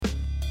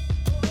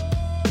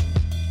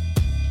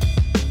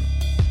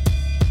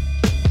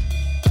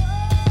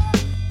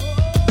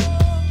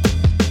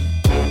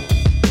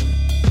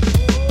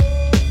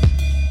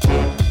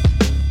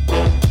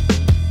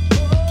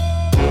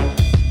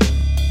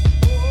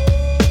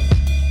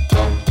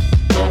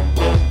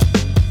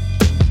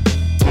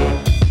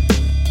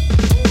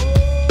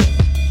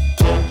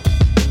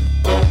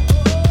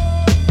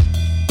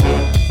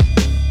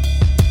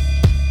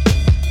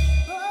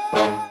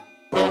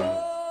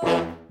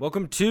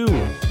Welcome to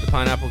the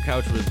Pineapple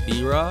Couch with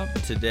B-Rob.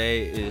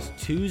 Today is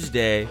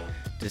Tuesday,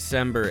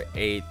 December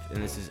 8th,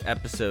 and this is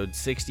episode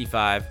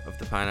 65 of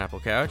the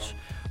Pineapple Couch.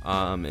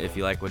 If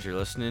you like what you're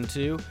listening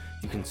to,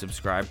 you can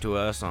subscribe to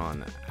us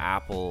on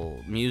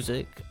Apple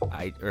Music,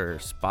 or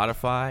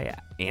Spotify,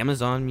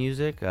 Amazon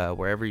Music,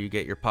 wherever you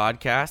get your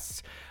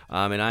podcasts.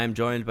 And I am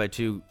joined by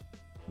two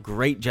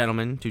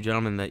gentlemen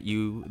that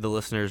you, the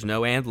listeners,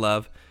 know and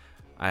love.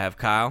 I have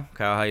Kyle.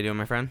 Kyle, how you doing,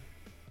 my friend?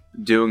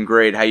 Doing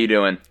great. How you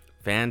doing?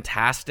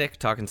 Fantastic.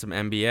 Talking some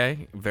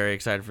NBA. Very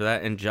excited for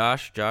that. And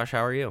Josh,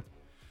 how are you?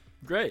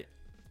 Great.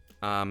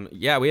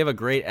 Yeah, we have a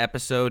great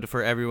episode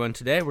for everyone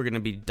today. We're going to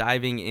be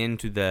diving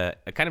into the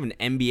kind of an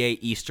NBA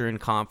Eastern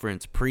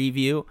Conference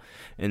preview,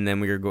 and then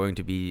we are going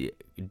to be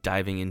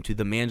diving into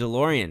The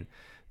Mandalorian,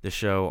 the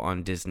show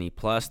on Disney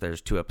Plus.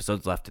 There's 2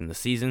 episodes left in the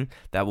season.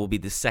 That will be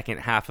the second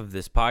half of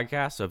this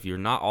podcast. So if you're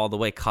not all the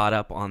way caught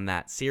up on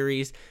that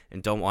series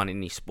and don't want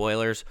any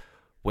spoilers,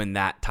 when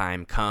that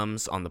time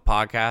comes on the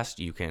podcast,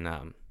 you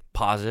can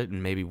pause it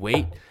and maybe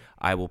wait.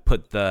 I will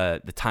put the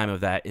time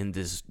of that in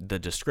the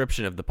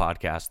description of the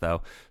podcast,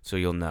 though, so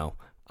you'll know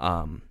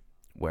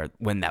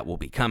when that will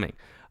be coming.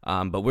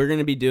 But we're going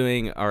to be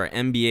doing our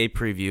NBA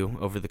preview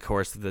over the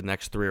course of the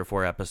next 3 or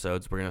 4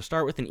 episodes. We're going to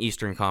start with an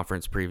Eastern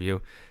Conference preview,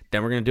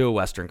 then we're going to do a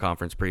Western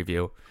Conference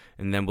preview,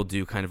 and then we'll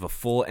do kind of a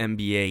full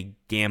NBA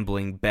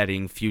gambling,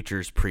 betting,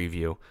 futures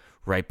preview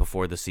right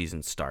before the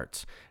season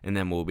starts. And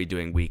then we'll be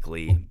doing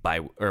weekly,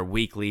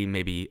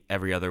 maybe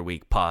every other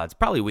week pods,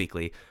 probably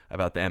weekly,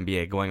 about the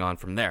NBA going on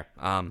from there.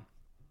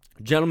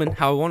 Gentlemen,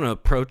 how I want to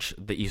approach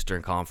the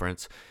Eastern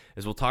Conference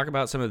is we'll talk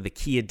about some of the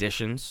key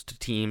additions to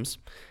teams,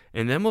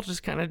 and then we'll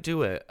just kind of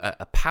do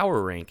a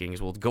power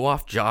rankings. We'll go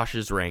off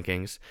Josh's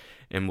rankings,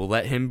 and we'll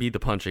let him be the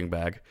punching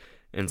bag.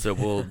 And so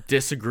we'll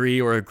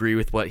disagree or agree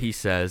with what he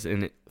says,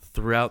 and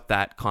throughout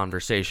that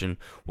conversation,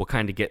 we'll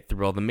kind of get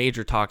through all the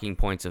major talking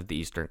points of the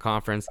Eastern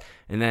Conference,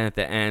 and then at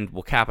the end,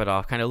 we'll cap it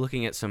off, kind of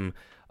looking at some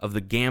of the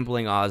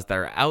gambling odds that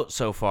are out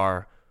so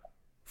far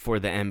for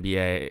the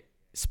NBA,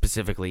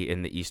 specifically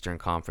in the Eastern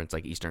Conference,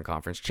 like Eastern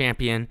Conference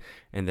champion,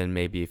 and then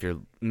maybe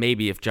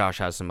if Josh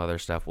has some other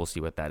stuff, we'll see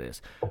what that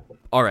is.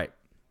 All right,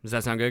 does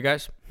that sound good,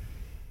 guys?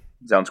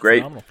 Sounds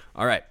great. Phenomenal.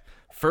 All right,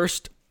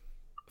 first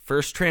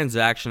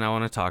transaction I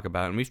want to talk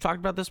about, and we've talked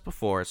about this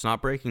before. It's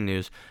not breaking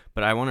news,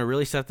 but I want to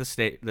really set the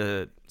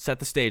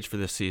stage for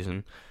this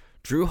season.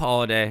 Jrue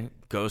Holiday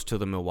goes to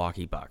the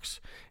Milwaukee Bucks,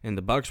 and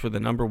the Bucks were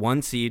the number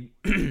 1 seed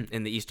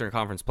in the Eastern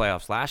Conference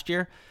playoffs last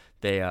year.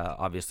 They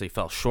obviously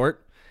fell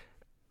short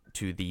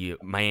to the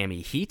Miami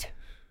Heat.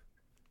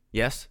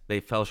 Yes, they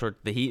fell short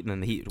to the Heat, and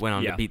then the Heat went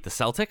on to beat the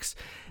Celtics.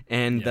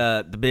 And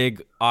the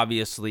big,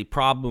 obviously,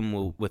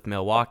 problem with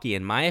Milwaukee,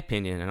 in my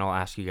opinion, and I'll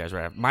ask you guys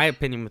right after, my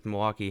opinion with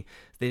Milwaukee,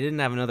 they didn't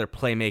have another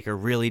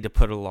playmaker really to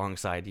put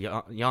alongside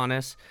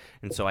Giannis.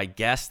 And so I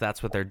guess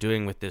that's what they're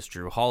doing with this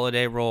Jrue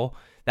Holiday role.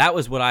 That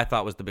was what I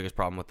thought was the biggest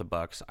problem with the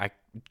Bucks.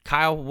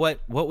 Kyle,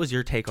 what was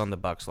your take on the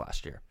Bucks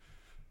last year?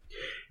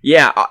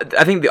 Yeah,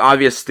 I think the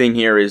obvious thing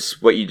here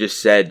is what you just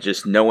said,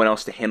 just no one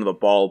else to handle the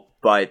ball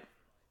but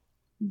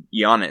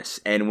Giannis.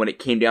 And when it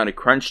came down to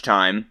crunch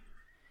time,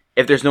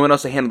 if there's no one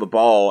else to handle the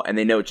ball and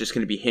they know it's just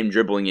going to be him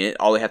dribbling it,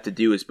 all they have to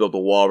do is build a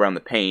wall around the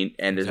paint,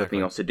 and there's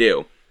nothing else to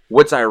do.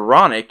 What's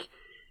ironic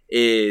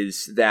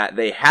is that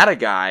they had a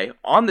guy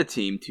on the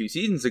team 2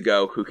 seasons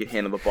ago who could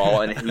handle the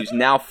ball and who's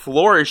now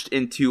flourished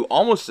into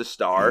almost a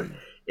star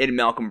in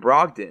Malcolm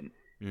Brogdon.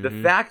 Mm-hmm. The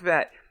fact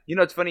that,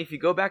 it's funny, if you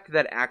go back to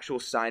that actual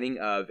signing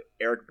of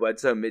Eric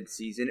Bledsoe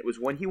mid-season, it was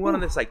when he went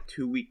on this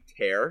 2-week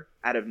tear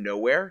out of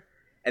nowhere,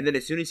 and then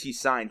as soon as he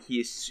signed,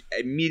 he is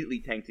immediately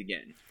tanked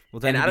again. Well,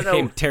 then he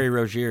became Terry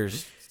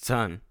Rozier's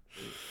son.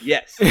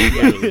 Yes.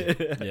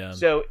 Yeah.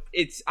 So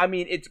it's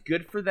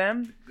good for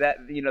them that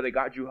they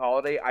got Jrue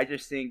Holiday. I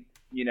just think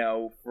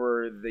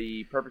for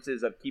the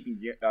purposes of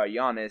keeping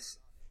Giannis,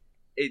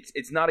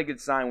 it's not a good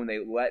sign when they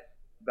let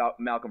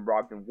Malcolm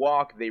Brogdon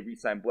walk. They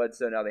re-signed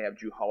Bledsoe. Now they have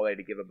Jrue Holiday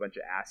to give a bunch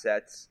of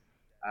assets.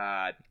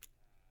 I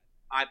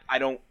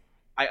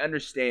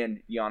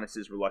understand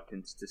Giannis's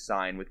reluctance to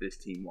sign with this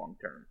team long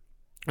term,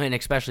 and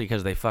especially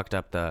because they fucked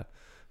up the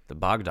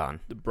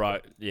Bogdan.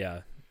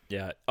 Yeah.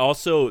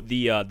 Also,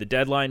 the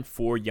deadline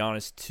for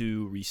Giannis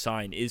to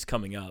resign is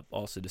coming up.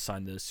 Also, to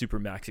sign the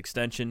Supermax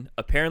extension.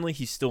 Apparently,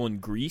 he's still in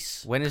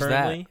Greece. When is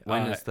currently. that?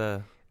 When is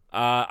the?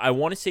 I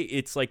want to say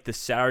it's like the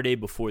Saturday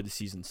before the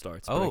season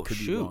starts. But I could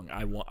shoot. be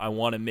wrong. I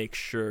want to make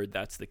sure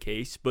that's the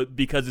case. But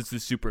because it's the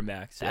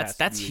Supermax,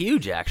 that's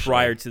huge. Actually,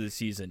 prior to the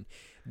season.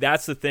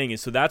 That's the thing,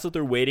 so that's what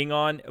they're waiting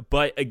on.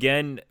 But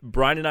again,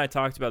 Brian and I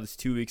talked about this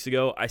 2 weeks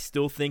ago. I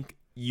still think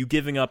you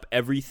giving up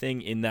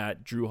everything in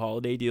that Jrue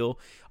Holiday deal,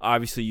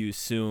 obviously you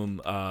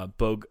assume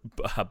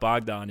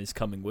Bogdan is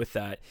coming with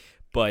that,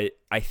 but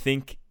I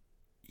think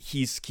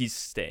he's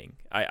staying.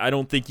 I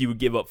don't think you would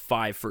give up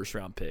 5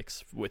 first-round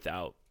picks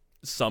without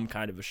some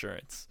kind of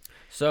assurance.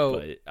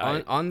 So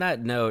on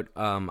that note,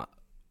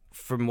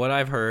 from what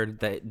I've heard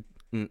that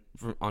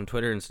on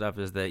Twitter and stuff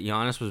is that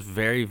Giannis was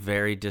very,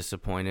 very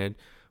disappointed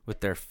with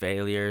their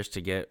failures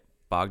to get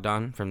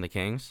Bogdan from the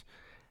Kings.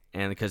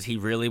 and because he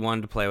really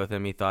wanted to play with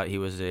him. He thought he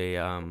was he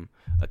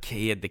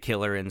had the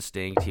killer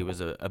instinct. He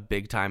was a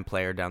big time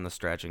player down the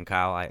stretch. And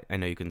Kyle, I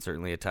know you can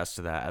certainly attest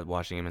to that at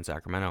watching him in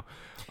Sacramento.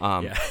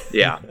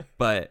 Yeah.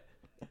 But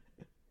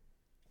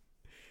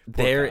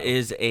there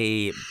is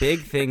a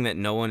big thing that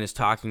no one is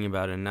talking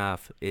about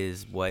enough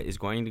is what is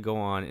going to go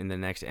on in the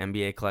next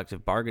NBA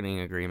collective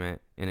bargaining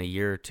agreement in a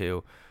year or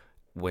two,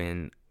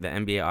 when the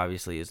NBA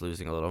obviously is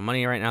losing a little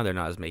money right now. They're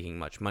not as making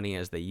much money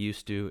as they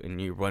used to, and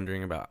you're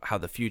wondering about how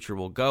the future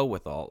will go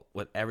with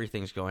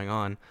everything's going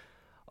on.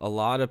 A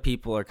lot of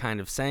people are kind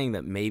of saying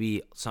that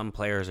maybe some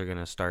players are going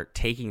to start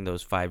taking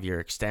those 5-year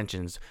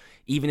extensions,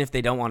 even if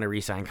they don't want to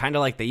re-sign, kind of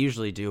like they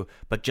usually do,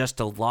 but just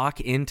to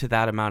lock into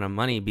that amount of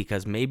money,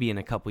 because maybe in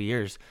a couple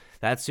years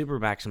that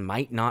Supermax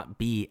might not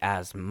be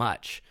as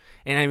much.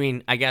 And I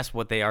mean, I guess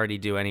what they already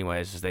do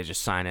anyways is they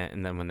just sign it,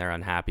 and then when they're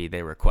unhappy,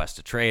 they request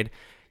a trade.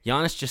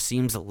 Giannis just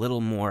seems a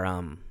little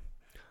more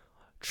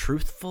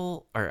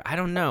truthful, or I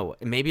don't know.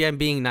 Maybe I'm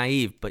being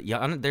naive, but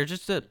there's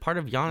just a part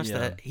of Giannis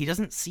that he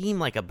doesn't seem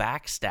like a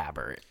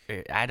backstabber.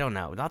 I don't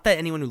know. Not that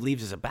anyone who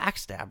leaves is a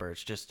backstabber.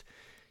 It's just,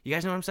 you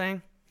guys know what I'm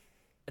saying?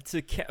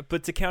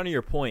 But to counter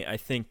your point, I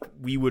think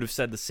we would have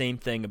said the same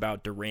thing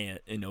about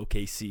Durant in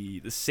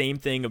OKC. The same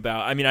thing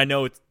about, I mean, I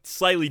know it's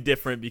slightly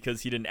different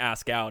because he didn't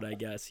ask out, I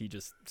guess. He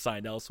just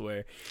signed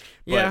elsewhere.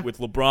 But with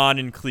LeBron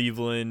in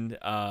Cleveland,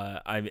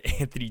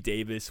 Anthony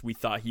Davis, we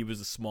thought he was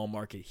a small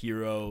market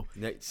hero,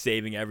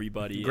 saving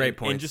everybody. Great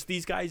point. And just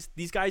these guys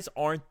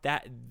aren't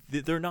that.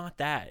 They're not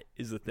that,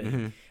 is the thing.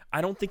 Mm-hmm. I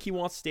don't think he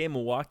wants to stay in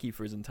Milwaukee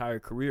for his entire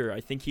career. I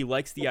think he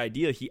likes the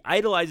idea. He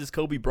idolizes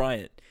Kobe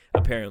Bryant,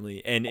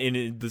 apparently, and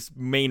the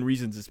main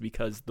reasons is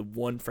because the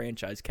one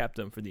franchise kept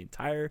him for the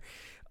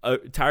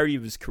entirety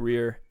of his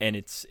career, and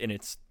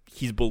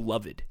he's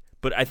beloved.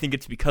 But I think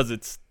it's because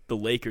it's the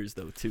Lakers,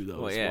 though. That's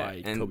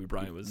why and Kobe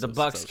Bryant was. The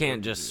Bucks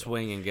can't just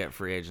swing and get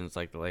free agents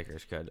like the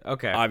Lakers could.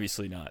 Okay,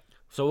 obviously not.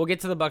 So we'll get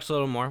to the Bucks a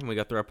little more when we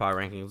go through our power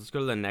rankings. Let's go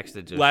to the next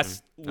edition.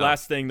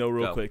 Last thing, though,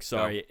 real quick,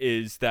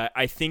 is that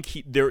I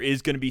think there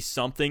is going to be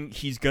something.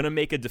 He's going to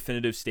make a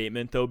definitive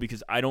statement, though,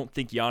 because I don't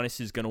think Giannis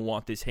is going to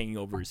want this hanging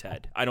over his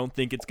head. I don't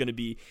think it's going to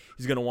be –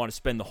 he's going to want to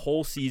spend the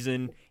whole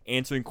season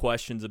answering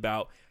questions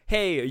about,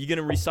 hey, are you going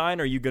to resign?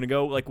 Or are you going to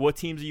go? Like, what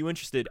teams are you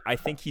interested? I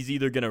think he's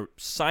either going to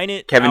sign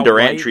it Kevin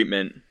Durant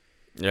treatment.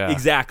 Yeah.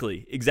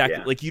 Exactly.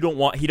 Yeah. Like, he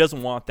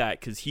doesn't want that,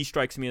 because he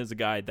strikes me as a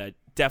guy that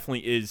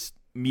definitely is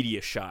 –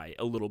 media shy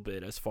a little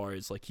bit, as far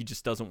as like he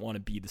just doesn't want to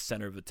be the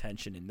center of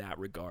attention in that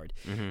regard.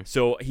 Mm-hmm.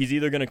 So he's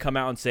either going to come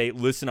out and say,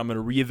 listen, I'm going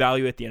to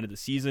reevaluate at the end of the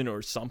season,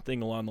 or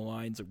something along the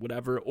lines of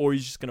whatever, or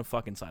he's just going to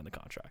fucking sign the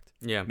contract.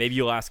 Yeah. Maybe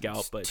you'll ask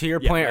out, but to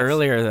your point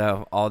earlier,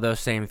 though, all those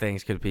same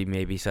things could be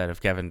maybe said of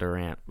Kevin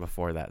Durant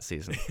before that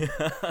season.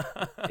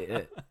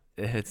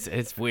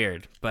 It's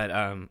weird, but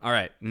all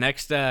right.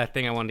 Next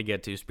thing I wanted to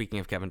get to, speaking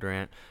of Kevin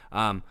Durant,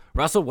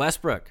 Russell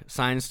Westbrook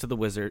traded to the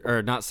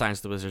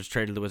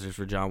Wizards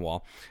for John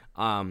Wall.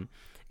 And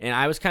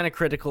I was kind of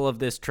critical of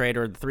this trade,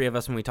 or the three of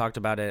us when we talked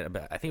about it,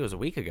 I think it was a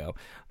week ago.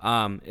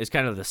 It's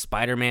kind of the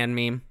Spider-Man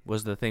meme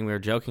was the thing we were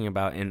joking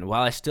about, and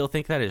while I still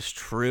think that is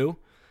true,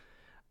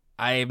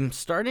 I'm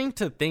starting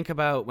to think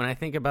about, when I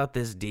think about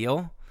this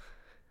deal,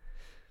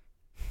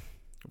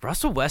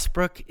 Russell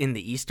Westbrook in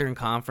the Eastern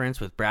Conference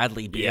with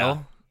Bradley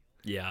Beal.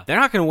 Yeah. They're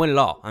not going to win it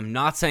all. I'm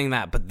not saying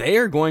that, but they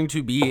are going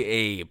to be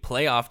a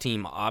playoff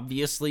team,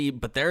 obviously,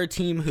 but they're a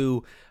team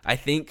who I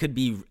think could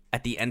be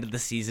at the end of the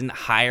season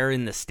higher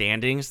in the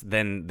standings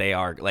than they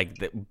are,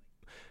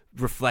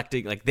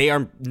 reflecting, like they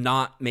are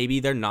not,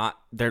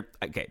 they're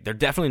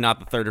definitely not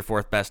the third or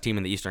fourth best team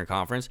in the Eastern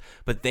Conference,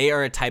 but they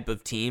are a type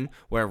of team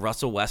where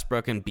Russell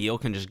Westbrook and Beal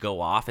can just go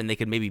off, and they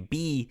could maybe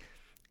be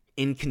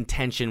in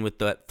contention with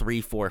the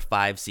 3, 4,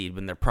 5 seed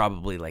when they're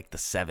probably like the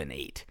 7,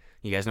 8.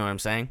 You guys know what I'm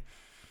saying?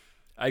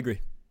 I agree.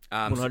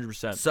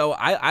 100%. So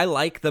I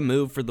like the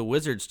move for the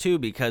Wizards too,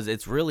 because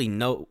it's really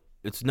no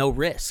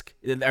risk.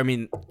 I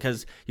mean,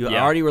 because you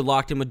already were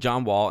locked in with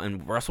John Wall,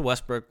 and Russell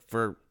Westbrook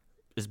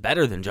is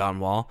better than John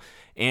Wall,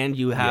 and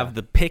you have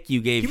the pick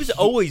you gave. He was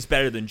always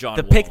better than John Wall.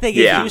 The pick they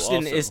gave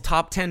Houston is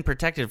top 10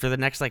 protected for the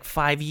next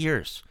 5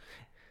 years.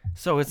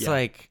 So it's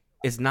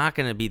it's not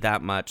going to be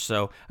that much.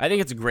 So I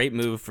think it's a great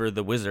move for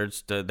the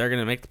Wizards. They're going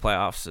to make the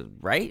playoffs,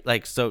 right?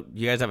 So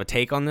you guys have a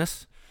take on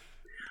this?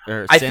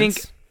 I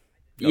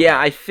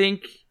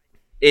think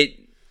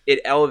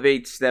it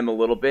elevates them a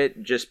little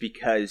bit, just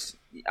because,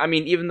 I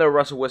mean, even though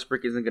Russell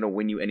Westbrook isn't going to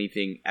win you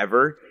anything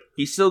ever,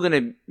 he's still going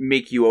to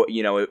make you,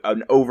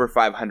 an over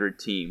 500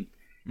 team.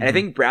 And I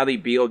think Bradley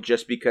Beal,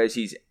 just because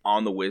he's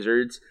on the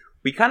Wizards,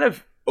 we kind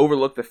of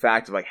overlook the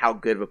fact of how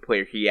good of a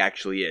player he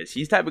actually is.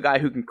 He's the type of guy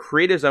who can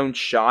create his own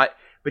shot,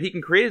 but he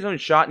can create his own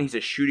shot, and he's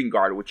a shooting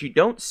guard, which you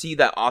don't see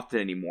that often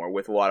anymore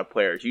with a lot of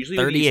players. Usually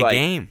 30 a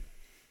game.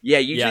 Yeah,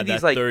 usually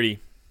these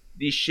 30.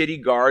 These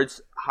shitty guards,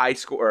 high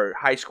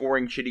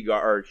scoring shitty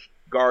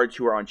guards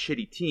who are on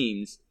shitty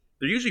teams,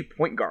 they're usually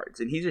point guards,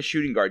 and he's a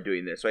shooting guard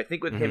doing this. So I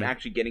think with him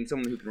actually getting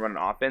someone who can run an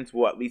offense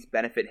will at least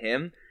benefit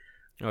him.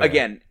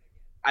 Again,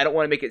 I don't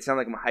want to make it sound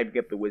like I'm hyping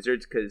up the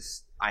Wizards,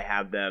 because I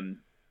have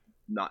them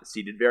not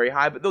seeded very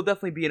high, but they'll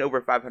definitely be an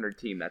over 500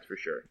 team. That's for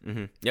sure.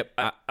 Mm-hmm. Yep,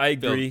 I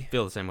agree.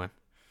 Feel the same way.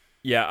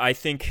 Yeah, I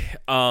think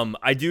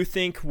I do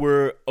think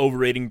we're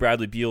overrating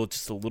Bradley Beal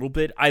just a little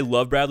bit. I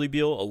love Bradley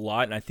Beal a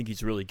lot, and I think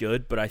he's really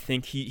good, but I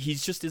think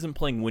he's just isn't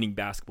playing winning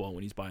basketball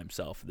when he's by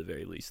himself, at the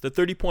very least. The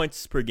 30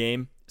 points per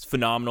game is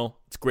phenomenal.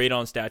 It's great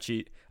on stat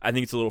sheet. I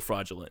think it's a little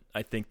fraudulent.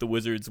 I think the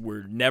Wizards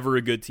were never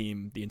a good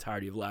team the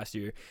entirety of last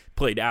year,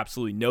 played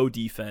absolutely no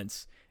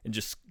defense, and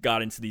just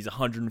got into these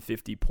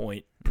 150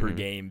 point per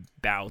game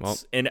bouts. Well,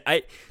 and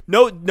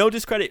no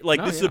discredit.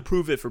 This is a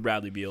prove it for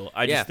Bradley Beal.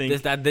 I just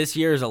think this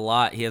year is a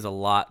lot. He has a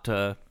lot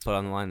to put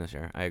on the line this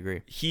year. I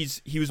agree.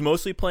 He was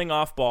mostly playing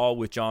off ball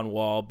with John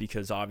Wall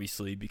because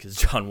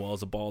John Wall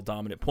is a ball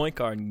dominant point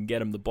guard and can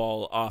get him the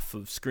ball off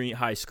of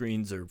high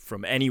screens or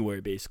from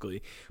anywhere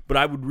basically. But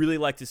I would really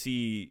like to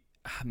see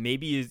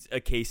maybe a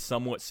case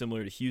somewhat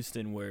similar to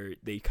Houston where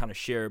they kind of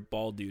share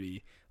ball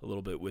duty a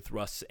little bit with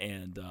Russ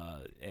and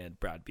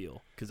Brad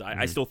Beal, because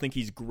I still think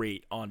he's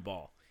great on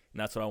ball, and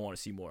that's what I want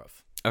to see more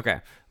of.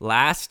 Okay,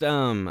 last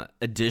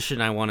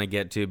addition I want to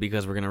get to,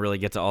 because we're going to really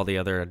get to all the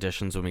other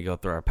additions when we go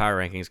through our power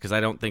rankings, because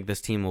I don't think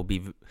this team will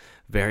be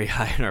very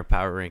high in our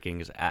power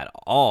rankings at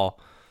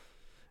all,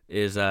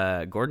 is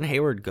Gordon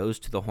Hayward goes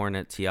to the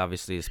Hornets. He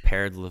obviously is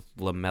paired with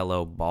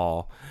LaMelo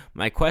Ball.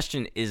 My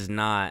question is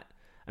not,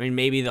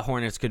 maybe the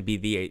Hornets could be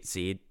the 8th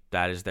seed.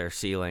 That is their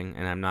ceiling,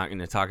 and I'm not going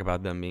to talk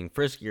about them being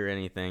frisky or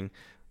anything.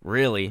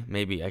 Really,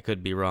 maybe I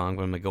could be wrong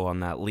when we go on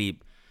that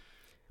leap.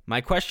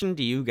 My question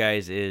to you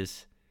guys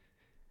is,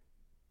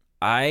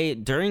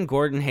 during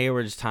Gordon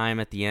Hayward's time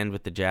at the end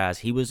with the Jazz,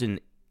 he was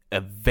a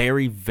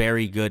very,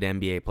 very good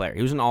NBA player.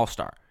 He was an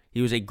all-star.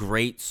 He was a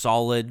great,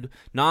 solid,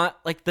 not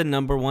like the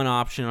number one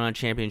option on a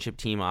championship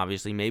team,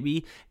 obviously.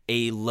 Maybe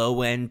a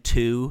low-end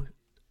 2,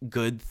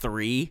 good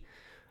 3.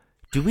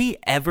 Do we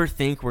ever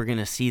think we're going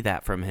to see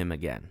that from him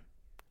again?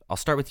 I'll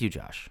start with you,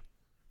 Josh.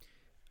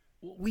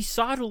 We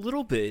saw it a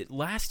little bit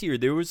last year.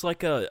 There was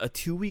like a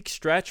 2-week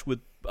stretch with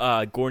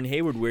Gordon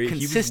Hayward where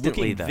he was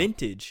looking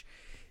vintage,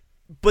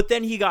 but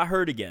then he got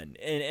hurt again.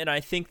 And I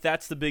think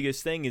that's the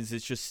biggest thing is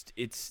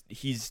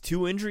he's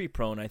too injury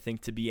prone, I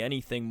think, to be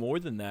anything more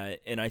than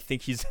that. And I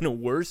think he's in a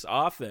worse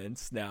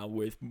offense now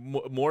with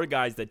more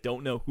guys that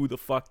don't know who the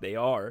fuck they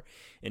are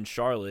in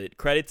Charlotte.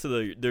 Credit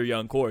to their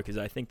young core, because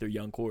I think their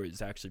young core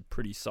is actually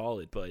pretty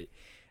solid, but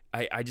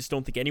I just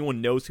don't think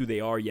anyone knows who they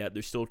are yet.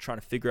 They're still trying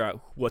to figure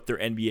out what their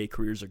NBA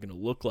careers are going to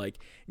look like.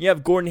 And you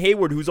have Gordon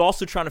Hayward, who's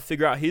also trying to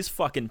figure out his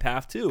fucking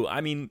path too.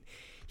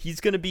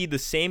 He's going to be the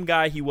same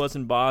guy he was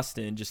in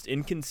Boston, just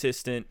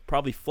inconsistent,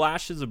 probably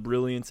flashes of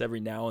brilliance every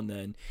now and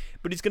then,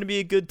 but he's going to be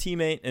a good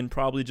teammate and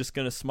probably just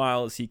going to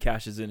smile as he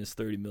cashes in his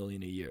 $30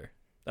 million a year.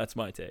 That's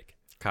my take.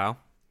 Kyle?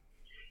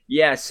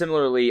 Yeah,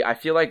 similarly, I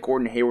feel like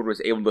Gordon Hayward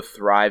was able to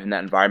thrive in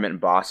that environment in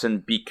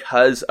Boston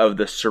because of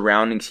the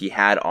surroundings he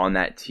had on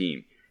that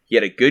team. He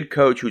had a good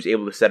coach who was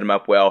able to set him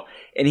up well,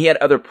 and he had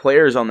other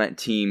players on that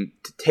team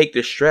to take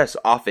the stress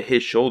off of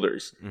his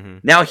shoulders. Mm-hmm.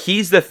 Now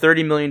he's the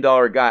 $30 million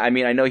guy.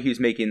 I know he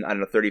was making,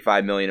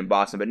 $35 million in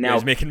Boston, but now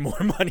he's making more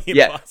money in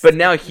Boston. But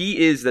now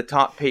he is the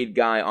top paid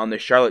guy on the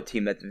Charlotte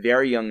team that's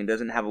very young and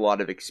doesn't have a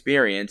lot of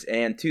experience.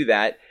 And to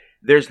that,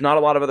 there's not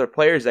a lot of other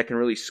players that can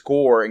really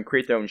score and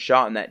create their own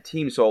shot in that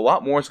team. So a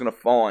lot more is going to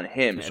fall on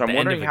him. So I'm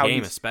wondering how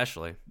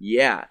especially.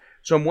 Yeah.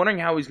 So I'm wondering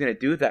how he's going to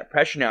do with that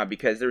pressure now,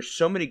 because there's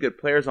so many good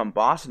players on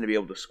Boston to be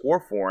able to score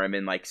for him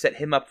and set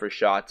him up for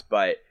shots,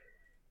 but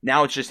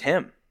now it's just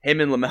him and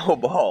LaMelo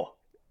Ball.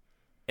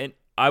 And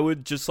I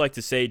would just like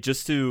to say,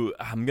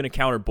 I'm going to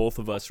counter both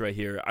of us right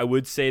here. I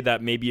would say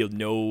that maybe a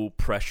no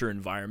pressure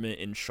environment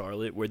in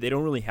Charlotte where they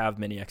don't really have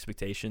many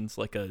expectations,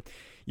 like a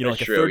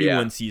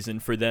 31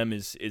 season for them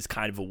is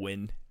kind of a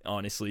win.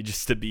 Honestly,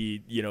 just to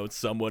be,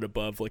 somewhat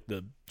above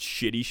the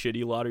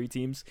shitty lottery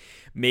teams.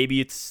 Maybe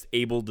it's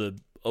able to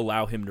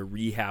allow him to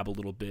rehab a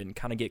little bit and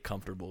kind of get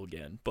comfortable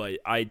again. But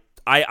I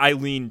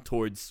lean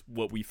towards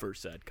what we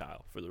first said,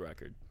 Kyle, for the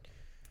record.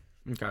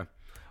 Okay.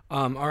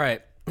 All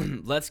right.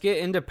 Let's get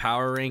into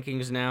power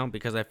rankings now,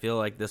 because I feel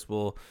like this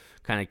will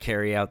kind of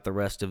carry out the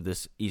rest of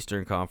this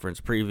Eastern Conference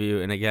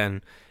preview. And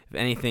again, if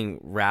anything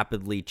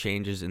rapidly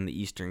changes in the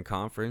Eastern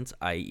Conference,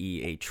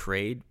 i.e. a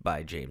trade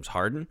by James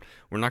Harden,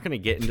 we're not going to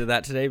get into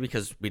that today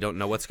because we don't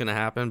know what's going to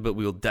happen, but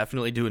we will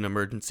definitely do an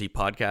emergency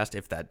podcast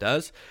if that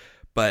does.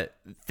 But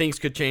things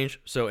could change.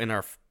 So in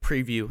our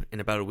preview in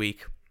about a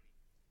week,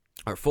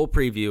 our full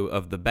preview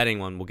of the betting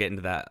one, we'll get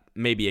into that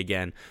maybe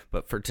again.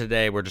 But for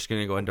today, we're just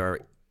going to go into our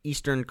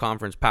Eastern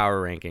Conference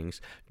power rankings.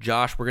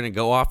 Josh, we're going to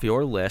go off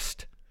your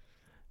list,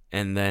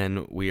 and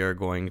then me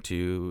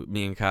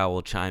and Kyle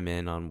will chime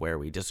in on where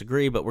we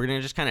disagree, but we're going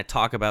to just kind of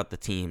talk about the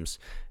teams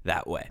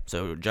that way.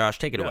 So Josh,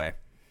 take it away.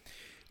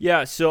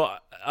 Yeah, so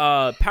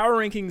power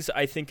rankings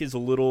I think is a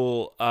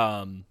little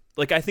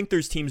I think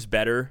there's teams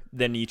better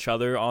than each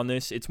other on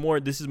this.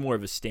 This is more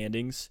of a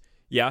standings,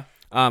 Yeah.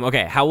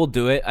 Okay, how we'll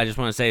do it, I just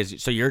want to say is,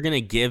 so you're going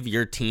to give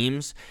your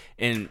teams,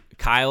 and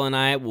Kyle and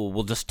I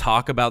will just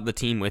talk about the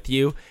team with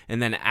you, and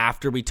then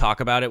after we talk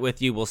about it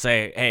with you, we'll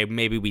say, hey,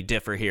 maybe we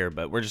differ here,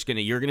 but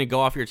you're going to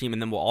go off your team,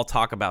 and then we'll all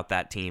talk about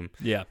that team.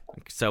 Yeah.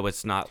 So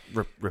it's not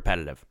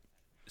repetitive.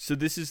 So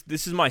this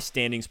is my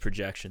standings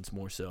projections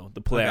more so,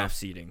 the playoff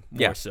seeding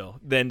more so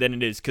than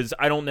it is, because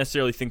I don't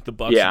necessarily think the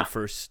Bucks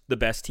are the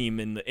best team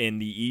in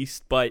the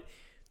East, but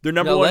they're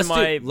number one in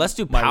my. Let's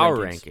do power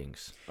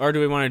rankings. Or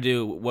do we want to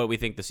do what we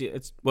think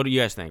what do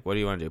you guys think? What do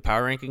you want to do?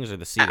 Power rankings or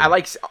the seeding? I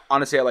like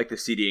the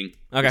seeding.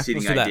 Okay, the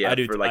seeding idea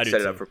set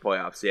it up for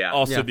playoffs. Yeah.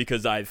 Also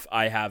because I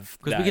have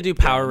because we could do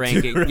power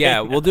rankings. Yeah,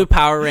 we'll do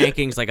power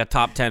rankings like a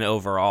top 10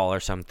 overall or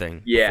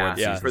something.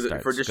 Yeah,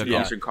 for just the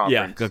Eastern Conference.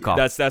 Yeah, good call.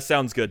 That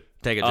sounds good.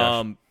 Take it,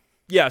 Josh.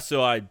 Yeah.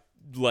 So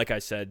like I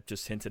said,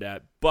 just hinted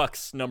at,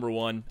 Bucks number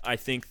one. I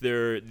think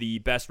they're the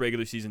best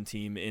regular season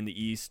team in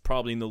the East,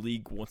 probably in the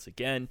league once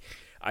again.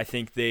 I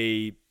think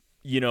they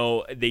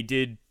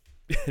did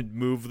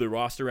move the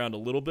roster around a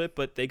little bit,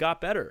 but they got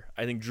better.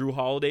 I think Jrue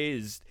Holiday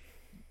is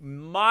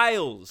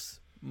miles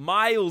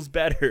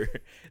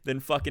better than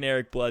fucking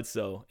Eric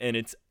Bledsoe, and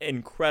it's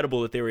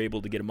incredible that they were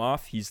able to get him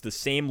off. He's the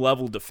same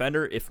level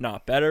defender, if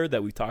not better,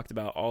 that we talked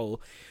about all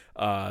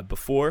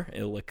before,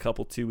 like a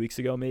couple 2 weeks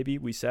ago maybe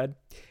we said.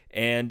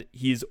 And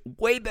he's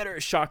way better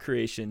at shot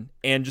creation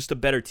and just a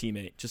better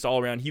teammate, just all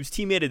around. He was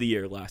teammate of the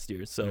year last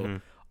year,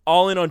 so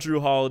all in on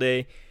Jrue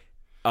Holiday.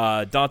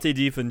 Dante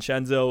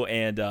DiVincenzo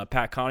and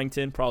Pat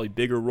Connaughton, probably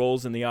bigger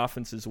roles in the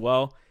offense as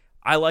well.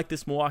 I like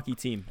this Milwaukee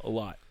team a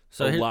lot.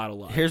 So a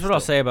lot. Here's what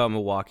I'll say about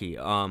Milwaukee.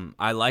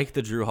 I like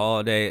the Jrue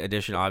Holiday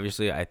addition.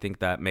 Obviously, I think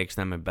that makes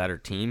them a better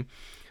team.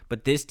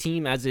 But this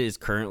team, as it is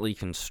currently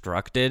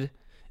constructed,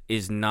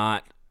 is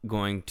not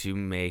going to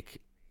make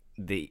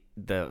the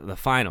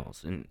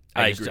finals. And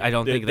I agree. I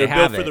don't think they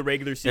have it. They're built for the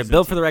regular season. They're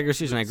built for the regular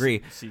season. I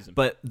agree.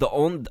 But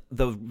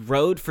the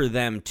road for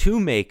them to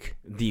make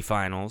the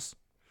finals.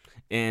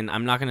 And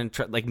I'm not going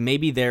to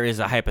maybe there is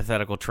a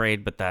hypothetical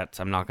trade, but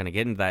I'm not going to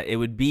get into that. It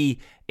would be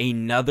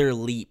another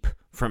leap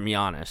from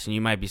Giannis. And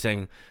you might be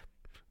saying,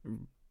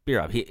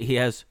 Brob, he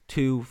has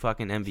 2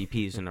 fucking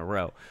MVPs in a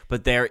row.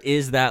 But there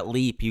is that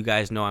leap you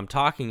guys know I'm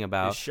talking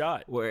about. The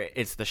shot. Where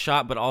it's the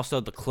shot, but also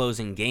the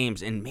closing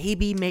games. And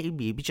maybe,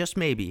 just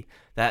maybe,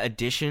 that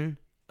addition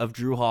of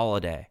Jrue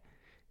Holiday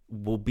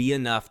will be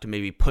enough to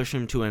maybe push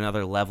him to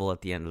another level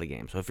at the end of the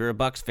game. So if you're a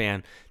Bucks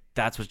fan,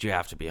 that's what you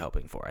have to be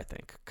hoping for, I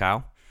think.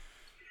 Kyle?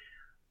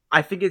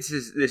 I think this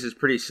is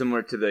pretty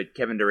similar to the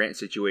Kevin Durant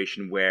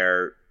situation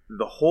where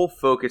the whole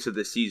focus of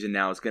the season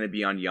now is going to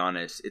be on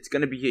Giannis. It's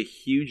going to be a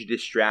huge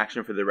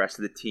distraction for the rest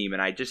of the team,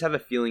 and I just have a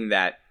feeling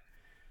that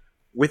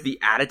with the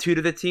attitude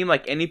of the team,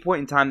 like any point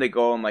in time they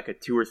go on like a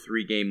 2 or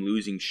 3 game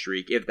losing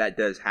streak, if that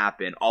does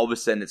happen, all of a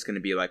sudden it's going to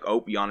be like,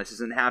 oh, Giannis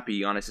isn't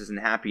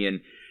happy,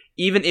 and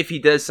even if he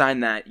does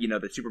sign that, the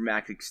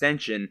Supermax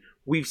extension,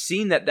 we've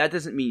seen that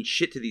doesn't mean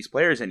shit to these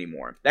players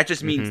anymore. That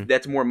just means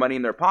that's more money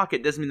in their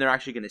pocket. Doesn't mean they're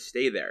actually going to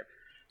stay there.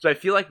 So I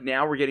feel like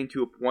now we're getting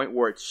to a point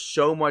where it's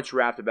so much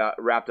wrapped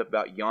up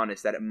about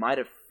Giannis that it might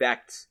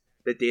affect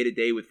the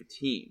day-to-day with the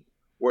team,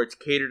 where it's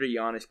cater to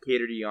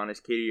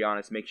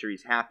Giannis, make sure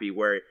he's happy,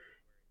 where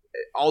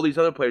all these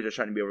other players are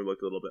starting to be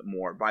overlooked a little bit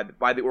more by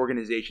the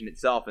organization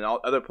itself, and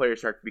all other players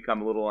start to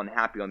become a little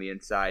unhappy on the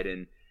inside.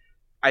 And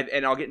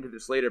I'll get into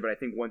this later, but I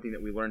think one thing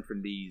that we learned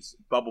from these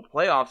bubble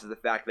playoffs is the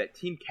fact that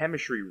team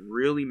chemistry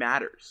really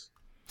matters.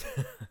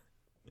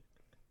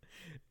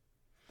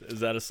 Is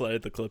that a slight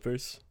at the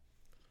Clippers?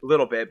 A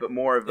little bit, but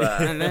more of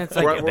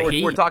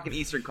we're talking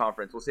Eastern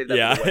Conference. We'll save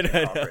that for the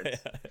Western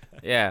Conference.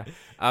 Yeah.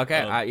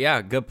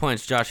 Okay. Good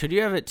points, Josh. Who do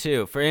you have it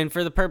to?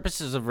 For the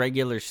purposes of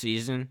regular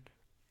season,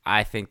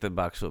 I think the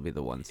Bucks will be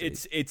the one seed.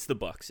 It's the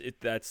Bucks.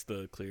 That's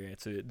the clear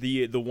answer.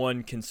 The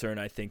one concern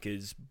I think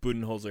is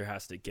Budenholzer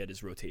has to get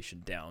his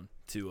rotation down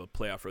to a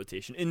playoff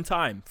rotation in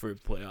time for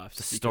playoffs.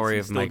 The story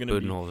of Mike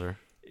Budenholzer.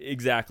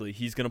 Exactly.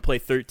 He's going to play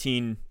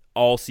 13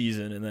 all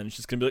season, and then it's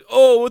just going to be like,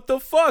 oh, what the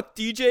fuck?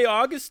 DJ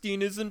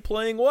Augustine isn't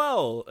playing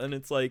well. And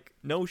it's like,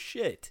 no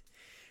shit.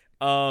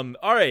 All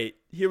right,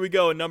 here we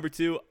go. Number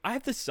 2, I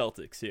have the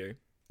Celtics here.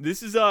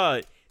 This is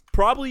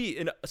probably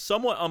a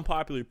somewhat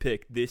unpopular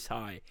pick this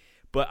high.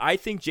 But I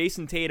think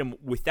Jason Tatum,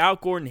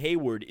 without Gordon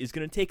Hayward, is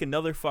going to take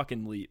another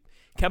fucking leap.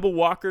 Kemba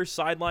Walker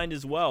sidelined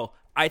as well.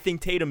 I think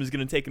Tatum is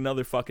going to take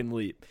another fucking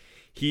leap.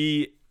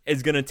 He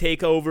is going to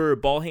take over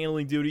ball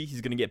handling duty.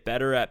 He's going to get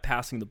better at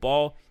passing the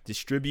ball,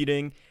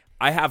 distributing.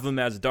 I have him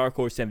as a dark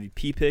horse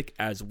MVP pick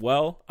as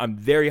well. I'm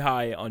very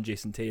high on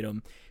Jason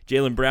Tatum.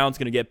 Jaylen Brown's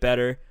going to get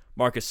better.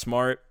 Marcus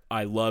Smart,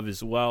 I love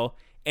as well.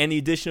 And the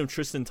addition of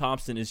Tristan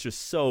Thompson is just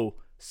so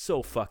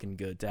fucking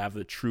good to have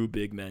the true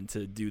big men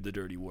to do the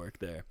dirty work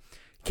there.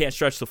 Can't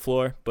stretch the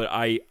floor, but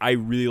I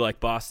really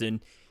like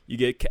Boston. You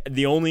get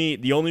the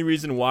only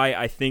reason why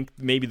I think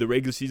maybe the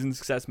regular season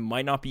success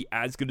might not be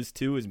as good as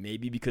 2 is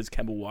maybe because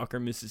Kemba Walker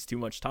misses too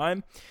much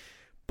time.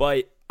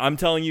 But I'm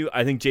telling you,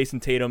 I think Jason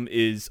Tatum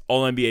is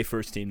all NBA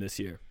first team this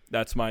year.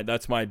 That's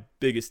my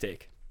biggest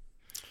take.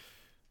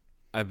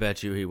 I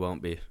bet you he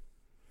won't be.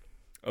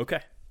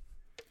 Okay.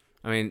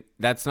 I mean,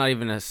 that's not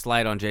even a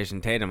slight on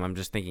Jason Tatum. I'm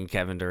just thinking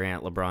Kevin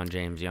Durant, LeBron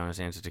James, Giannis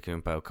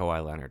Antetokounmpo,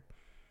 Kawhi Leonard.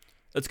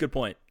 That's a good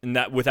point. And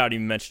that without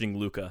even mentioning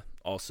Luka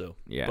also.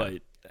 Yeah.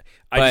 But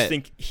I just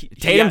think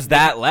Tatum's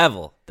that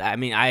level. I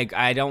mean,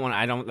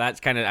 that's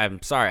kind of,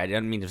 I'm sorry. I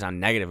didn't mean to sound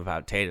negative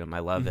about Tatum. I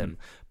love him.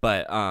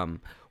 But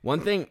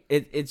one thing,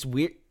 it's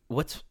weird.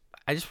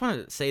 I just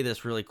want to say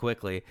this really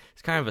quickly.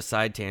 It's kind of a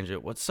side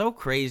tangent. What's so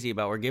crazy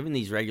about we're giving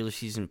these regular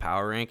season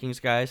power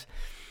rankings, guys,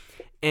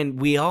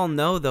 and we all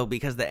know, though,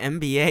 because the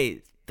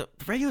NBA, the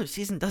regular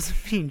season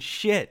doesn't mean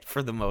shit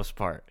for the most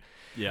part.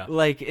 Yeah.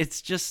 Like,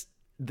 it's just,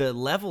 the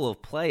level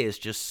of play is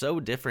just so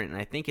different, and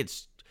I think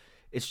it's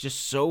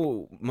just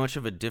so much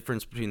of a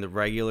difference between the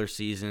regular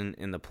season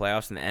and the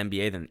playoffs and the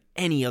NBA than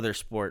any other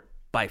sport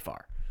by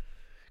far.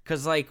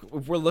 Because, like,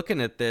 if we're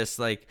looking at this,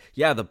 like,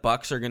 yeah, the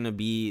Bucks are going to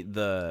be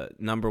the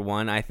number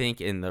one, I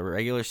think, in the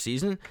regular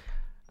season.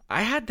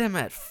 I had them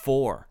at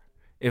 4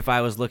 if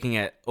I was looking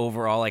at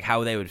overall, like,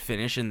 how they would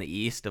finish in the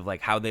East, of,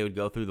 like, how they would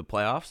go through the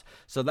playoffs.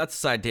 So that's a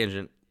side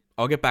tangent.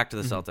 I'll get back to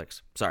the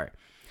Celtics. Sorry.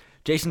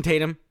 Jason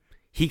Tatum,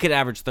 he could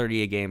average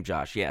 30 a game,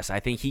 Josh. Yes, I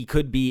think he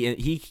could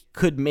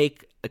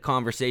make a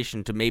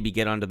conversation to maybe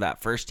get onto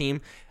that first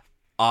team.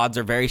 Odds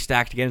are very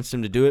stacked against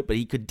him to do it, but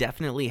he could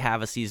definitely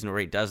have a season where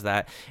he does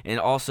that.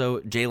 And also,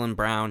 Jaylen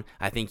Brown,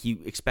 I think you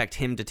expect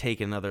him to take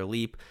another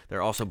leap.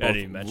 They're also both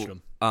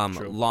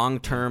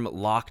long-term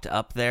locked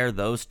up there,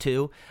 those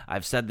two.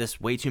 I've said this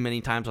way too many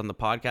times on the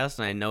podcast,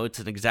 and I know it's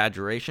an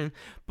exaggeration,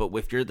 but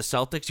if you're the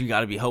Celtics, you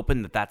got to be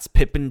hoping that that's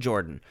Pippen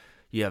Jordan.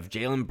 You have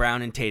Jaylen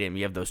Brown and Tatum.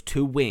 You have those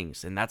two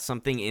wings, and that's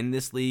something in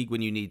this league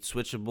when you need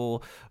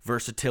switchable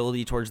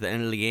versatility towards the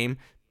end of the game.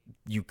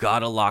 You got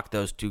to lock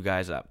those two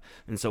guys up.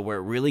 And so where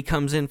it really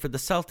comes in for the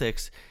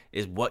Celtics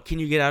is what can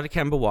you get out of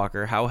Kemba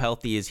Walker? How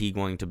healthy is he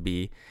going to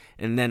be?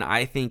 And then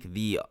I think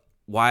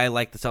why I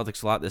like the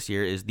Celtics a lot this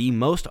year is the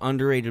most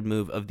underrated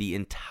move of the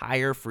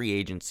entire free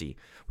agency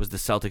was the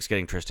Celtics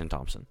getting Tristan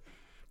Thompson.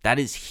 That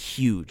is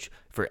huge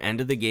for end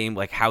of the game,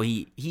 like how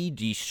he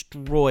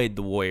destroyed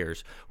the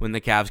Warriors when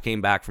the Cavs came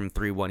back from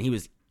 3-1. He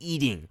was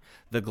eating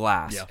the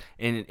glass. Yeah.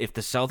 And if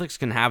the Celtics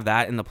can have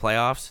that in the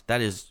playoffs, that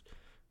is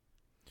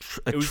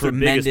a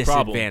tremendous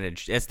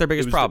advantage. It's their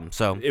biggest problem.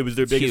 It was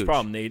their biggest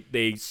problem.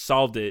 They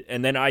solved it.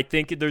 And then I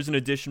think there's an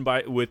addition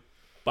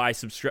by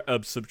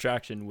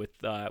subtraction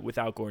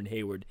without Gordon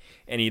Hayward.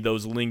 Any of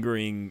those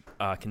lingering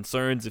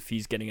concerns if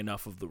he's getting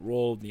enough of the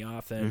role in the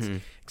offense,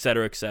 et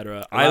cetera, et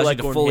cetera. I like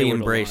to fully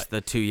embrace the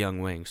two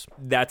young wings.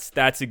 That's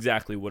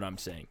exactly what I'm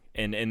saying.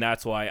 And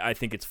that's why I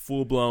think it's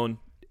full-blown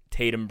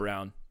Tatum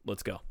Brown.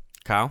 Let's go.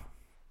 Kyle?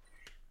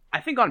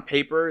 I think on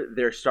paper,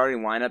 their starting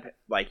lineup,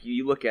 like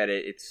you look at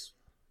it,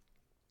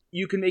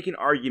 you can make an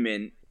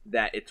argument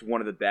that it's one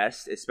of the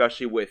best,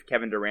 especially with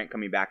Kevin Durant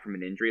coming back from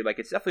an injury. Like,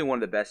 it's definitely one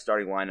of the best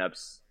starting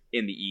lineups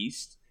in the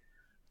East.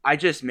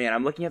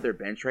 I'm looking at their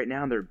bench right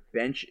now, and their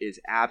bench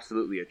is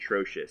absolutely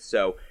atrocious.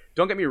 So,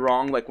 don't get me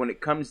wrong, like, when it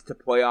comes to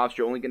playoffs,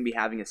 you're only going to be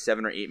having a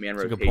 7 or 8-man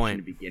rotation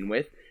to begin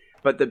with.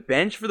 But the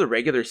bench for the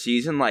regular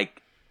season,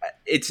 like,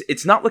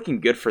 it's not looking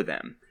good for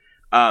them.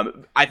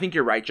 I think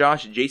you're right,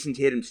 Josh. Jason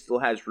Tatum still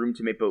has room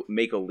to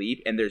make a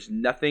leap, and there's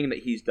nothing that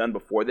he's done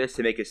before this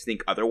to make us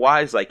think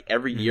otherwise. Like,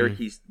 every year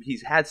he's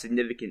had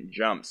significant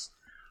jumps.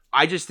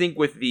 I just think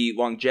with the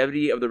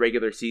longevity of the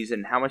regular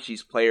season, how much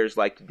these players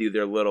like to do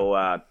their little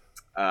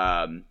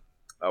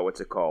what's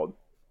it called?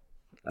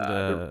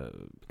 The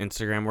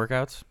Instagram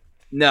workouts?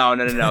 No.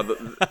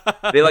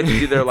 They like to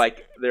do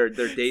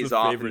their days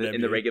off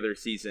in the regular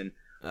season.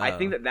 I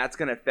think that's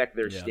going to affect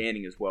their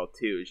standing as well,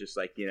 too. It's just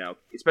like,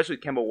 especially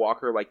with Kemba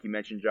Walker, like you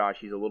mentioned, Josh,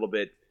 he's a little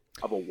bit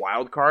of a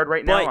wild card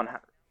right now.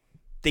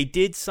 They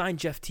did sign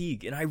Jeff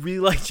Teague, and I really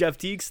like Jeff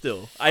Teague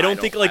still. I don't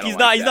think he's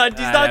not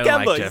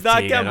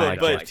Kemba,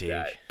 but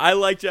I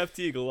like Jeff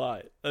Teague a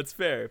lot. That's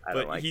fair.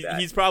 But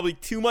he's probably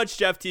too much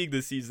Jeff Teague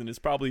this season is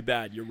probably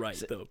bad. You're right,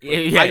 though.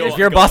 If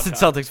you're a Boston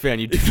Celtics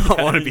fan, you do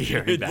not want to be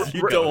hearing that.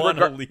 You don't want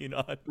to lean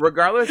on.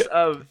 Regardless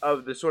of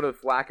the sort of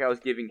flack I was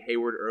giving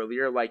Hayward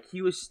earlier, like,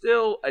 he was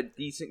still a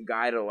decent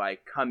guy to,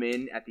 like, come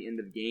in at the end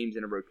of games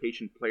and a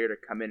rotation player to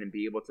come in and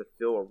be able to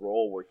fill a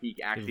role where he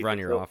actually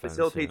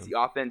facilitates the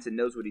offense and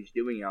knows what he's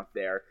doing out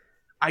there.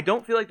 I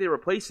don't feel like they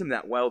replaced him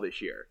that well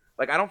this year.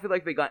 Like, I don't feel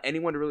like they got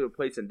anyone to really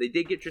replace him. They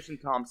did get Tristan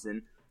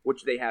Thompson,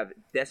 which they have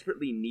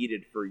desperately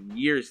needed for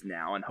years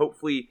now, and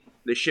hopefully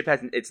the ship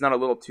it's not a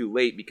little too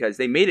late, because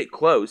they made it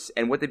close,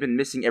 and what they've been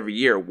missing every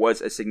year was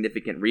a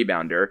significant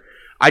rebounder.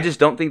 I just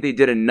don't think they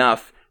did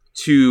enough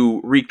to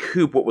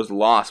recoup what was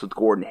lost with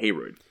Gordon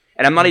Hayward.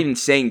 And I'm not even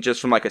saying just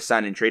from like a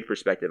sign and trade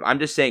perspective. I'm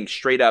just saying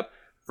straight up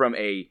from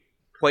a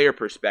player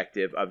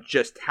perspective of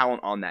just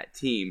talent on that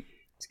team.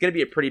 It's going to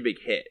be a pretty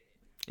big hit.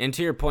 And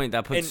to your point,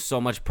 that puts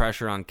so much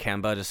pressure on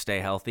Kemba to stay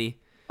healthy.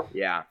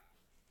 Yeah.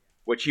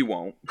 Which he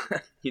won't.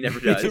 He never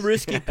does. It's a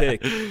risky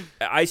pick.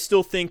 I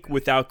still think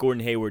without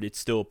Gordon Hayward, it's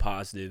still a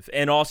positive.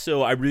 And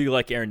also, I really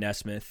like Aaron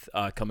Nesmith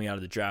coming out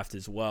of the draft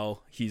as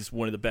well. He's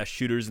one of the best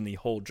shooters in the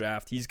whole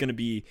draft. He's going to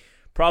be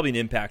probably an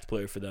impact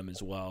player for them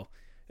as well.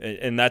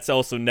 And that's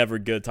also never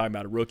good talking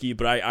about a rookie,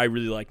 but I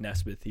really like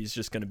Nesmith. He's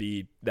just going to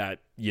be that,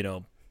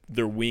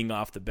 their wing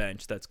off the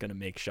bench that's going to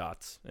make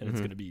shots, and that's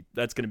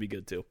going to be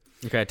good too.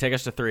 Okay, take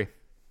us to 3.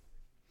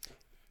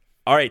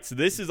 All right, so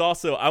this is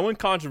also, I went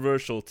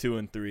controversial 2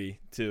 and 3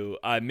 too,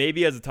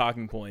 maybe as a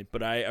talking point,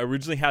 but I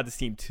originally had this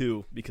team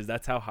 2 because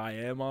that's how high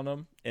I am on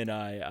them, and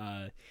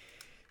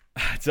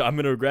so I'm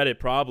going to regret it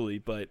probably,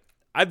 but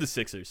I have the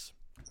Sixers.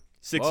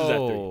 Sixers at 3.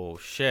 Oh,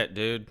 shit,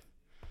 dude.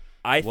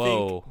 I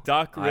think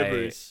Doc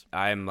Rivers.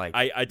 I'm like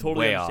I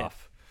totally way understand.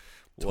 off.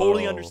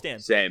 Totally Whoa.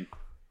 understand. Same.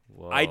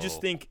 Whoa. I just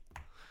think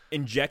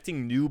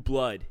injecting new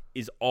blood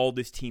is all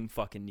this team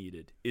fucking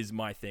needed, is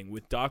my thing.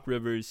 With Doc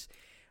Rivers,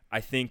 I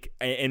think,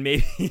 and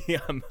maybe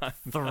I'm not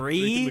 3?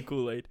 drinking the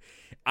Kool-Aid.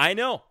 I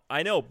know,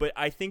 but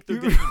I think they're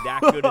going to be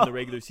that good in the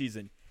regular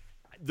season.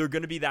 They're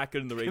going to be that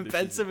good in the regular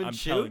season. I'm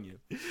telling you.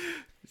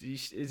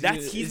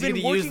 He's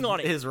been working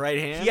on it. His right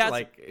hand?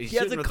 He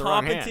has a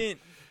competent.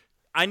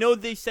 I know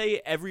they say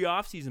it every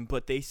offseason,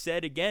 but they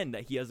said again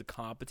that he has a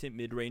competent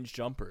mid-range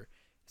jumper.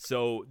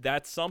 So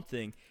that's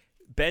something.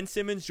 Ben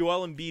Simmons,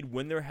 Joel Embiid,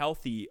 when they're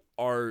healthy,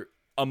 are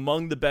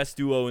among the best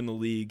duo in the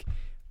league.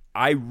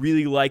 I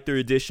really like their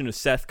addition of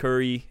Seth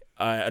Curry.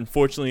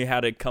 Unfortunately, it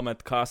had to come at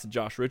the cost of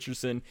Josh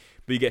Richardson.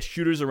 But you get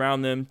shooters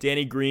around them.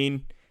 Danny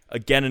Green,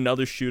 again,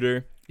 another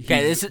shooter.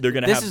 Okay, this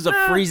is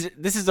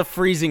a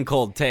freezing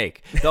cold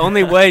take. The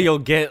only way you'll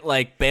get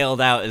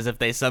bailed out is if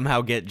they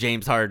somehow get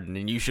James Harden,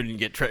 and you shouldn't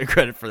get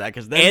credit for that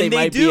because then and they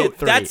might do.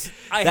 be at 3.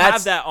 I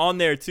have that on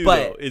there too.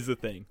 Though is the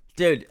thing,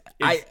 dude.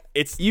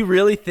 You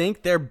really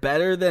think they're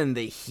better than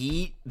the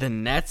Heat, the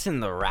Nets,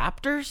 and the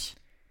Raptors?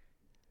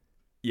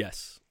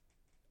 Yes,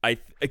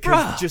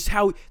 because just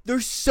how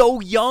they're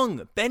so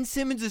young. Ben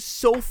Simmons is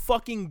so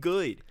fucking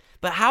good.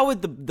 But how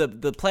would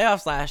the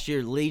playoffs last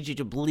year lead you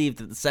to believe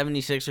that the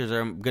 76ers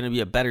are going to be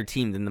a better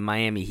team than the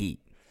Miami Heat?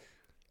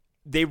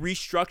 They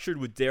restructured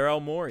with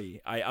Daryl Morey.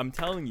 I'm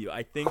telling you,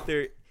 I think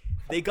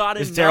they got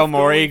Is enough Daryl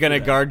Morey going to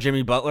guard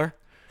Jimmy Butler?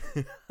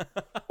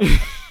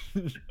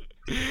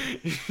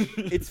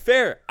 It's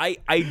fair. I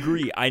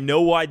agree. I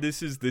know why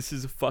this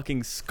is a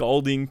fucking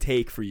scalding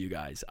take for you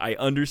guys. I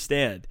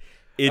understand.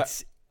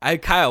 It's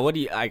Kyle, what do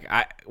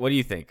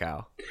you think,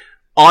 Kyle?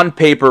 On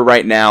paper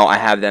right now, I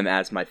have them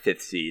as my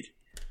 5th seed.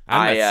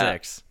 I'm at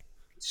 6.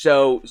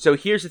 So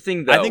here's the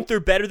thing, though. I think they're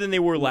better than they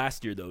were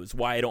last year, though. Is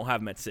why I don't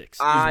have them at 6.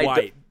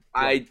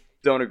 I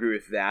don't agree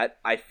with that.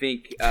 I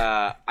think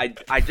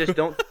I just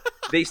don't.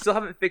 They still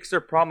haven't fixed their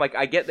problem.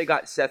 I get they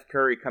got Seth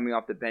Curry coming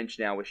off the bench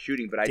now with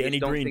shooting, but I Danny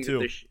just don't Green think too.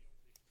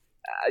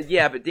 that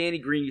yeah, but Danny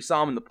Green, you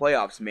saw him in the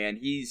playoffs, man.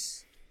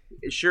 He's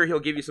sure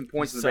he'll give you some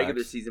points in the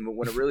regular season, but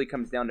when it really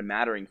comes down to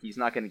mattering, he's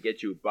not going to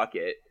get you a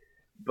bucket.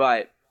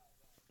 But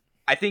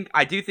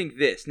I do think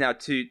this. Now,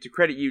 to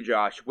credit you,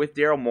 Josh, with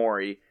Daryl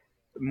Morey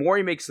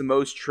makes the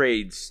most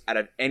trades out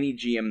of any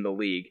GM in the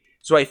league.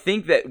 So I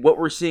think that what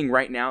we're seeing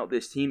right now,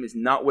 this team, is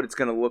not what it's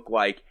going to look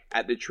like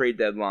at the trade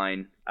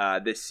deadline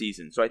this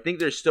season. So I think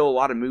there's still a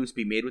lot of moves to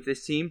be made with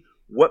this team.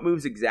 What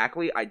moves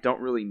exactly, I don't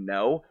really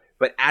know.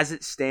 But as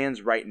it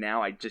stands right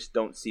now, I just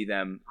don't see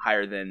them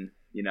higher than,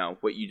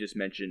 what you just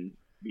mentioned,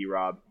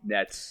 B-Rob,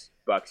 Nets,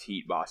 Bucks,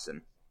 Heat,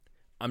 Boston.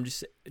 I'm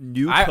just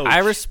new coach. I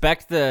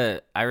respect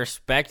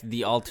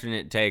the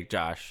alternate take,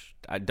 Josh.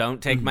 I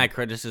don't take my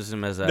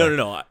criticism as a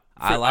No.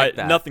 I like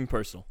that. Nothing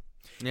personal.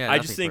 Yeah, I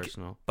just think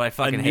personal, but I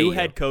fucking a hate new you.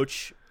 head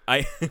coach.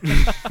 I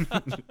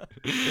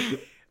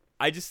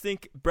just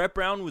think Brett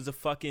Brown was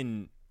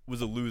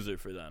a loser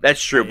for them.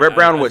 That's true. Brett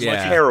Brown was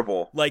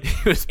terrible.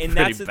 It was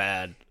pretty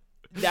bad.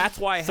 That's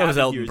why I So have was it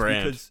Elton here, is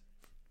Brand. because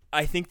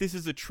I think this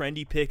is a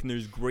trendy pick, and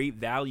there's great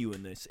value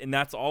in this, and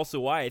that's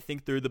also why I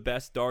think they're the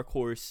best dark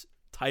horse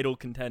title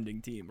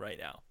contending team right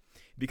now,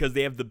 because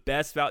they have the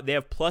best value. They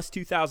have plus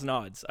 2,000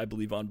 odds, I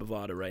believe, on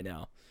Bovada right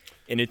now,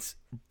 and it's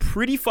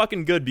pretty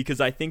fucking good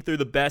because I think they're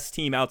the best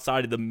team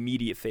outside of the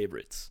immediate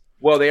favorites.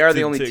 Well, they are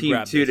the only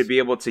team, too, to this. be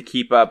able to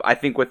keep up. I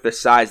think with the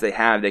size they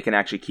have, they can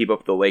actually keep up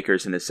with the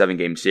Lakers in a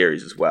 7-game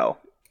series as well.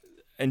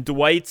 And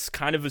Dwight's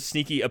kind of a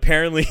sneaky.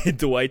 Apparently,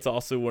 Dwight's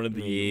also one of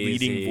the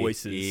leading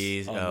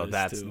voices.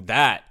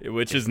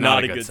 Which is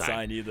not a good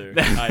sign either.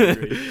 I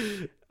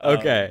agree.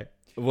 Okay,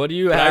 what do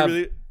you have?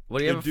 What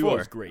do you have at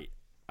 4? Is great.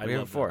 What do you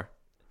have 4?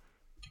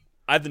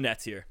 I have the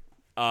Nets here.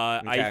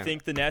 I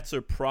think the Nets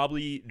are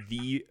probably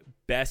the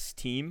best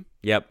team.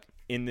 Yep.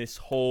 In this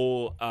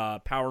whole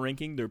power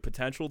ranking, their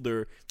potential,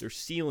 their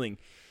ceiling,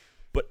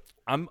 but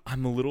I'm a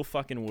little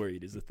fucking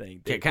worried. Is the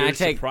thing? They're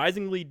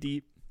surprisingly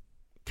deep.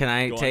 Can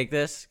I take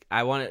this?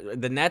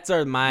 The Nets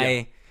are my.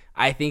 Yeah.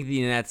 I think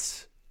the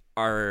Nets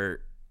are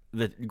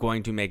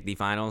going to make the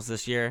finals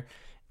this year,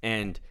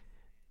 and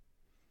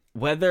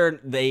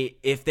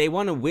if they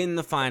want to win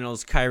the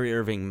finals, Kyrie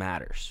Irving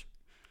matters.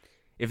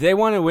 If they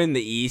want to win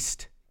the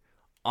East,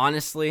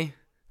 honestly,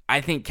 I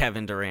think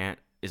Kevin Durant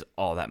is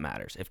all that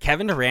matters. If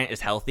Kevin Durant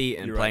is healthy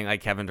and playing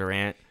like Kevin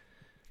Durant,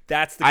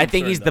 that's the concern, I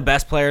think he's the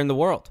best player in the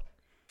world.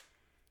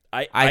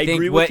 I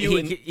agree with you.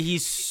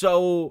 He's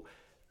so.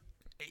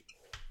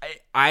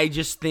 I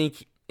just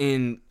think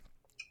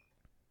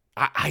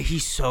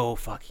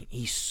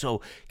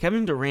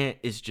Kevin Durant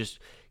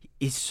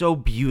is so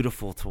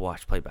beautiful to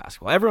watch play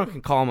basketball. Everyone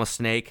can call him a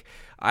snake.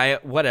 I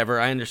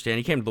understand.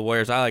 He came to the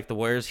Warriors. I like the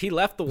Warriors. He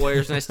left the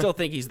Warriors, and I still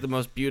think he's the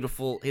most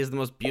beautiful. He has the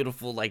most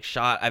beautiful like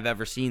shot I've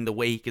ever seen. The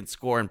way he can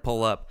score and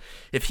pull up.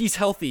 If he's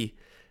healthy,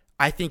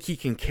 I think he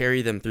can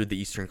carry them through the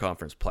Eastern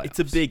Conference playoffs. It's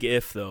a big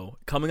if though.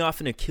 Coming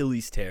off an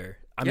Achilles tear.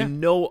 I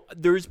mean,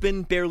 there's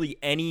been barely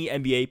any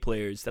NBA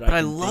players that I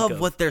love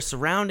what they're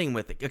surrounding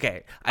with it.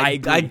 Okay, I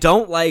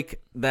don't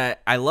like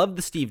that. I love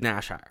the Steve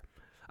Nash hire.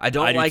 I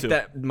don't like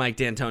that Mike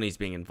D'Antoni's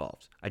being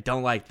involved. I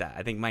don't like that.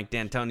 I think Mike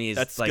D'Antoni is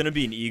that's going to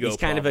be an ego. He's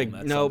kind problem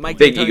of a Mike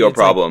big D'Antoni, ego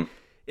problem. Like,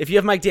 if you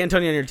have Mike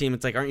D'Antoni on your team,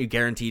 it's like, aren't you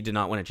guaranteed to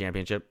not win a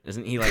championship?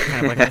 Isn't he like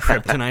kind of like a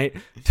kryptonite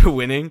to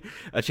winning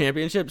a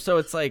championship? So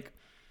it's like,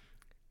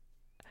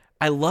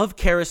 I love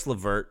Karis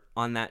LeVert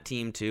on that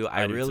team too.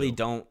 I really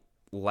don't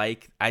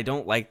like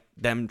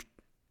them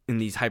in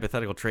these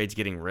hypothetical trades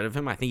getting rid of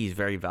him. I think he's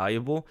very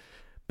valuable.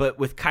 But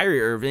with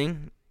Kyrie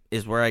Irving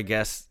is where I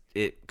guess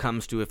it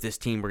comes to, if this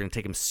team, we're going to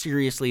take him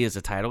seriously as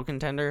a title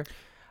contender.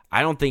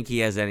 I don't think he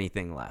has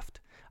anything left.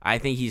 I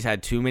think he's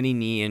had too many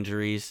knee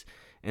injuries,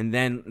 and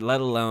then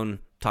let alone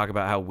talk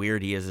about how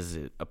weird he is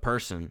as a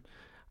person.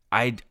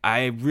 I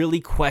really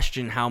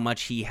question how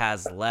much he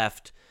has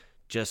left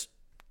just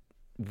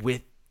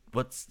with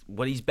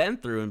what he's been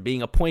through and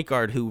being a point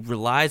guard who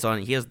relies on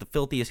it. He has the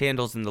filthiest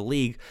handles in the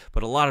league,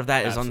 but a lot of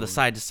that is on the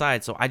side to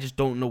side, so I just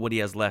don't know what he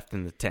has left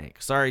in the tank.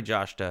 Sorry,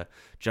 Josh, to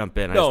jump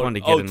in. I just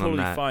wanted to get in totally on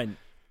that. Fine.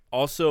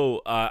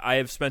 Also, I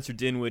have Spencer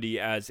Dinwiddie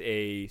as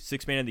a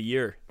Sixth Man of the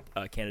Year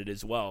candidate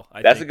as well.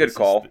 That's a good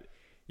call.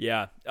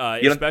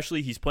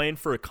 Especially he's playing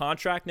for a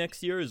contract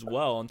next year as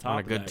well. On top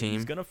of that, team.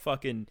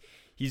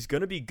 He's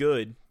gonna be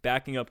good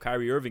backing up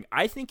Kyrie Irving.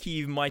 I think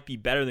he might be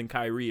better than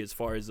Kyrie as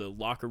far as a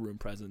locker room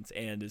presence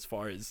and as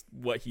far as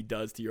what he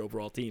does to your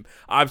overall team.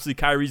 Obviously,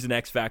 Kyrie's an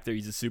X factor.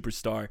 He's a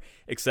superstar,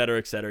 et cetera,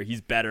 et cetera.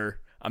 He's better.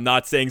 I'm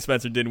not saying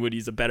Spencer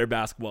Dinwiddie's a better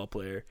basketball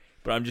player,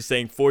 but I'm just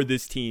saying for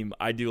this team,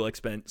 I do like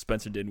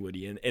Spencer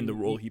Dinwiddie and the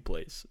role he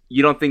plays.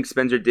 You don't think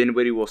Spencer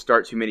Dinwiddie will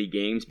start too many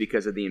games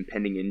because of the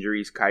impending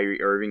injuries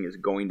Kyrie Irving is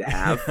going to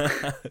have?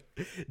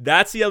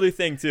 That's the other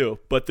thing, too.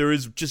 But there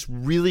is just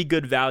really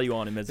good value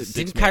on him as a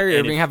six-man. Didn't Kyrie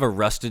Irving have a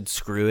rusted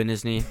screw in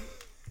his knee?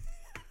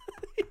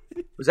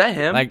 Was that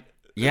him?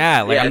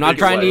 I'm not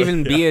trying to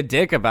even be a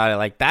dick about it.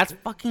 Like, that's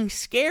fucking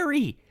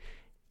scary.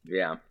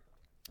 Yeah.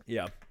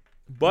 Yeah.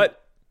 But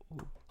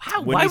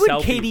why would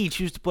KD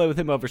choose to play with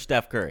him over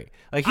Steph Curry?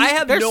 Like,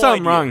 there's no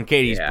something idea. wrong in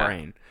KD's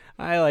brain.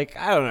 I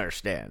don't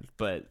understand.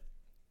 But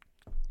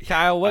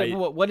Kyle,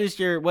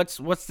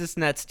 what's this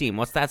Nets team?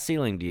 What's that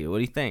ceiling to you? What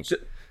do you think?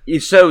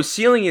 So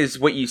ceiling is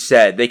what you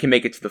said. They can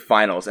make it to the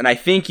finals. And I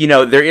think,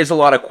 there is a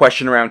lot of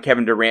question around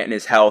Kevin Durant and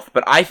his health,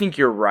 but I think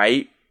you're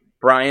right,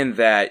 Brian,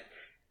 that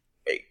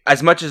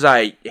as much as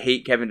I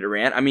hate Kevin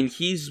Durant, I mean,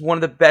 he's one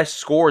of the best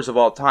scorers of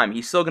all time.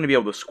 He's still going to be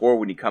able to score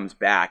when he comes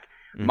back.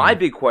 Mm-hmm. My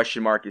big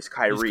question mark is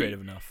Kyrie. He's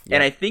creative enough.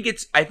 And I think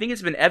it's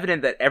been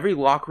evident that every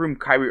locker room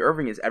Kyrie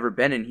Irving has ever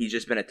been in, he's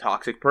just been a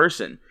toxic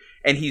person.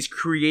 And he's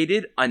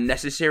created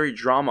unnecessary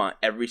drama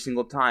every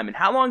single time. And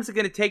how long is it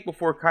going to take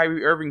before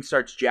Kyrie Irving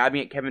starts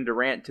jabbing at Kevin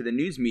Durant to the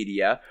news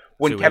media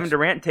when Kevin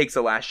Durant takes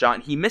the last shot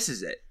and he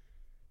misses it?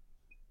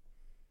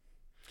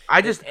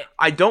 I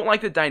don't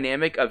like the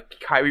dynamic of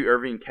Kyrie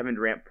Irving and Kevin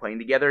Durant playing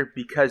together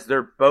because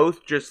they're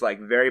both just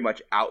like very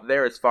much out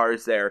there as far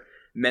as their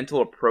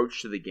mental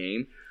approach to the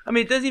game. I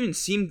mean, it doesn't even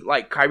seem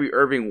like Kyrie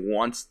Irving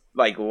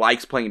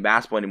likes playing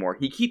basketball anymore.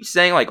 He keeps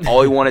saying like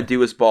all we want to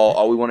do is ball,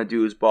 all we want to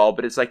do is ball,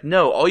 but it's like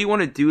no, all you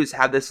want to do is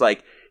have this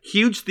like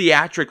huge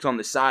theatrics on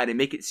the side and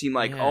make it seem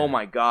like oh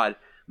my god,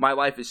 my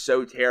life is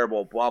so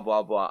terrible, blah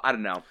blah blah. I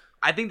don't know.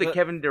 I think the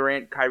Kevin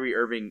Durant, Kyrie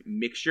Irving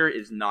mixture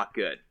is not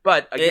good.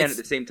 But again, at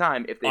the same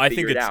time, if they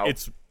figure it out,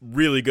 it's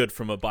really good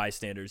from a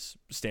bystander's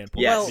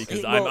standpoint. Yes.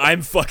 Because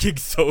I'm fucking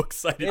so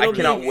excited. I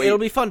cannot wait. It'll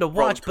be fun to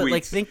watch. But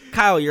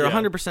Kyle, you're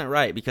 100%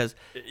 right because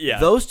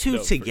those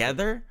two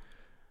together.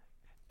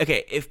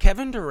 Okay, if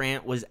Kevin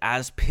Durant was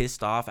as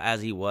pissed off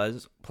as he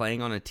was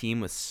playing on a team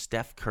with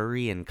Steph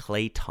Curry and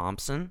Klay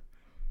Thompson.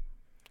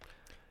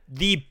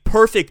 The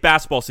perfect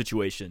basketball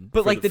situation.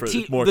 But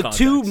the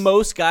two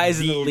most guys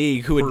in the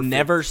league who would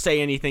never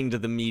say anything to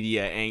the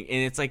media, and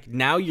it's like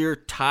now you're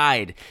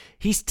tied.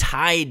 He's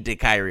tied to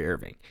Kyrie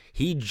Irving.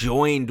 He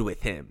joined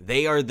with him.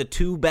 They are the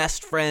two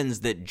best friends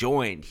that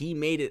joined. He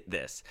made it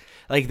this.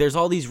 Like there's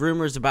all these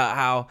rumors about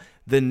how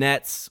the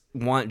Nets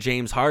want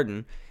James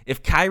Harden.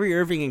 If Kyrie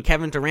Irving and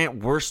Kevin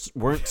Durant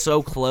weren't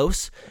so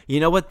close, you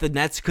know what the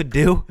Nets could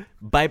do?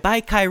 Bye-bye,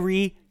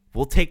 Kyrie.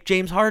 We'll take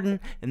James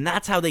Harden, and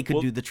that's how they could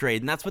do the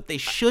trade, and that's what they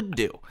should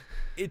do.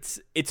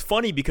 It's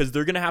funny because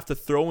they're going to have to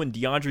throw in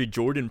DeAndre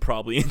Jordan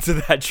probably into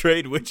that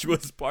trade, which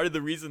was part of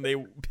the reason they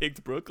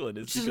picked Brooklyn.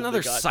 Which is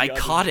another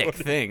psychotic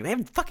thing. They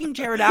have fucking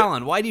Jared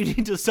Allen. Why do you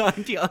need to sign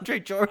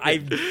DeAndre Jordan? I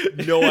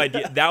have no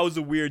idea. That was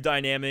a weird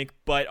dynamic,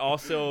 but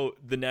also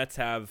the Nets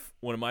have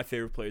one of my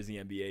favorite players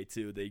in the NBA,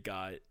 too. They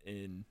got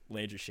in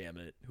Landry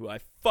Shamet, who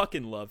I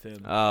fucking love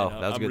him. Oh,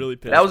 that was good. Really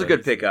pissed. That was a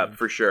good pickup,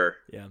 for sure.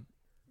 Yeah.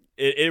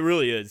 It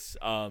really is.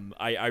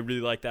 I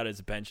really like that as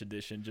a bench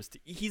addition.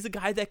 He's a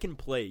guy that can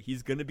play.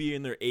 He's gonna be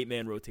in their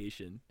 8-man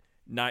rotation,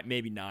 not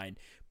maybe 9,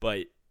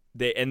 but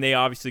they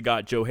obviously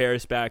got Joe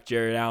Harris back,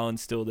 Jared Allen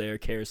still there,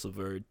 Karis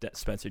LeVert,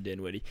 Spencer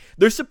Dinwiddie.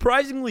 They're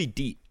surprisingly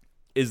deep,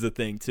 is the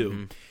thing too.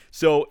 Mm-hmm.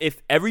 So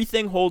if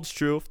everything holds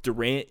true, if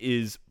Durant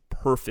is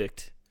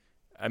perfect,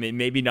 I mean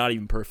maybe not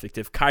even perfect.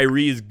 If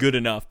Kyrie is good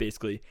enough,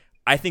 basically,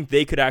 I think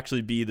they could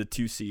actually be the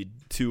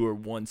 2 or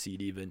 1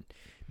 seed even.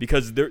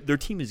 Because their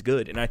team is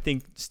good, and I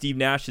think Steve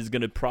Nash is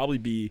going to probably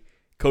be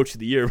coach of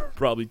the year,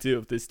 probably too,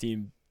 if this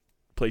team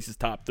places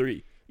top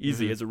 3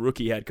 easily as a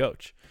rookie head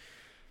coach.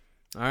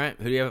 All right,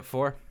 who do you have at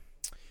 4?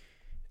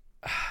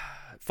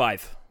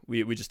 5.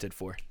 We just did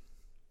 4.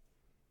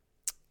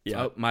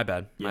 Yeah. Oh, my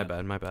bad. Yeah.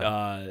 My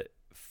bad.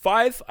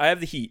 5. I have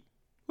the Heat.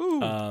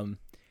 Ooh.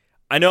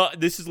 I know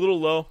this is a little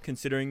low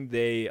considering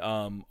they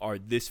are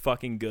this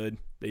fucking good.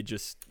 They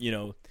just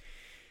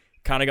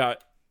kind of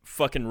got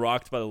fucking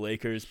rocked by the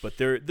Lakers, but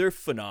they're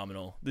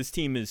phenomenal. This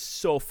team is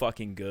so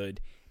fucking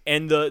good,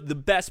 and the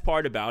best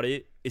part about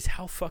it is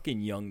how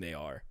fucking young they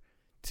are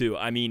too.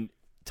 I mean,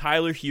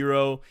 Tyler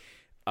Hero,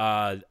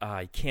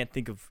 I can't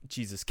think of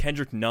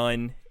Kendrick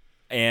Nunn,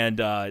 and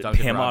Bam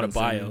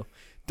Adebayo,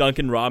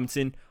 Duncan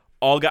Robinson.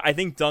 I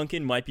think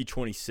Duncan might be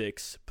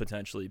 26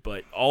 potentially,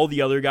 but all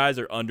the other guys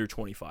are under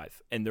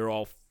 25, and they're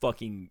all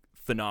fucking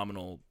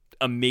phenomenal.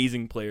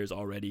 Amazing players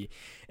already,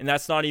 and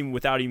that's not even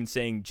without even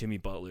saying Jimmy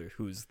Butler,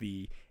 who's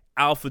the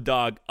alpha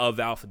dog of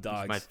alpha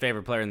dogs. He's my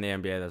favorite player in the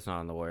NBA that's not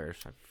on the Warriors.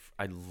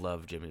 I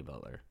love Jimmy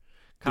Butler.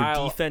 Their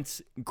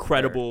defense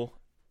incredible.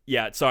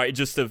 Yeah, sorry,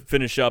 just to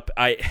finish up,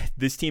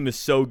 this team is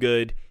so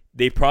good.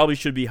 They probably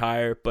should be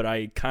higher, but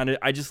I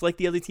just like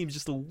the other teams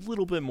just a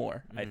little bit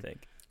more, I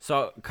think.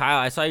 So, Kyle,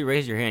 I saw you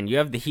raise your hand. You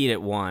have the Heat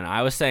at 1.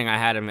 I was saying I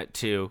had him at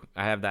 2.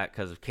 I have that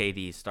because of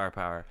KD's star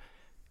power.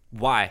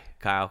 Why,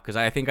 Kyle? Because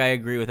I think I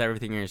agree with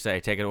everything you're going to say.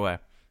 Take it away.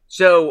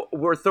 So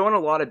we're throwing a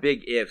lot of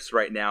big ifs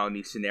right now in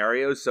these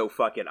scenarios, so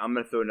fuck it. I'm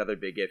going to throw another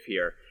big if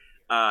here.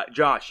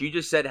 Josh, you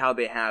just said how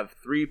they have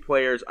 3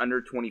 players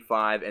under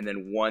 25 and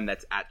then 1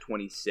 that's at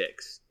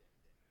 26.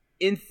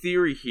 In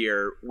theory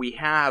here, we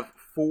have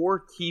 4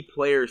 key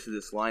players to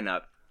this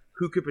lineup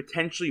who could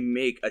potentially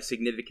make a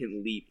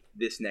significant leap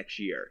this next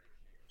year.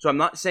 So I'm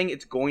not saying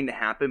it's going to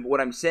happen, but what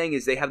I'm saying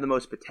is they have the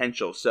most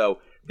potential. So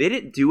they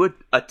didn't do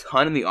a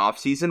ton in the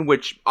offseason,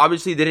 which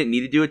obviously they didn't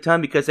need to do a ton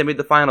because they made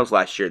the finals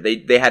last year.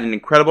 They had an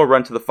incredible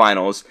run to the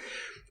finals.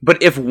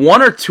 But if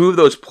 1 or 2 of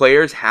those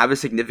players have a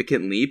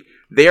significant leap,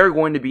 they are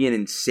going to be an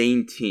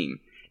insane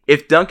team.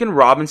 If Duncan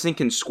Robinson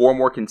can score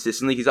more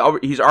consistently, he's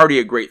already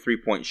a great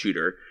 3-point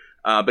shooter.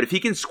 But if he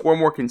can score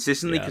more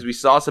consistently, because we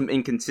saw some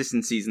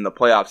inconsistencies in the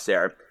playoffs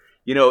there,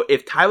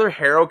 if Tyler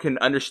Harrow can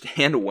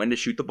understand when to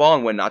shoot the ball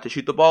and when not to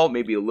shoot the ball,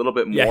 maybe a little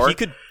bit more.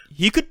 Yeah,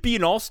 he could be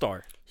an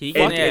all-star. They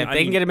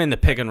can get him in the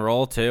pick and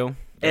roll too.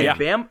 And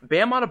Bam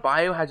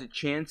Adebayo has a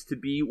chance to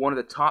be one of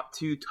the top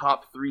 2,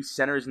 top 3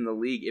 centers in the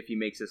league if he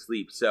makes this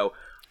leap. So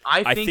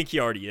I think he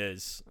already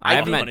is. I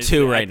have him at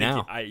 2 right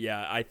now.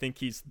 I think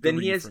he's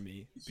 3 for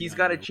me. He's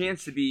got a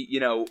chance to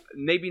be,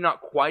 maybe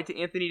not quite to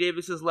Anthony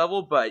Davis's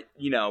level, but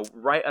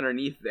right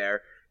underneath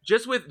there.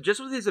 Just with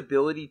his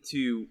ability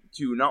to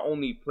not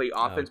only play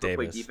offense but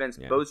play defense,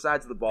 both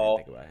sides of the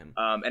ball.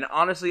 And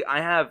honestly,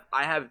 I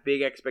have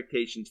big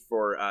expectations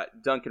for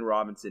Duncan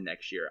Robinson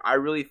next year. I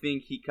really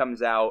think he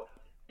comes out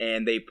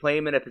and they play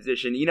him in a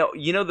position.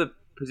 The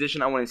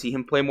position I want to see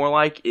him play more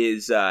like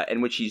is,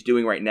 in which he's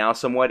doing right now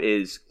somewhat,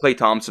 is Klay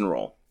Thompson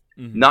role.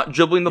 Mm-hmm. Not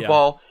dribbling the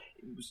ball.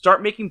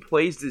 Start making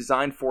plays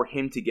designed for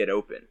him to get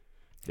open.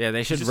 Yeah,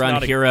 they should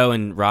run Hero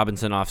and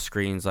Robinson off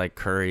screens like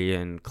Curry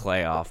and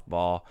Klay off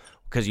ball.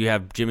 Because you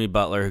have Jimmy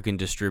Butler who can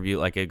distribute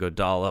like a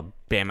Godala,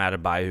 Bam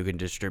Adebayo who can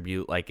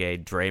distribute like a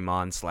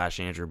Draymond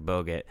 / Andrew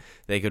Bogut.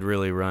 They could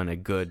really run a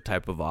good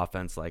type of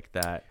offense like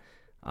that.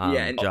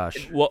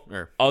 Josh.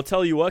 I'll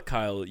tell you what,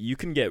 Kyle. You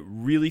can get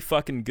really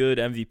fucking good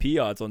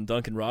MVP odds on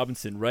Duncan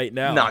Robinson right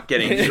now. Not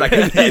getting like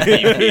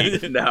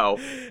MVP, no.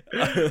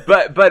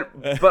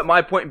 But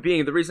my point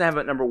being, the reason I have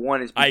it at number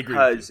 1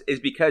 is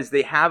because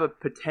they have a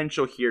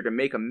potential here to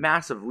make a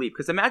massive leap.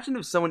 Because imagine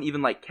if someone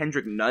even like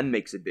Kendrick Nunn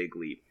makes a big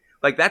leap.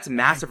 Like, that's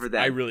massive for them.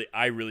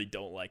 I really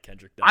don't like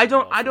Kendrick Nunn.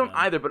 I don't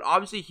either, but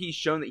obviously he's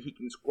shown that he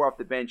can score off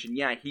the bench, and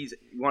you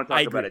want to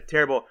talk about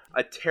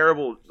a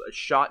terrible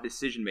shot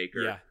decision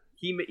maker. Yeah.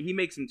 He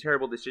makes some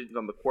terrible decisions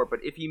on the court, but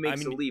if he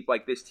makes a leap,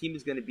 like, this team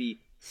is going to be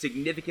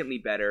significantly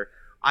better.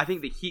 I think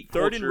the Heat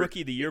third in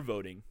Rookie of the Year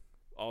voting,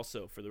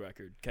 also for the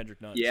record,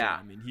 Kendrick Nunn. Yeah,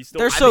 so, he's still.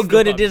 They're so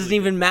good it doesn't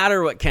even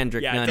matter what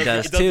Kendrick Nunn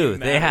does too.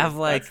 They have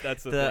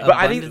that's the but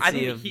I think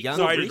of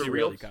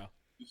young.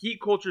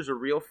 Heat culture is a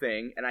real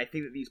thing, and I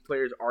think that these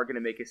players are going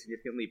to make a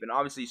significant leap. And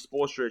obviously,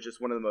 Spoelstra is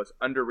just one of the most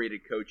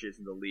underrated coaches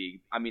in the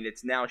league. I mean,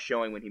 it's now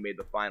showing when he made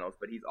the finals,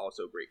 but he's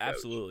also a great coach.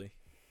 Absolutely.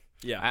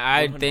 Yeah,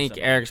 I think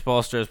Eric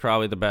Spoelstra is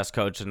probably the best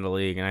coach in the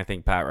league, and I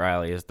think Pat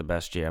Riley is the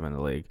best GM in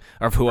the league,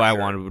 or who I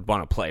would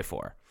want to play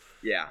for.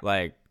 Yeah,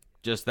 like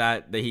just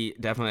that. He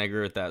definitely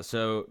agree with that.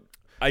 So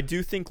I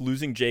do think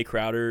losing Jay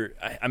Crowder,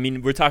 I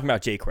mean, we're talking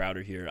about Jay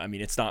Crowder here. I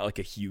mean, it's not like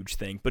a huge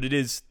thing, but it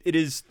is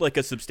like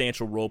a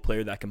substantial role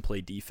player that can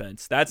play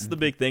defense. That's the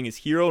big thing is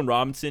Hero and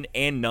Robinson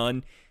and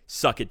Nunn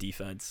suck at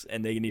defense,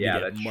 and they need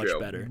to get much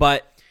better.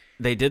 But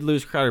they did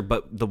lose Crowder,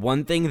 but the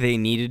one thing they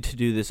needed to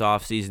do this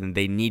offseason,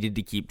 they needed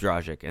to keep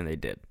Dragic, and they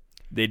did.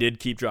 They did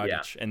keep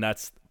Dragic, and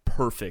that's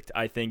perfect.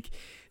 I think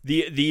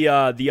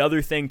the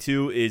other thing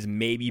too is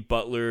maybe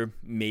Butler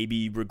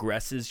maybe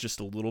regresses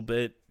just a little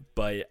bit,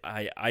 but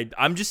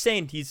I'm just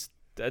saying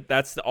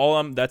that's the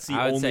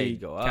only say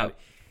go up.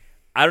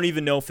 I don't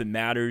even know if it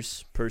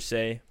matters per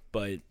se,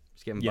 but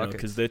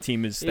because the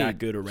team is that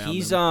good around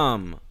he's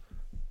them.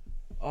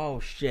 Oh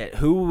shit,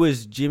 who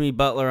was Jimmy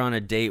Butler on a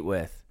date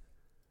with?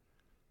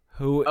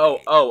 Who?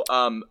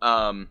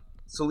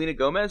 Selena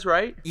Gomez,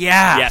 right?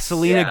 Yeah, yes.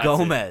 Selena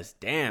Gomez.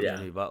 Damn,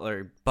 Jimmy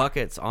Butler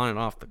buckets on and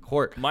off the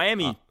court.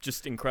 Miami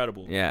just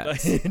incredible. Yeah.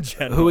 In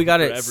general, who we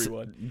got at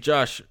everyone?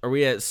 Josh, are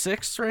we at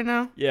 6 right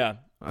now? Yeah.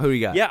 Who do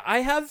you got? Yeah, I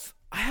have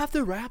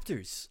the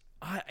Raptors.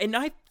 I I'm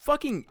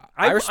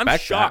respect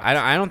that. shocked.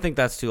 I don't think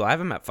that's too. I have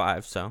them at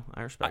 5, so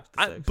I respect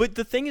the 6. But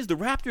the thing is, the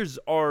Raptors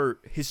are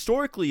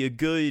historically a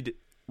good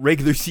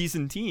regular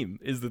season team.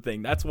 Is the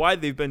thing. That's why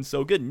they've been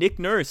so good. Nick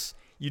Nurse.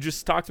 You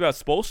just talked about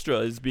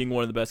Spoelstra as being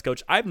one of the best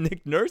coaches. I have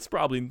Nick Nurse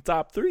probably in the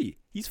top 3.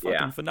 He's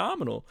fucking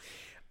phenomenal.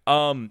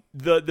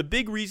 The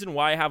big reason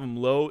why I have him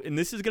low, and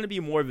this is going to be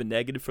more of a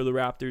negative for the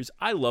Raptors.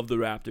 I love the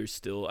Raptors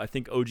still. I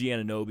think OG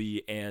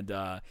Anunoby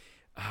and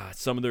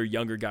some of their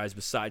younger guys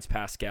besides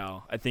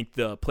Pascal. I think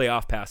the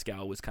playoff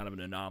Pascal was kind of an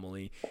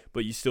anomaly,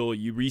 but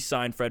you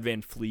re-signed Fred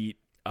VanVleet.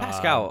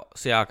 Pascal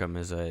Siakam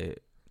is a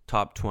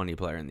top 20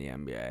 player in the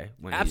NBA.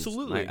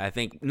 Absolutely. I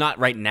think not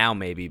right now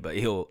maybe, but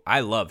I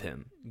love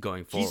him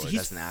going forward. He's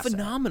as an asset.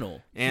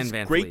 phenomenal. And he's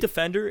Van a great Fleet.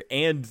 defender,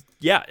 and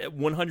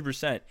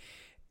 100%.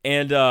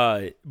 And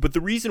but the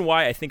reason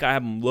why I think I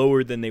have them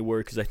lower than they were,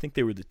 because I think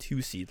they were the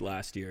 2 seed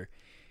last year,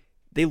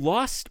 they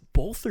lost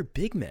both their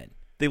big men.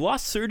 They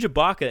lost Serge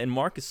Ibaka and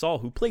Marc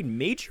Gasol, who played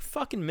major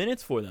fucking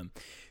minutes for them.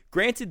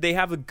 Granted, they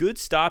have a good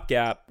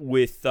stopgap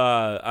with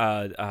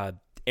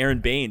Aaron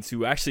Baines,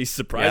 who actually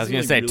surprisingly I was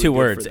going to say really 2 good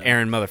words. for them.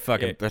 Aaron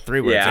motherfucking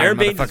 3 words. Yeah. Aaron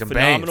Baines is motherfucking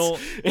phenomenal.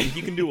 And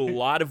he can do a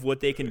lot of what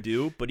they can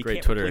do, but he Great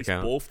can't Twitter replace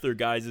account. both their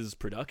guys'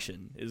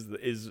 production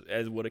is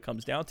as what it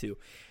comes down to.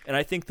 And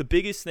I think the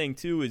biggest thing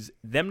too is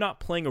them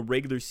not playing a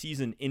regular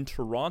season in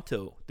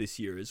Toronto this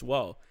year as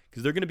well,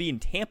 because they're going to be in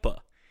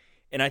Tampa.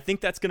 And I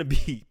think that's going to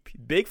be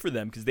big for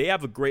them because they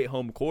have a great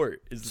home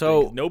court.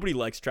 So nobody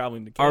likes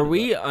traveling to Canada. Are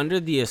we under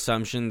the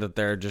assumption that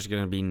there are just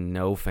going to be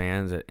no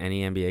fans at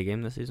any NBA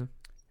game this season?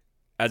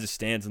 As it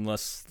stands,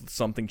 unless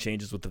something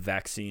changes with the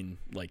vaccine,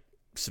 like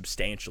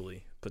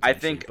substantially. I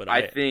think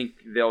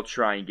they'll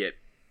try and get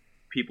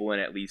people in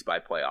at least by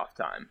playoff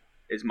time.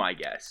 Is my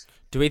guess.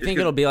 Do we think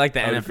it'll be like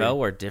the I would NFL agree.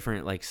 where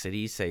different like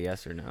cities say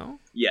yes or no?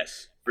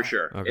 Yes, for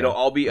sure. Okay. It'll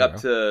all be up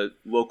to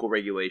local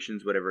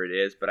regulations, whatever it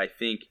is. But I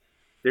think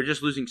they're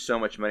just losing so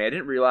much money. I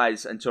didn't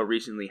realize until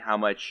recently how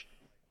much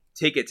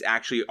tickets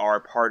actually are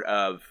part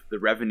of the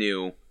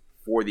revenue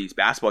for these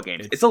basketball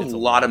games. It's a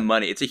lot of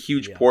money. It's a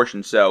huge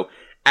portion. So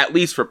at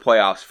least for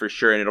playoffs, for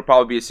sure. And it'll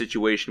probably be a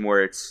situation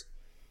where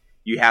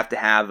you have to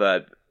have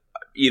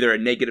either a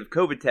negative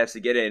COVID test to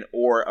get in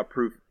or a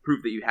proof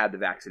that you had the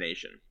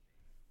vaccination.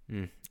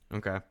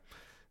 Okay.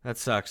 That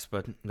sucks,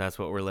 but that's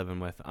what we're living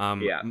with.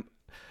 Yeah.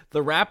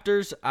 The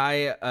Raptors,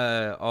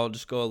 I'll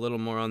just go a little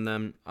more on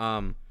them.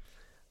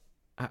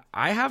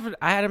 I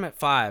had him at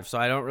 5, so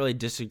I don't really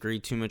disagree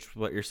too much with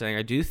what you're saying.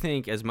 I do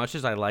think, as much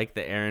as I like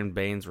the Aaron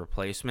Baines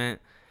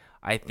replacement,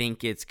 I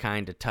think it's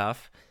kind of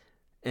tough.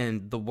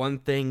 And the one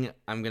thing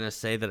I'm going to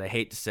say that I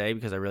hate to say,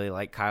 because I really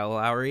like Kyle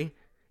Lowry,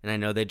 and I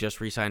know they just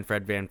re-signed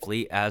Fred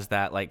VanVleet as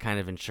that like kind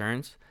of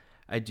insurance,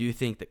 I do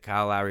think that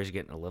Kyle Lowry is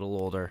getting a little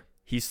older.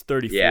 He's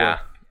 34. Yeah.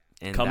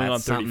 And coming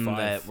that's on something 35.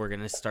 that we're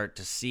going to start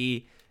to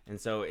see. And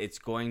so it's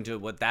going to,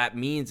 what that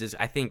means is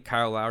I think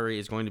Kyle Lowry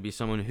is going to be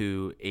someone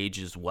who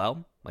ages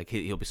well. Like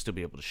he'll still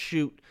be able to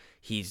shoot.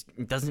 He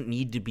doesn't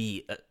need to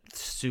be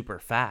super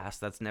fast.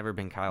 That's never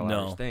been Kyle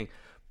Lowry's thing.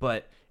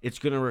 But it's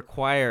going to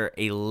require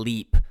a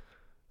leap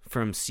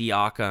from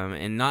Siakam,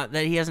 and not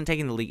that he hasn't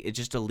taken the leap. It's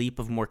just a leap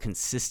of more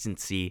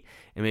consistency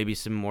and maybe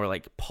some more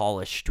like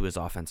polish to his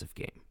offensive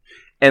game.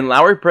 And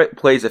Lowry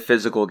plays a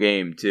physical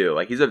game too.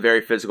 Like he's a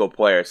very physical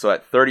player. So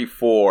at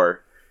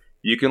 34,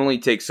 you can only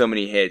take so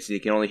many hits. You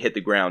can only hit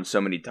the ground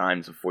so many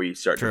times before you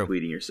start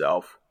depleting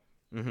yourself.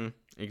 Mm-hmm.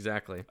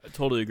 Exactly. I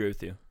totally agree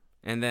with you.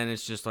 And then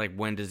it's just like,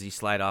 when does he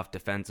slide off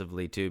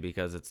defensively too?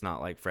 Because it's not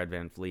like Fred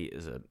VanVleet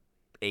is a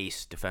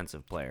ace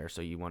defensive player,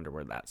 so you wonder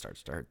where that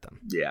starts to hurt them.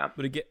 Yeah.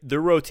 But again,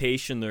 their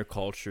rotation, their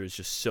culture is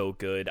just so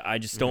good. I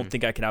just don't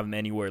think I can have them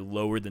anywhere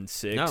lower than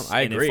 6. No,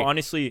 I agree. If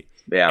honestly,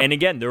 and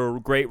again, they're a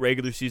great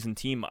regular season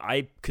team.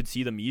 I could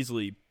see them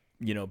easily,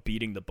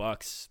 beating the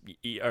Bucks,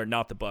 or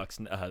not the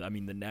Bucks. I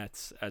mean the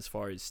Nets as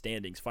far as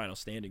final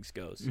standings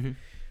goes. Mm-hmm.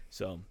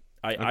 So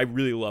I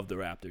really love the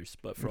Raptors,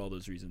 but for all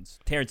those reasons,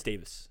 Terrence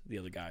Davis, the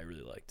other guy I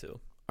really like too.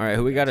 All right,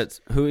 who we got at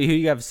who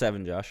you have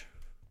 7, Josh?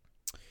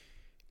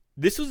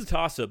 This was a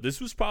toss-up. This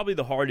was probably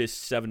the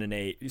hardest 7 and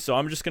 8. So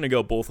I'm just going to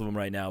go both of them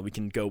right now. We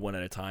can go one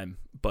at a time.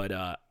 But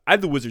I have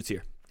the Wizards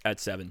here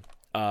at 7.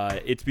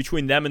 It's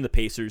between them and the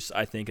Pacers,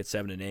 I think, at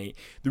 7 and 8.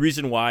 The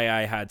reason why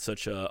I had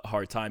such a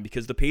hard time,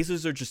 because the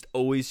Pacers are just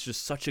always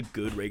just such a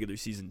good regular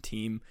season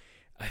team.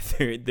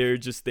 They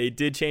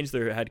did change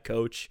their head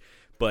coach,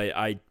 but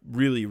I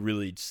really,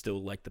 really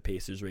still like the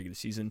Pacers regular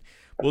season.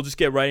 We'll just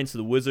get right into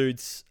the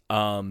Wizards.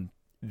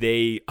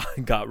 They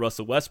got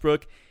Russell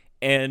Westbrook.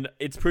 And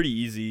it's pretty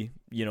easy,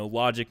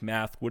 logic,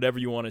 math, whatever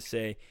you want to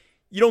say.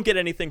 You don't get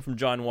anything from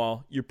John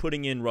Wall. You're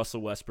putting in Russell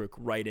Westbrook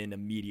right in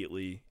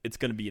immediately. It's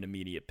going to be an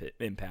immediate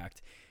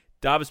impact.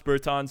 Davis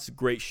Bertans,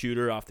 great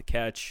shooter off the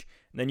catch.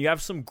 And then you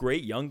have some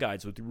great young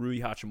guys with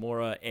Rui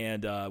Hachimura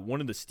and one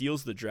of the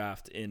steals of the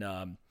draft in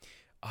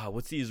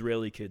what's the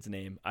Israeli kid's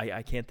name?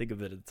 I can't think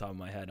of it at the top of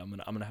my head. I'm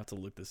gonna have to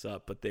look this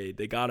up. But they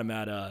got him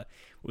at what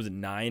was it,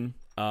 9?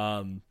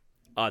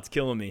 It's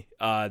killing me.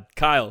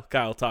 Kyle,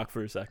 talk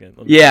for a second.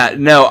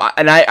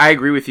 I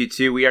agree with you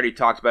too. We already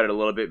talked about it a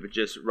little bit, but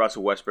just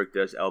Russell Westbrook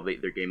does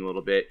elevate their game a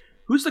little bit.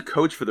 Who's the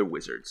coach for the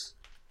Wizards?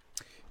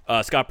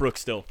 Scott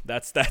Brooks still.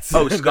 That's Scott that's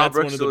Brooks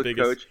one of still the the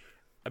biggest. coach?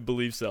 I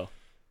believe so.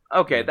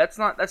 Okay, that's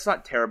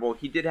not terrible.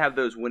 He did have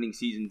those winning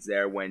seasons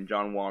there when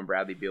John Wall and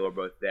Bradley Beal were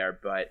both there,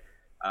 but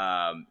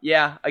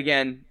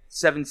again,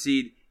 7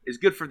 seed is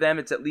good for them.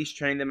 It's at least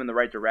trending them in the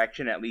right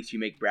direction. At least you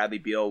make Bradley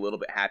Beal a little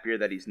bit happier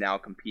that he's now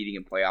competing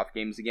in playoff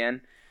games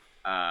again.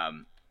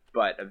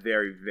 But a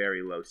very,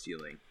 very low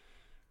ceiling.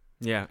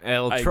 Yeah,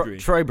 I agree.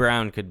 Troy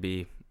Brown could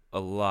be a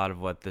lot of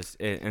what this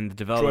and the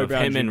development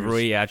of him and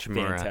Rui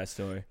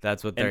Hachimura.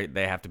 That's what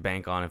they have to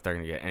bank on if they're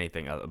going to get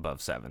anything above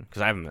 7.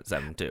 Because I have them at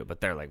 7 too, but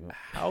they're like,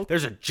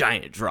 there's a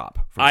giant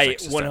drop. From I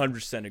 6 to 7.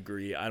 100%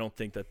 agree. I don't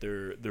think that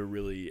they're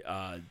really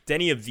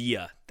Denny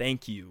Avila.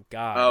 Thank you,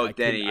 God.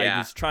 Denny. I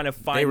was trying to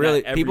find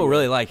people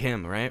really like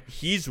him, right?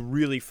 He's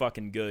really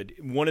fucking good.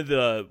 One of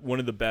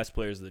the best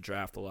players of the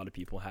draft. A lot of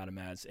people had him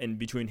as, and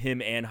between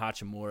him and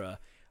Hachimura,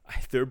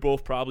 they're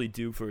both probably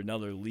due for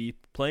another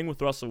leap. Playing with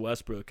Russell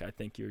Westbrook, I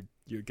think you're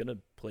gonna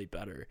play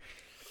better.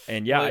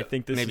 And I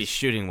think this maybe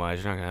shooting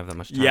wise, you're not gonna have that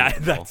much time. Yeah,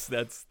 that's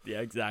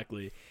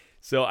exactly.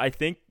 So I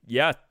think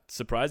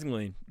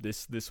surprisingly,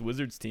 this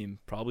Wizards team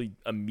probably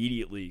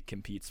immediately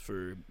competes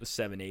for a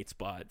 7-8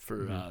 spot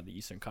for the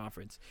Eastern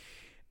Conference.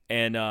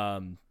 And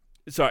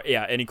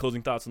any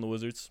closing thoughts on the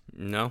Wizards?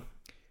 No.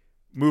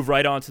 Move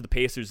right on to the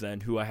Pacers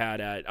then, who I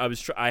had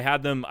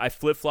I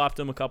flip-flopped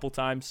them a couple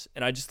times,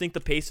 and I just think the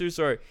Pacers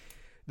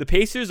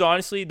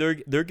honestly,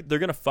 they're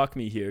gonna fuck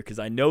me here because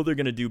I know they're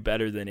gonna do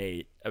better than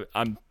 8.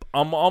 I'm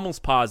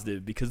almost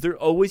positive because they're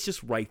always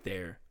just right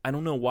there. I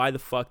don't know why the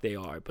fuck they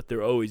are, but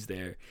they're always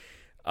there.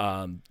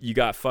 You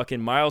got fucking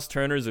Miles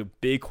Turner's a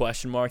big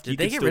question mark. Did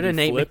they get rid of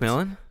Nate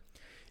McMillan?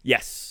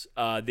 Yes,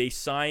 they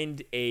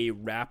signed a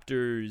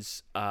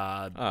Raptors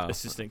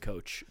assistant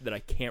coach that I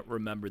can't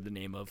remember the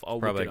name of.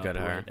 I'll probably look it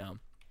up right now.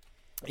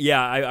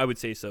 Yeah, I would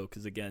say so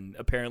because again,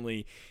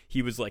 apparently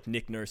he was like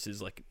Nick Nurse's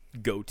like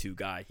go-to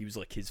guy. He was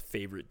like his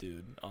favorite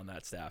dude on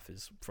that staff,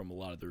 is from a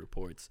lot of the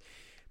reports.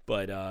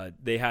 But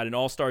they had an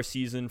all-star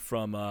season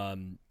from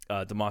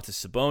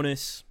Domantas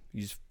Sabonis.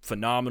 He's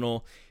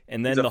phenomenal,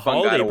 and then the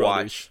Holiday brothers.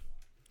 Watch.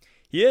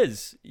 He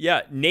is,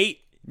 yeah. Nate.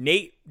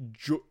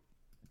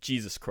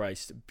 Jesus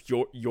Christ,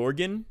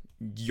 Bjorken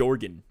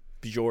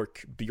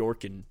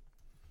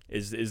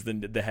is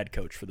the head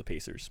coach for the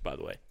Pacers, by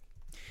the way.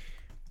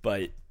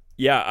 But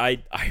yeah,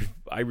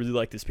 I really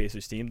like this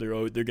Pacers team.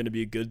 They're going to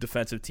be a good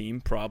defensive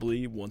team,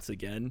 probably once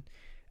again.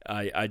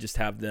 I just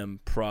have them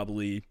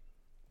probably,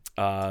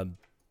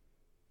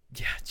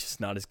 just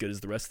not as good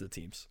as the rest of the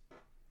teams.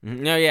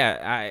 No,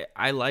 yeah,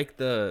 I like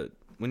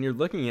when you're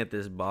looking at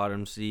this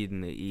bottom seed in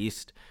the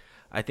East.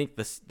 I think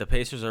the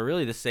Pacers are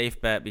really the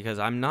safe bet because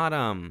I'm not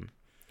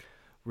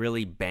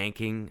really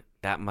banking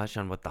that much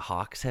on what the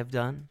Hawks have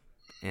done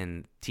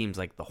and teams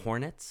like the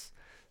Hornets.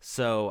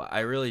 So I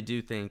really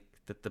do think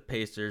that the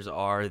Pacers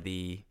are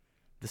the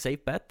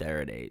safe bet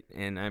there at 8.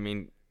 And I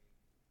mean,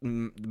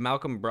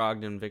 Malcolm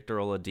Brogdon, Victor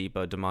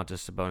Oladipo,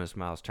 Domantas Sabonis,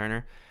 Miles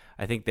Turner,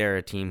 I think they're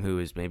a team who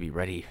is maybe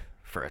ready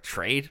for a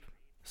trade.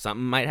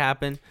 Something might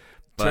happen.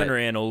 But Turner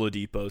and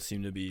Oladipo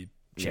seem to be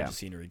change of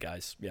scenery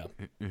guys. Yeah.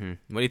 Mm-hmm.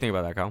 What do you think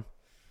about that, Kyle?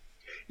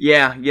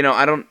 Yeah,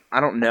 I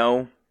don't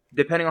know.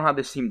 Depending on how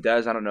this team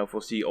does, I don't know if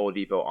we'll see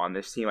Oladipo on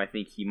this team. I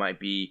think he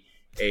might be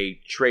a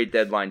trade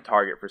deadline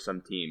target for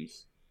some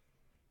teams.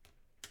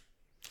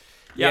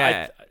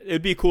 Yeah.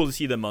 It'd be cool to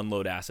see them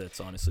unload assets,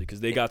 honestly,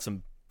 because they got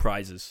some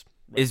prizes.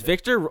 Is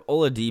Victor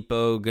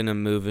Oladipo going to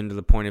move into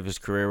the point of his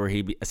career where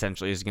he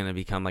essentially is going to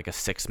become like a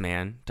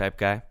 6-man type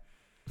guy?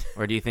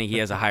 Or do you think he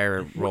has a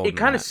higher role? It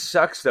kind of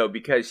sucks, though,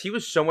 because he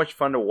was so much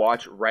fun to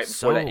watch right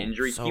before that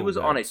injury. He was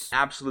on an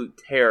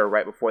absolute tear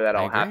right before that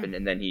all happened,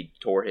 and then he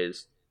tore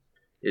his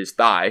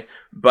thigh.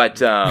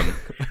 But I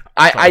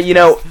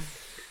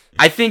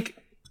think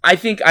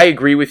I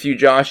agree with you,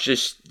 Josh.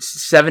 Just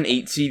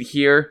 7-8 seed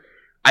here.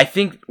 I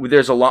think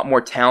there's a lot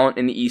more talent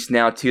in the East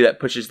now, too, that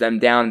pushes them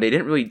down. They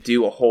didn't really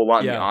do a whole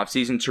lot in the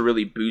offseason to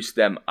really boost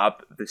them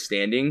up the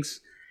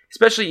standings.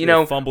 Especially,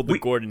 They fumbled the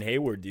Gordon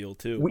Hayward deal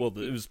too.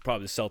 It was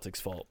probably the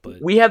Celtics' fault,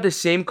 but we have the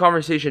same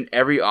conversation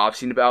every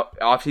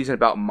offseason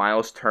about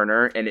Miles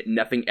Turner, and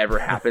nothing ever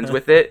happens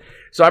with it.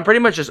 So I'm pretty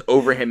much just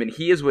over him, and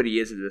he is what he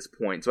is at this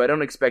point. So I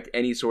don't expect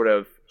any sort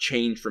of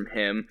change from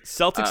him.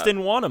 Celtics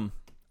didn't want him.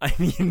 I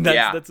mean,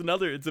 that's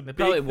another. It's a they big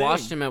probably thing.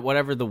 watched him at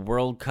whatever the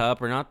World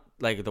Cup, or not,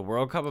 like the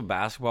World Cup of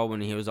basketball when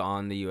he was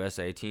on the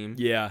USA team.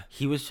 Yeah,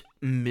 he was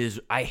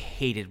I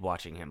hated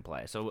watching him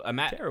play. So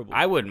terrible.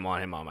 I wouldn't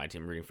want him on my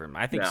team rooting for him.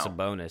 I think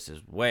Sabonis is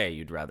way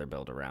you'd rather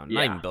build around.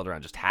 Not even build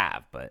around, just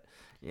have. But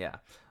yeah,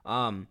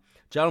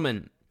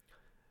 gentlemen,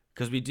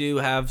 because we do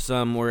have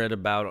some. We're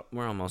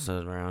almost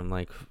at around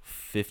like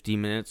 50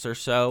 minutes or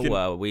so.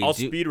 I'll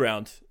speed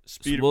round.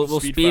 We'll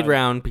speed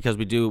round because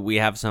we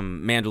have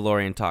some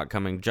Mandalorian talk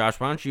coming. Josh,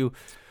 why don't you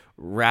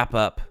wrap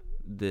up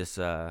this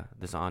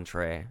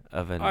entree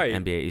of an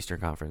NBA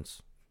Eastern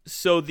Conference?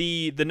 So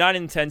the 9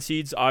 and 10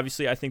 seeds,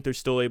 obviously, I think they're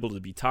still able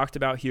to be talked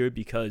about here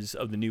because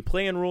of the new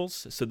play-in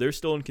rules. So they're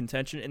still in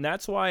contention, and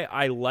that's why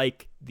I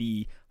like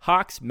the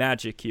Hawks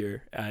Magic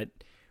here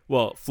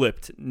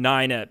flipped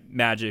 9 at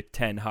Magic,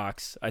 10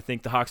 Hawks. I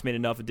think the Hawks made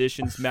enough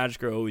additions.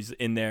 Magic are always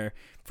in there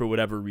for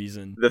whatever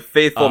reason. The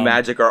faithful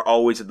Magic are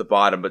always at the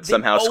bottom, but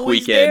somehow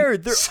squeak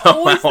in. They're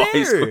always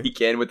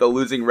squeak in with a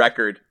losing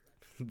record.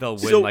 They'll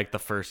win like the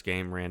first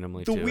game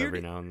randomly too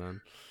every now and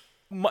then.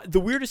 The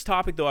weirdest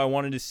topic, though, I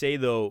wanted to say,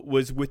 though,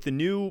 was with the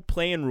new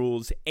play-in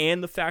rules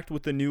and the fact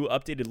with the new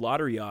updated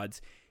lottery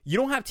odds, you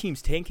don't have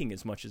teams tanking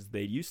as much as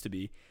they used to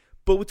be.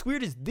 But what's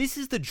weird is this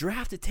is the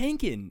draft to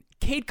tank in.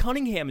 Cade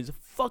Cunningham is a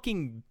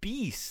fucking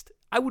beast.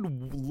 I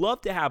would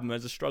love to have him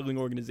as a struggling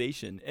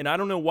organization. And I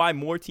don't know why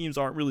more teams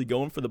aren't really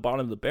going for the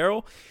bottom of the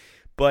barrel.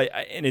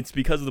 And it's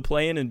because of the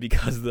play-in and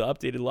because of the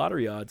updated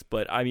lottery odds.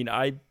 But, I mean,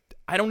 I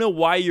don't know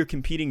why you're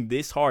competing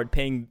this hard,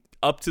 paying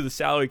up to the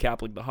salary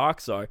cap like the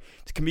Hawks are,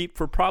 to compete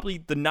for probably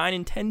the 9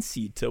 and 10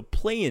 seed to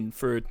play in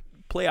for a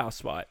playoff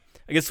spot.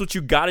 I guess what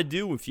you got to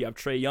do if you have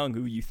Trae Young,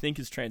 who you think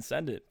is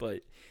transcendent,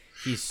 but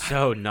he's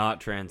so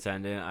not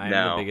transcendent. I'm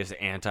the biggest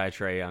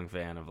anti-Trae Young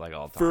fan of like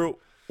all time. For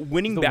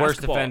winning he's the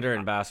worst defender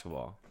in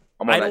basketball.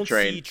 I don't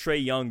see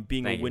Trae Young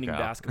being a winning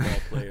basketball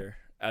player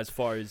as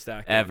far as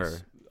that goes,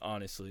 ever,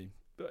 honestly.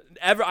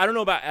 Ever, I don't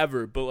know about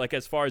ever, but like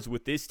as far as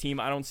with this team,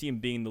 I don't see him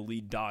being the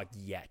lead dog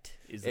yet.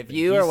 If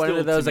you are one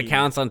of those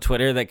accounts on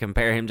Twitter that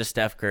compare him to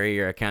Steph Curry,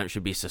 your account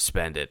should be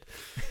suspended.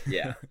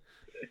 Yeah,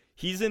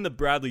 he's in the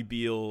Bradley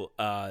Beal,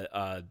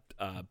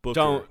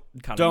 Booker.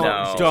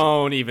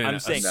 Don't even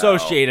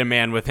associate a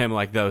man with him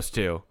like those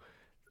two.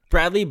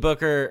 Bradley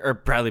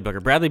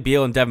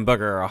Beal and Devin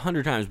Booker are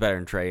 100 times better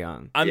than Trae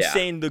Young. I'm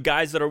saying the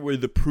guys that were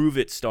the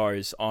prove-it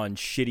stars on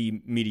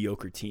shitty,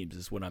 mediocre teams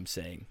is what I'm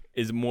saying.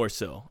 Is more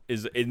so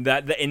is in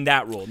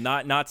that role.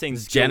 Not saying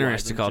it's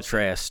generous to call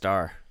Trae a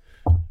star.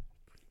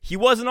 He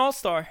was an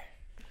all-star.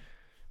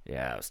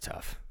 Yeah, that was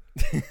tough.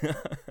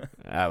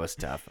 That was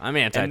tough. I'm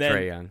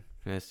anti-Trae Young.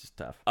 It's just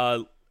tough.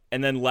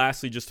 And then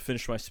lastly, just to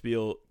finish my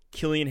spiel,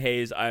 Killian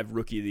Hayes, I have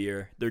Rookie of the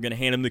Year. They're going to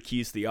hand him the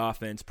keys to the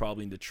offense,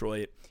 probably in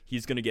Detroit.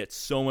 He's going to get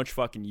so much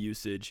fucking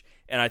usage,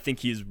 and I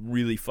think he's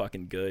really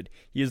fucking good.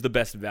 He is the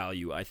best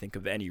value, I think,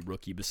 of any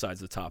rookie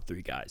besides the top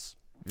 3 guys.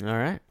 All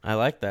right. I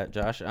like that,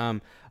 Josh.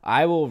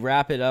 I will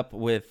wrap it up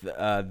with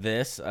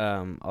this.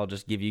 I'll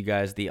just give you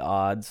guys the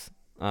odds.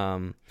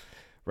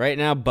 Right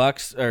now,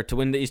 to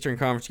win the Eastern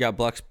Conference, you got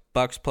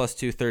Bucks plus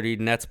 230,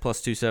 Nets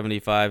plus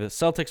 275,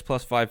 Celtics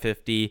plus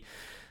 550.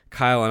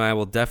 Kyle and I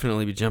will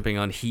definitely be jumping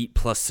on Heat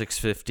plus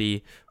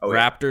 650,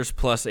 Raptors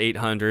plus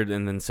 800,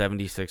 and then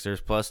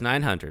 76ers plus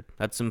 900.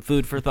 That's some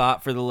food for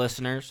thought for the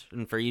listeners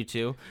and for you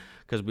too,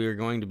 because we're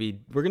going to be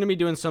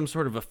doing some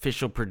sort of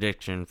official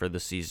prediction for the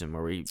season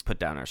where we put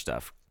down our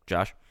stuff.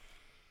 Josh?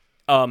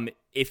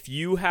 If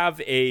you have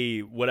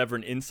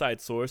an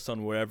inside source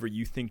on wherever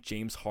you think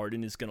James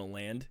Harden is going to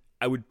land,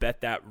 I would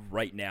bet that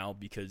right now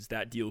because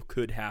that deal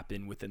could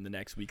happen within the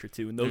next week or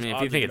two. And those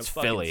if you think it's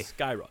Philly,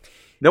 skyrocket.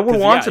 No one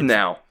wants him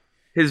now.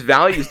 His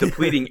value is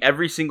depleting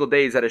every single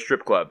day he's at a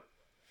strip club.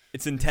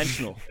 It's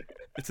intentional.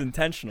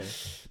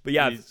 But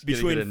yeah,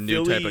 between a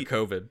new type of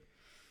COVID.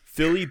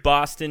 Philly,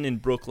 Boston, and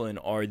Brooklyn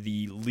are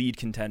the lead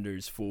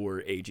contenders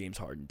for a James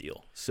Harden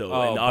deal. So,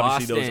 and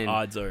obviously those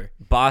odds are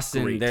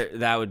Boston. great.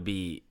 That would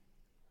be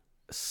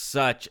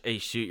such a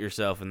shoot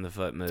yourself in the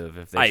foot move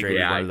if they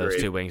traded one of those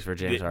 2 wings for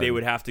James Harden. They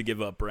would have to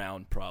give up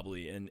Brown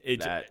probably, and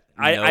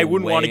I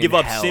wouldn't want to give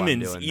up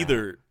Simmons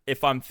either.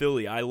 If I'm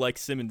Philly, I like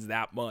Simmons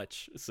that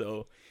much.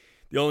 So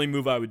the only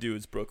move I would do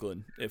is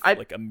Brooklyn,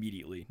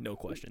 immediately, no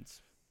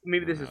questions.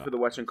 Maybe this is for the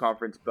Western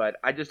Conference, but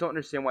I just don't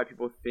understand why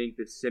people think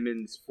the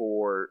Simmons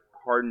for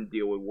Harden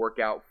deal would work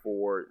out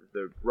for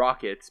the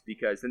Rockets,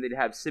 because then they'd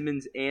have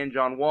Simmons and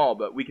John Wall,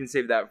 but we can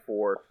save that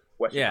for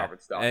Western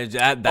Conference stuff.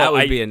 That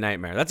would be a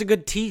nightmare. That's a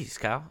good tease,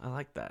 Kyle. I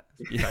like that.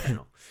 It's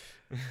professional.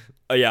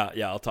 Yeah,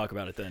 I'll talk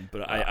about it then.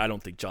 But I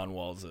don't think John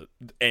Wall's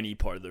any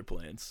part of their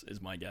plans,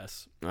 is my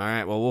guess. All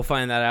right, well, we'll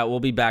find that out. We'll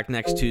be back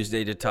next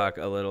Tuesday to talk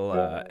a little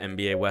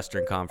NBA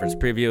Western Conference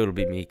preview. It'll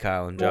be me,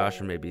 Kyle, and Josh,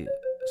 and maybe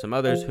some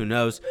others. Who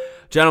knows?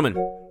 Gentlemen,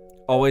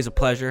 always a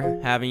pleasure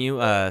having you.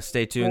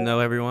 Stay tuned, though,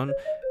 everyone.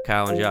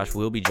 Kyle and Josh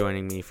will be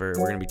joining me we're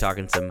going to be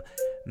talking some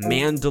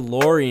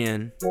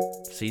Mandalorian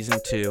Season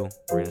 2.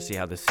 We're going to see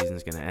how this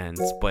season's going to end.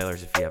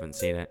 Spoilers if you haven't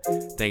seen it.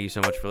 Thank you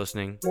so much for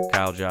listening.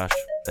 Kyle, Josh,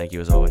 thank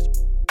you as always.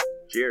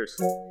 Cheers.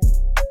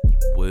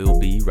 We'll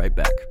be right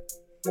back.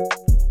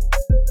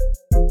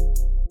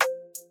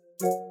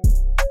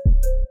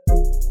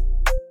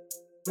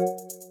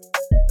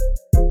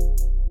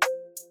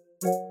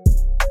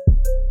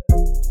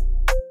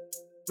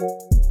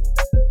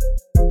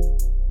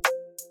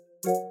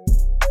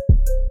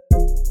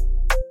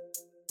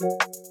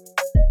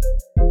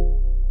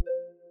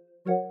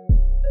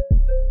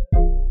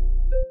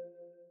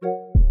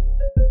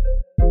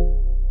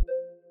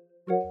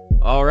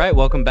 All right,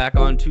 welcome back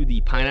onto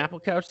the Pineapple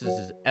Couch. This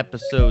is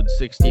episode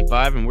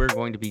 65, and we're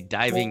going to be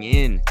diving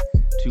in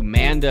to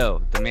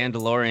Mando, the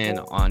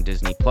Mandalorian on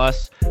Disney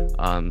Plus.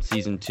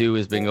 Season 2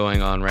 has been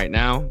going on right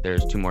now.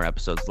 There's 2 more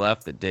episodes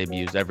left. It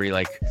debuts every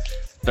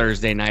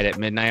Thursday night at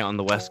midnight on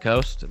the West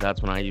Coast.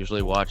 That's when I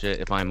usually watch it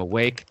if I'm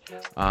awake.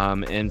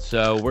 And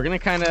so we're gonna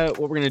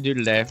what we're gonna do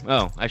today.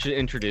 Oh, I should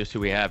introduce who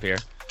we have here.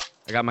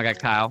 I got my guy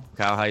Kyle.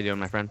 Kyle, how you doing,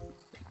 my friend?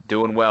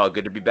 Doing well.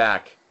 Good to be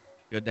back.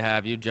 Good to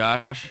have you.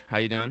 Josh, how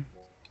you doing?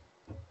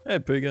 Hey,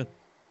 pretty good.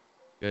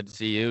 Good to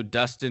see you.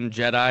 Dustin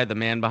Jedi, the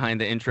man behind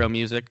the intro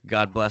music.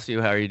 God bless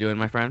you. How are you doing,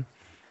 my friend?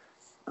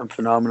 I'm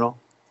phenomenal.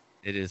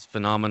 It is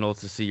phenomenal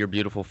to see your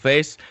beautiful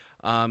face.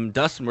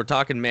 Dustin, we're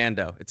talking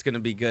Mando. It's going to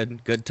be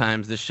good. Good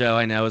times. This show,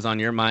 I know, is on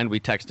your mind. We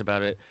text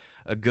about it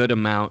a good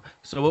amount.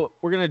 So what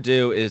we're going to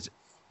do is,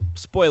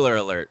 spoiler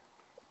alert,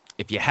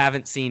 if you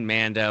haven't seen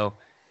Mando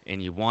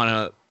and you want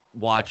to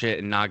watch it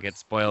and not get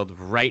spoiled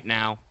right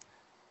now,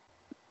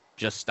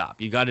 just stop.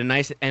 You got a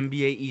nice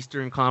NBA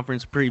Eastern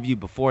Conference preview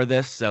before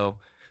this, so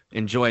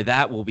enjoy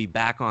that. We'll be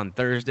back on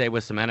Thursday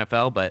with some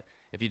NFL, but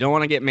if you don't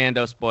want to get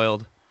Mando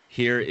spoiled,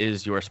 here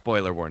is your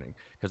spoiler warning,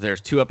 because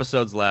there's 2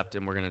 episodes left,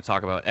 and we're going to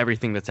talk about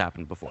everything that's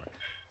happened before.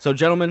 So,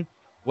 gentlemen,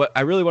 what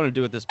I really want to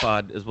do with this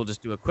pod is we'll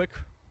just do a quick,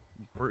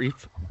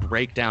 brief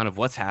breakdown of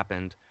what's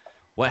happened,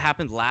 what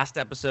happened last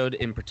episode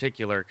in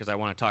particular, because I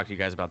want to talk to you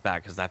guys about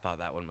that, because I thought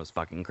that one was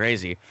fucking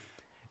crazy.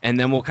 And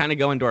then we'll kind of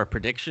go into our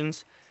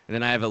predictions. And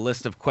then I have a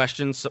list of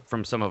questions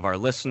from some of our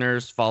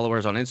listeners,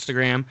 followers on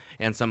Instagram,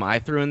 and some I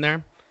threw in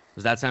there.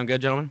 Does that sound good,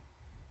 gentlemen?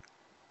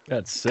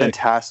 That's sick.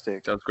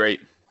 Fantastic. Sounds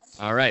great.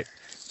 All right.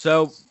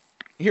 So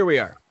here we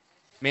are.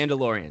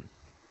 Mandalorian.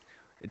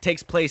 It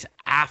takes place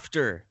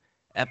after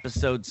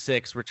Episode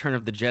 6, Return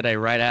of the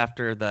Jedi, right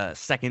after the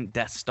second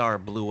Death Star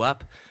blew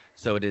up.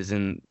 So it is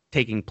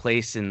taking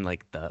place in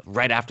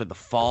right after the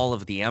fall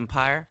of the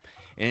Empire.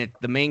 And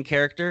the main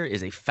character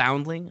is a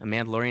foundling, a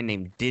Mandalorian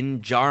named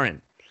Din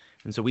Djarin.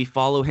 And so we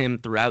follow him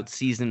throughout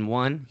Season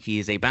 1. He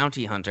is a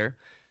bounty hunter,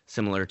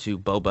 similar to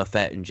Boba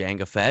Fett and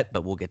Jango Fett,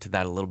 but we'll get to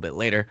that a little bit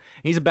later.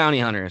 He's a bounty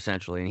hunter,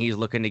 essentially, and he's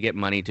looking to get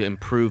money to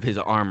improve his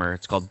armor.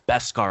 It's called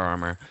Beskar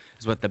armor,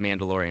 is what the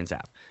Mandalorians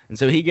have. And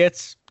so he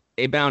gets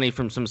a bounty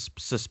from some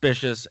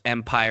suspicious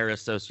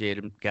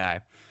Empire-associated guy,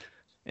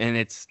 and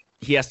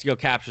he has to go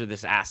capture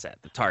this asset,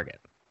 the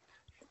target.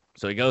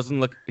 So he goes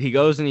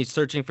and he's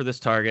searching for this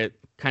target,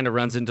 kind of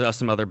runs into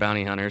some other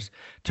bounty hunters.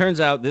 Turns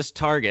out this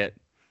target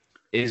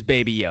is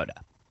Baby Yoda.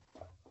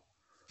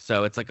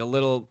 So it's like a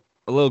little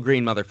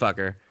green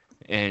motherfucker,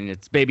 and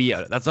it's Baby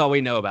Yoda. That's all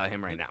we know about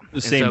him right now. The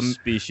same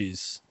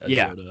species as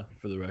Yoda,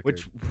 for the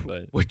record.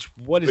 Which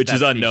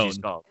is unknown.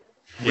 Called?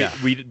 Yeah,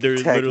 there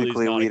literally is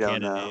not we a don't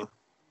canon know. name.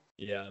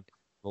 Yeah.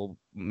 Well,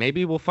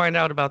 maybe we'll find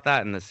out about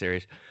that in this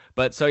series.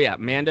 But so yeah,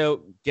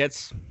 Mando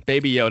gets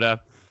Baby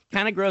Yoda,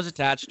 kind of grows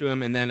attached to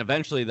him, and then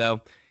eventually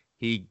though,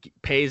 he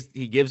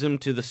gives him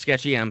to the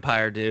sketchy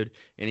Empire dude,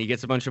 and he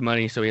gets a bunch of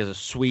money, so he has a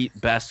sweet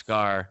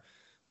Beskar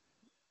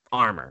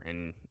armor,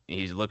 and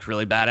he looks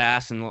really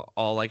badass and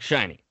all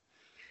shiny.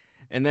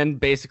 And then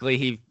basically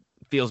he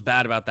feels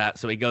bad about that,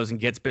 so he goes and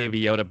gets Baby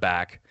Yoda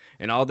back,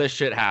 and all this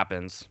shit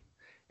happens,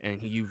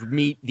 and you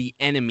meet the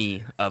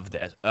enemy of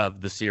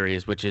the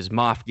series, which is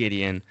Moff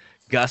Gideon,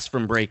 Gus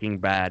from Breaking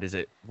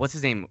Bad. What's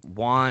his name?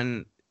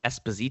 Juan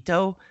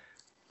Esposito?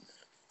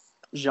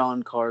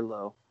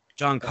 Giancarlo.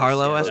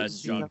 Giancarlo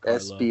Giancarlo.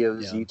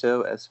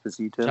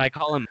 Esposito. Should I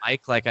call him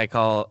Mike like I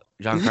call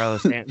Giancarlo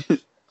Stanton?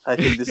 I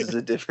think this is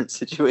a different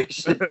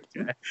situation.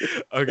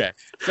 Okay.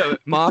 So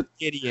Moff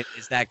Gideon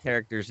is that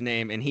character's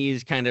name, and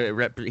he's kind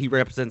of he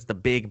represents the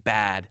big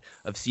bad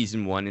of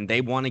Season 1, and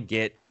they want to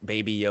get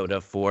Baby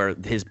Yoda for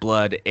his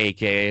blood,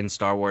 aka in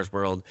Star Wars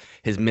world,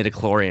 his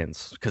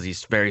midichlorians, because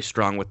he's very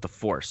strong with the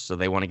Force, so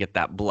they want to get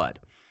that blood.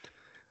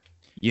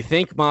 You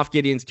think Moff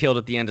Gideon's killed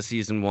at the end of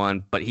Season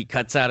 1, but he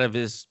cuts out of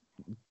his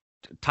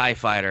TIE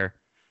fighter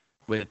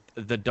with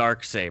the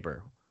Darksaber,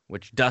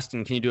 which,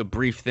 Dustin, can you do a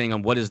brief thing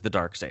on what is the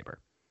Darksaber?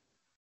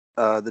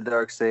 The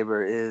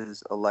Darksaber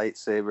is a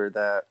lightsaber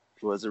that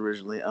was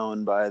originally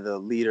owned by the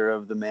leader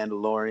of the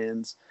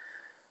Mandalorians.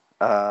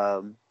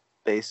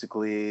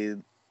 Basically,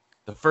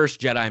 the first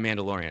Jedi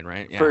Mandalorian,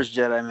 right? Yeah. First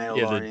Jedi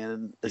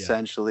Mandalorian,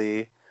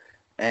 essentially.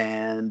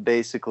 And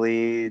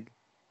basically,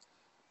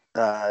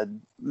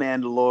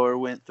 Mandalore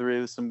went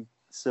through some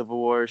Civil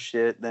War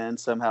shit. Then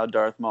somehow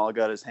Darth Maul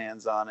got his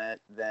hands on it.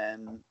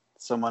 Then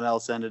someone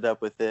else ended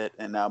up with it,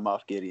 and now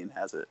Moff Gideon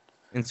has it.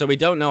 And so we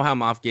don't know how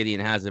Moff Gideon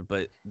has it,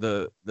 but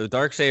the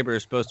Darksaber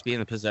is supposed to be in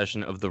the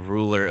possession of the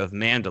ruler of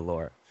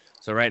Mandalore.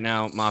 So right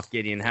now, Moff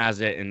Gideon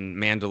has it, and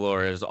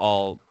Mandalore is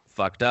all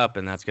fucked up,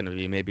 and that's going to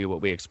be maybe what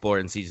we explore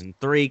in Season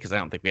 3, because I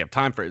don't think we have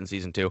time for it in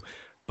Season 2.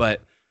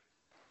 But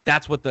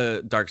that's what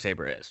the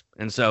Darksaber is.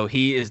 And so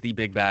he is the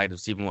big bad of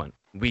Season 1.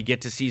 We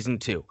get to Season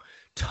 2.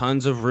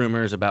 Tons of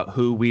rumors about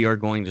who we are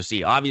going to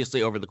see.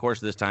 Obviously, over the course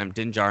of this time,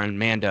 Din Djarin,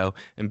 Mando,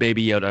 and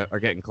Baby Yoda are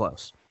getting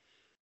close.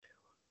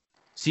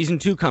 Season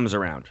 2 comes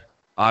around.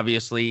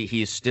 Obviously,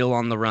 he's still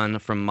on the run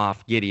from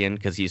Moff Gideon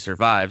because he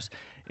survives.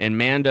 And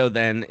Mando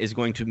then is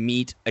going to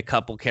meet a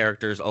couple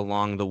characters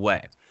along the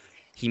way.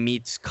 He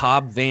meets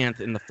Cobb Vanth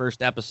in the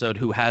first episode,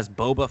 who has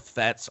Boba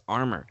Fett's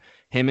armor.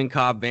 Him and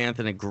Cobb Vanth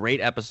in a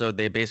great episode,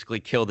 they basically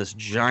kill this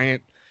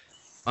giant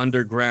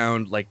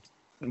underground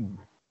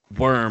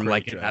worm, Crate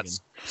like in dragon.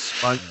 the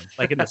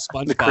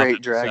SpongeBob The crate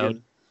episode.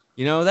 dragon.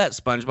 You know that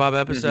SpongeBob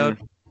episode?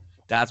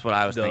 That's what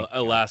I was thinking.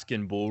 The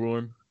Alaskan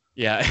bullworm.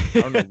 Yeah. I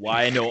don't know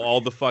why I know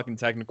all the fucking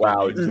technical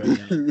Wow. names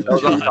right now. That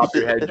was on top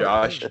of your head,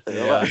 Josh.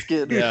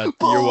 Alaskan Yeah,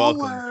 you're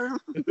welcome.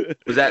 bullworm.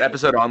 Was that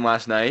episode on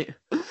last night?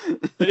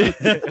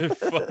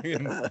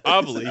 Fucking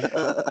probably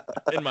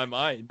in my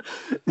mind.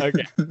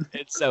 Okay.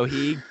 And so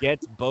he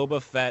gets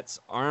Boba Fett's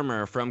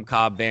armor from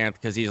Cobb Vanth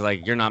because he's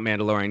like, you're not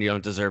Mandalorian, you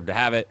don't deserve to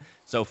have it.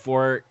 So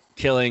for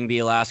killing the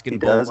Alaskan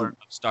bullworm of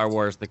Star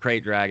Wars, the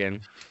Crate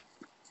Dragon,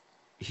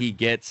 he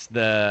gets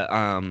the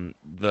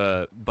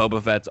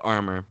Boba Fett's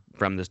armor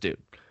from this dude.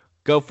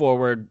 Go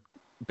forward,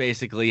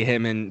 basically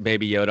him and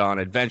Baby Yoda on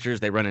adventures.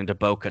 They run into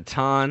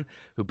Bo-Katan,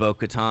 who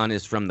Bo-Katan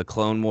is from the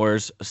Clone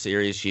Wars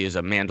series. She is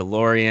a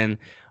Mandalorian.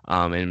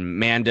 And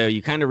Mando,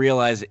 you kind of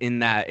realize in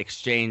that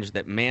exchange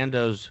that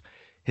Mando's,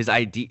 his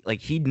ID,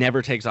 like he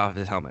never takes off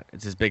his helmet.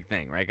 It's his big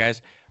thing, right,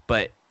 guys?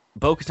 But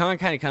Bo-Katan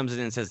kind of comes in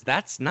and says,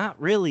 that's not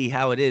really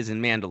how it is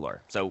in Mandalore.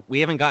 So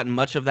we haven't gotten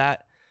much of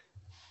that,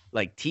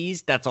 like,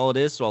 teased. That's all it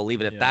is, so I'll leave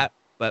it at that.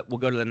 But we'll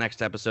go to the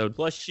next episode.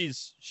 Plus,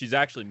 she's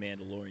actually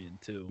Mandalorian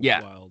too.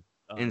 Yeah. While,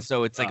 and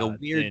so it's like a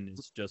weird. Din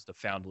is just a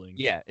foundling.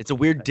 Yeah, it's a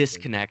weird type thing.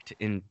 disconnect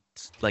in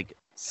like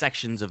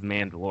sections of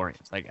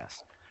Mandalorians, I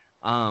guess.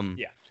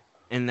 Yeah.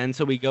 And then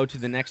so we go to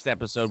the next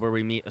episode where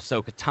we meet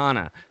Ahsoka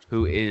Tano,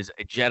 who is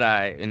a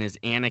Jedi and is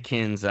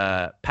Anakin's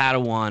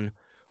Padawan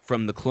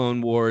from the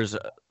Clone Wars,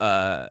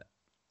 and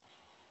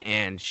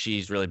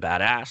she's really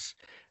badass.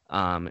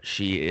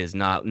 She is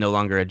no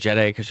longer a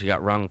Jedi because she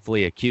got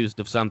wrongfully accused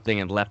of something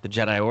and left the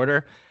Jedi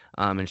Order.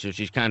 And so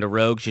she's kind of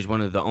rogue. She's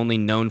one of the only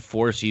known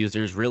Force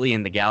users really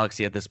in the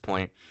galaxy at this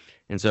point.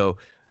 And so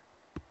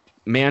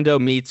Mando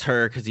meets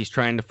her because he's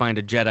trying to find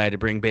a Jedi to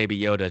bring Baby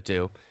Yoda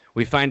to.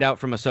 We find out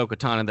from Ahsoka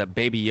Tano that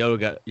Baby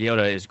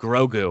Yoda is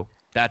Grogu.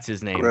 That's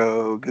his name.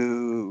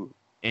 Grogu.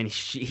 And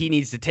he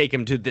needs to take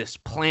him to this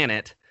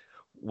planet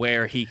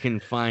where he can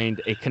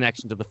find a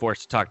connection to the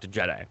Force to talk to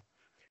Jedi.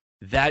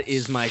 That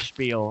is my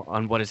spiel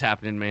on what has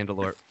happened in The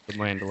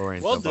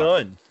Mandalorian. Well so far.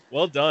 done.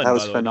 Well done. That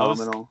was by the way.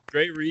 phenomenal.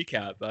 Great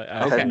recap.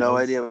 I had no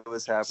idea what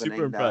was super happening.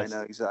 Now I impressed.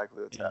 know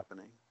exactly what's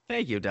happening.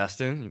 Thank you,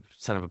 Dustin, you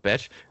son of a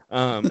bitch.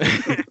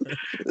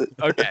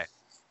 Okay.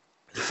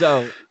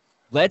 So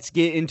let's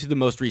get into the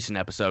most recent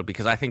episode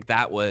because I think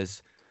that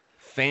was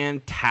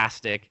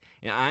fantastic.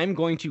 And I'm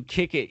going to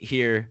kick it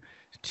here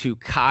to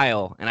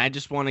Kyle. And I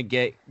just want to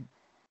get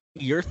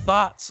your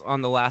thoughts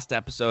on the last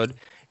episode.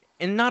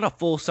 And not a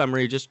full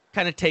summary, just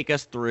kind of take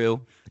us through.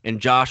 And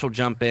Josh will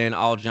jump in,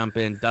 I'll jump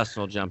in,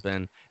 Dustin will jump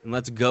in. And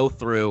let's go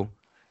through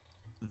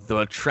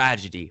the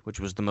tragedy, which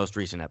was the most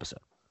recent episode.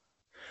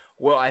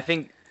 Well, I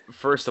think,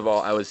 first of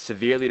all, I was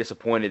severely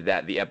disappointed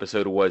that the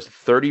episode was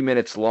 30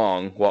 minutes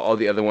long while all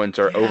the other ones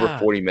are over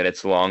 40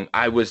 minutes long.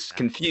 I was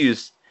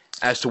confused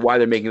as to why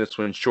they're making this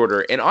one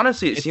shorter. And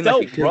honestly, it seemed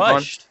like it could have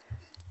rushed.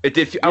 It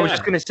did. I was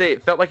just going to say,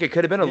 it felt like it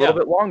could have been a little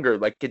bit longer.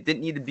 Like, it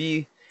didn't need to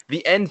be.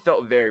 The end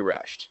felt very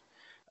rushed.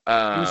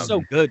 It was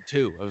so good,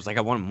 too. I was like,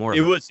 I wanted more of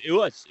It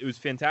was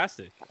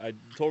fantastic. I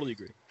totally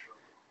agree.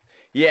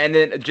 Yeah, and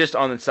then just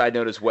on the side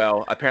note as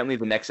well, apparently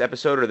the next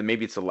episode, or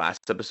maybe it's the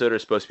last episode, are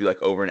supposed to be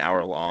like over an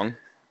hour long.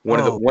 One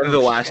of the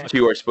last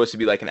two are supposed to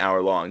be like an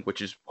hour long,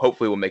 which is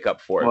hopefully will make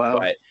up for it. Wow.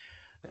 But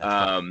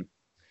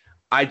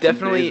I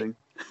definitely,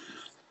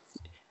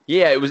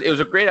 yeah, it was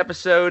a great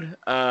episode.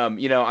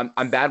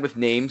 I'm bad with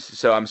names,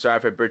 so I'm sorry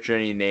if I butchered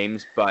any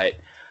names, but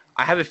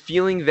I have a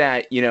feeling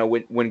that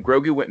when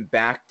Grogu went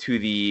back to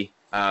the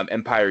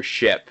Empire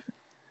ship,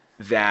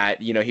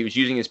 that he was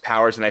using his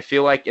powers, and I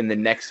feel like in the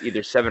next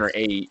either 7 or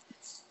 8,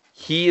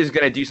 he is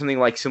going to do something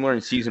like similar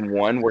in season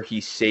 1 where he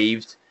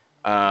saved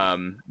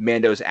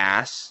Mando's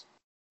ass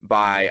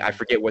by, I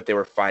forget what they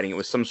were fighting. It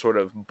was some sort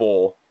of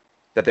bull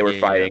that they were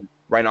fighting,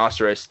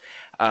 rhinoceros.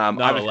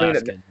 Not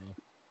Alaskan.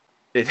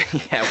 It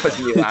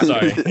wasn't the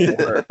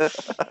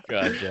Alaskan. Sorry.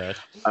 God, Josh.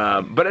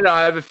 But no,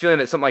 I have a feeling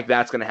that something like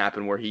that's going to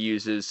happen where he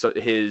uses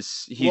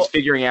he's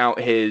figuring out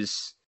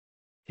his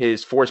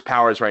Force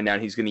powers right now,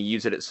 and he's going to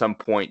use it at some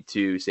point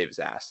to save his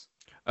ass.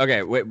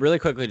 Okay, wait, really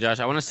quickly, Josh.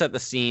 I want to set the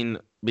scene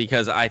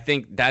because I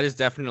think that is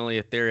definitely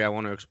a theory I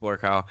want to explore,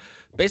 Kyle.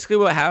 Basically,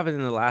 what happened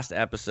in the last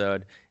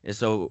episode is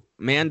so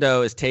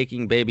Mando is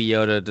taking Baby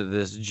Yoda to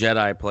this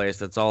Jedi place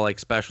that's all like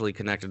specially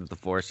connected to the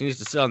Force. He needs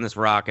to sit on this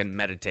rock and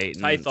meditate.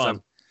 And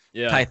Tython.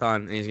 Yeah. Tython,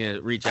 and he's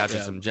gonna reach out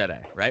to some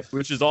Jedi, right?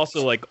 Which is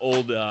also like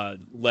old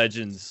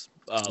Legends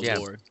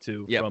lore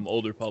too, from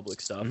Old Republic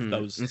stuff. Mhm.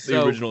 That was And the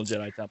so- original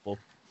Jedi Temple.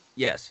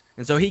 Yes,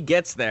 and so he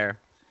gets there,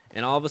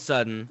 and all of a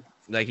sudden,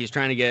 like he's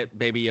trying to get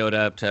Baby Yoda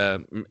up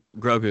to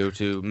Grogu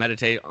to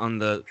meditate on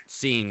the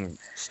Seeing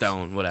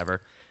Stone,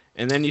 whatever.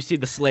 And then you see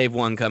the Slave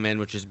One come in,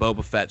 which is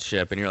Boba Fett's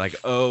ship, and you're like,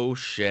 oh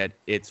shit,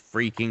 it's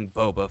freaking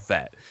Boba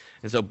Fett.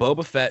 And so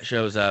Boba Fett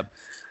shows up,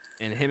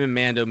 and him and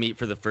Mando meet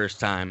for the first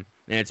time,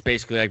 and it's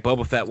basically like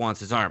Boba Fett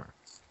wants his armor.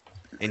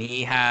 And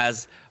he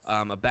has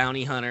a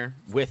bounty hunter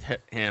with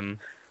him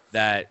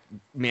that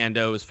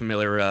Mando is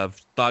familiar of,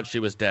 thought she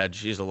was dead,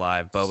 she's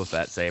alive, Boba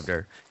Fett saved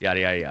her,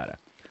 yada, yada, yada.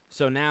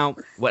 So now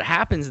what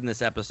happens in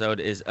this episode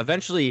is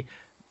eventually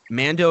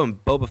Mando and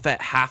Boba Fett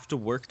have to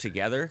work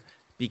together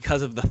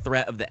because of the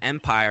threat of the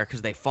Empire,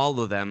 because they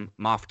follow them,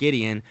 Moff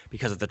Gideon,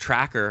 because of the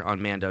tracker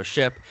on Mando's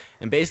ship.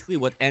 And basically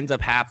what ends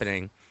up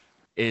happening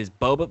is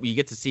you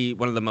get to see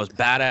one of the most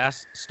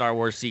badass Star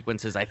Wars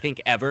sequences, I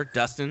think, ever,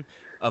 Dustin,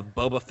 of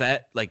Boba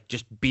Fett, like,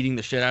 just beating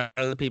the shit out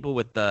of the people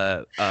with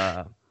the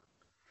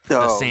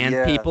sand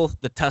people,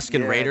 the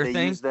Tusken Raider they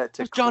thing. Use that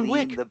to John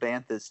clean Wick. the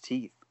Bantha's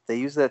teeth. They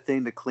use that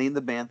thing to clean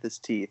the Bantha's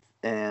teeth,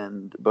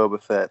 and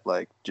Boba Fett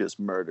like just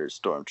murders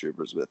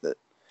stormtroopers with it.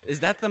 Is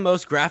that the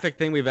most graphic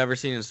thing we've ever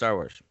seen in Star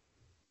Wars?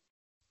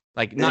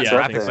 Like, not Yeah, I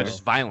graphic, think but so.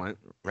 just violent,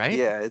 right?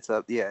 Yeah, it's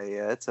up. Yeah,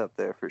 it's up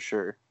there for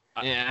sure.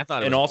 Yeah, I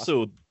thought it And was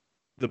also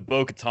the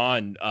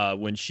Bo-Katan,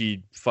 when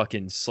she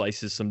fucking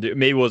slices some dude,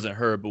 maybe it wasn't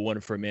her, but one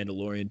of her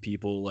Mandalorian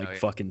people, like,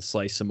 fucking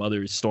slice some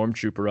other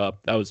stormtrooper up.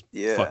 That was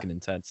fucking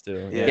intense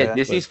too. Yeah,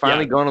 Disney's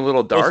finally going a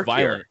little It was dark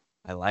violent. here.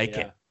 I like Yeah.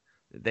 it.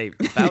 They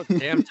about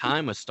damn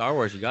time with Star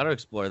Wars. You got to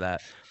explore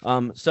that.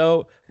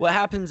 So what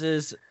happens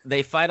is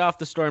they fight off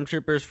the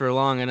stormtroopers for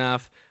long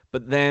enough,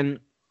 but then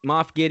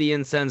Moff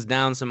Gideon sends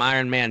down some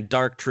Iron Man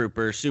Dark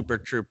Trooper, Super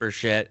Trooper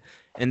shit,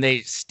 and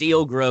they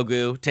steal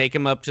Grogu, take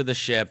him up to the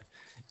ship,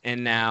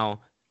 and now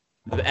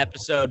the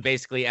episode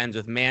basically ends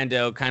with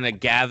Mando kind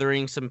of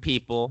gathering some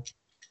people.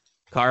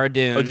 Cara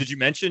Dune. Oh, did you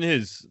mention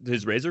his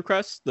Razor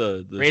Crest?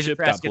 The Razor ship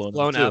Crest got gets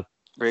blown, blown up. up.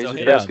 Razor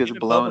yeah, Crest gets Even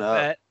blown Boba up.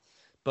 Fett,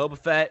 Boba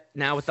Fett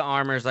now with the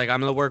armor is like, I'm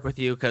gonna work with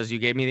you because you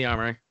gave me the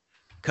armor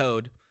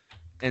code,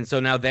 and so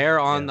now they're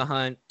on the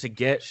hunt to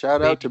get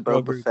Shout out Baby to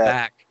Boba Grogu Fett.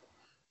 back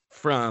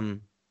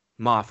from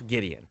Moff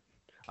Gideon.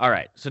 All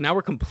right, so now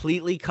we're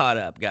completely caught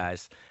up,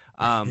 guys.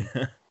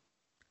 I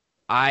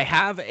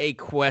have a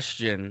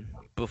question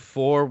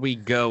before we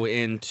go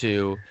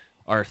into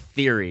our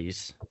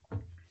theories,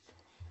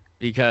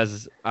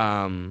 because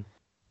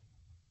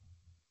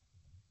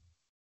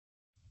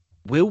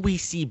will we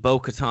see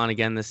Bo-Katan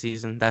again this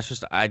season? That's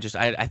just I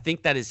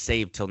think that is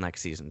saved till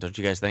next season. Don't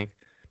you guys think?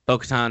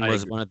 Bo-Katan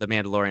was one of the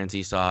Mandalorians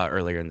he saw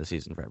earlier in the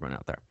season for everyone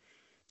out there.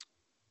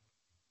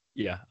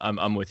 Yeah,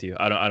 I'm with you.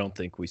 I don't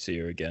think we see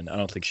her again. I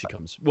don't think she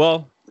comes.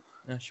 Well,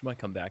 she might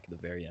come back at the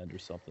very end or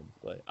something,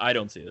 but I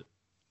don't see it.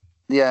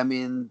 Yeah, I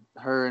mean,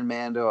 her and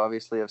Mando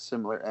obviously have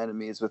similar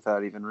enemies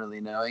without even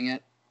really knowing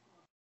it.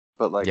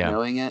 But like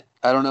knowing it,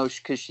 I don't know,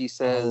 because she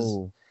says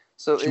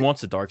so. She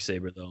wants a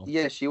Darksaber though.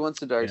 Yeah, she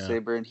wants a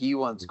Darksaber, and he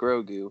wants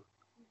Grogu,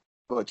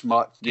 which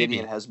Moff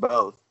Gideon has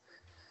both.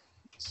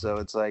 So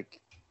it's like,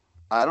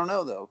 I don't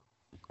know though.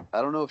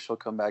 I don't know if she'll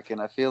come back in.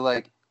 I feel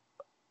like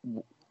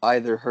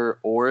either her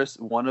or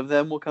one of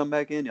them will come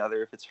back in.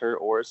 Either if it's her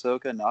or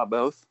Ahsoka, not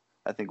both.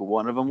 I think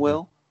one of them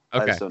will.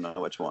 Okay. I just don't know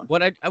which one.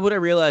 What I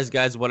realized,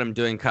 guys, what I'm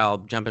doing, Kyle,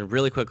 jumping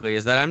really quickly,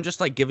 is that I'm just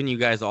like giving you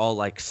guys all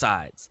like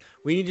sides.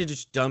 We need to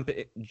just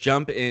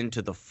jump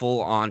into the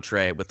full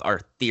entree with our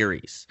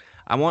theories.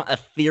 I want a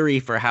theory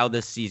for how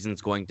this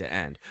season's going to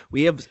end.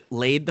 We have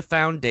laid the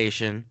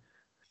foundation,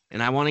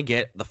 and I want to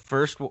get the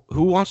first.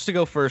 Who wants to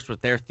go first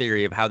with their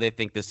theory of how they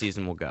think this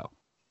season will go?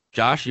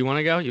 Josh, you want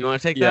to go? You want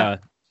to take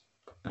that?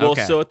 Well,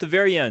 Okay. so at the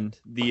very end,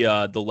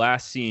 the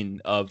last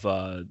scene of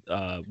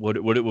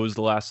what was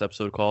the last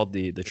episode called?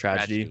 The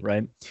tragedy,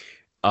 right?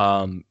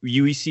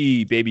 We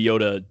see Baby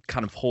Yoda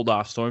kind of hold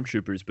off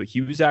stormtroopers, but he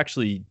was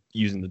actually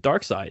using the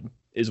dark side,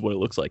 is what it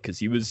looks like, because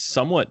he was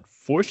somewhat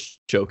force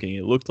choking.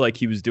 It looked like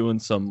he was doing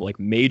some like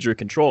major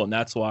control, and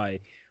that's why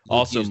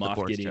also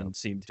Moff Gideon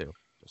seemed to.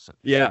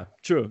 Yeah,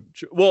 true.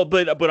 Well,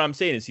 but I'm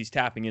saying is he's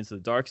tapping into the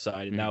dark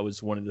side, and that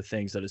was one of the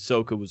things that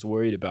Ahsoka was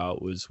worried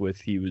about, was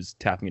he was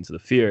tapping into the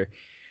fear.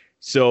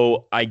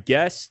 So I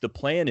guess the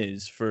plan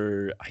is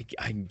for,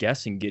 I'm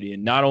guessing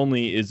Gideon, not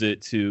only is it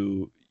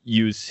to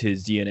use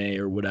his DNA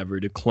or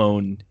whatever to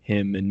clone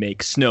him and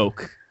make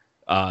Snoke,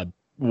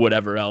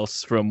 whatever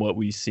else from what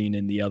we've seen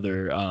in the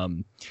other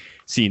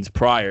scenes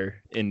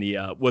prior in the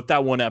what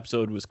that one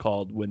episode was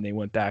called when they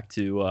went back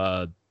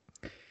to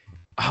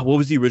what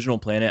was the original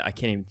planet? I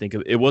can't even think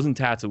of it. It wasn't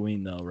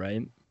Tatooine though,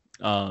 right?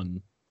 What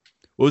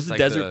was the Like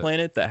desert the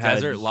planet that had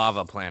Desert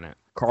lava planet.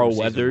 Carl from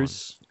season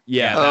Weathers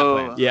Yeah, that Oh,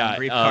 planet. yeah,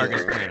 Reef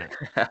Karga's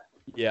planet.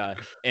 yeah,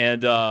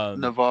 and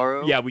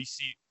Navarro. yeah, we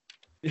see.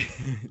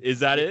 Is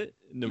that it,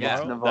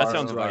 Navarro? Navarro. That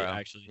sounds right, Navarro.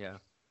 actually.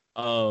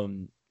 Yeah.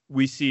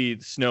 We see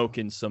Snoke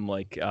in some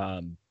like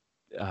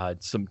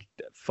some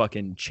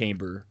fucking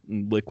chamber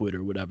liquid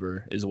or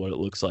whatever is what it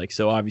looks like.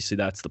 So obviously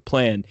that's the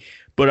plan.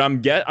 But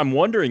I'm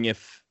wondering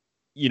if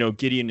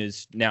Gideon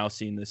is now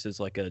seeing this as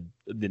like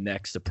the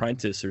next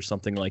apprentice or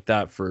something like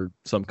that for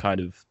some kind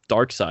of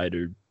dark side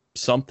or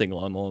something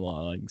along those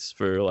lines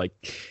for like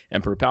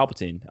Emperor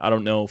Palpatine. I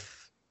don't know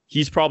if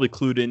he's probably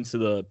clued into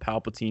the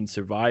Palpatine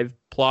survive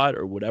plot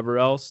or whatever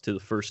else to the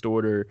First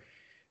Order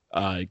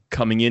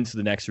coming into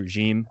the next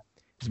regime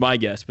is my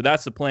guess, but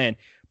that's the plan.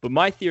 But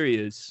my theory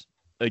is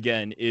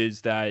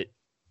that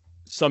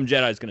some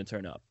Jedi is going to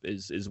turn up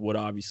is what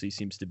obviously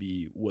seems to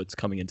be what's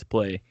coming into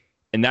play.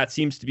 And that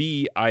seems to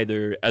be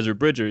either Ezra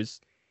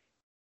Bridgers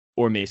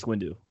or Mace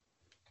Windu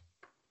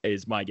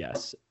is my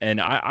guess.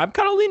 And I'm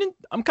kind of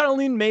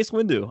leaning Mace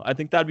Windu. I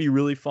think that'd be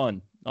really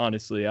fun,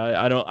 honestly.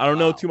 I don't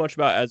know too much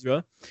about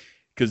Ezra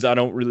because I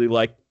don't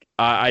really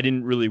I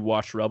didn't really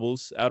watch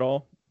Rebels at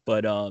all,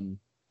 but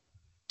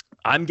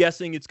I'm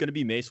guessing it's going to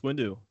be Mace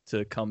Windu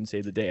to come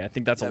save the day. I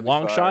think that's That'd a be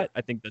long fire. shot.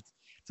 I think it's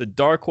a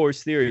dark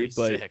horse theory,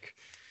 but Sick.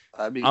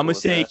 I'd be I'm cool gonna with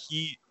say that.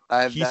 he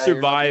You're not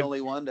survived. the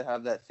only one to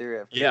have that theory.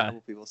 I've heard Yeah. a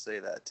couple people say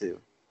that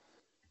too.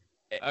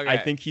 Okay. I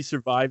think he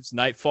survives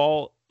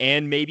Nightfall,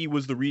 and maybe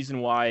was the reason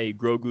why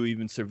Grogu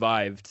even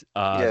survived.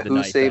 Yeah, the who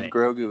night saved that-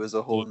 Grogu is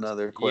a whole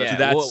nother question. Yeah,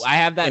 that's- well, I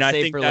have that and I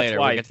saved think for that's later.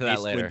 why We'll get to that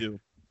Mace later. Windu-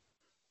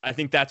 I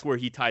think that's where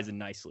he ties in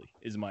nicely.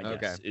 Is my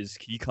guess. Okay. Is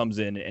he comes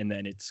in and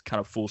then it's kind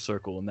of full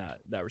circle in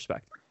that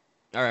respect.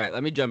 All right,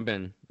 let me jump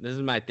in. This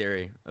is my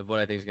theory of what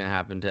I think is going to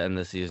happen to end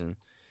the season.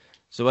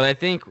 So what I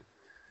think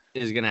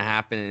is going to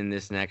happen in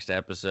this next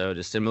episode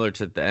is similar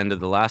to the end of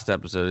the last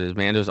episode. Is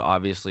Mando's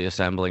obviously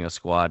assembling a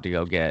squad to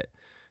go get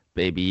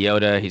Baby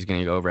Yoda. He's going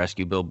to go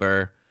rescue Bill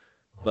Burr.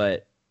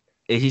 But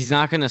he's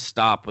not going to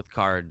stop with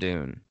Cara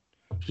Dune.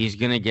 He's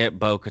going to get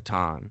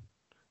Bo-Katan.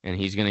 And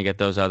he's going to get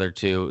those other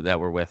two that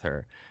were with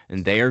her.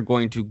 And they are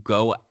going to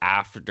go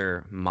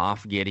after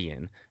Moff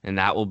Gideon. And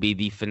that will be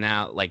the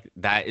finale. Like,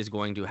 that is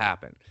going to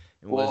happen.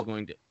 And what is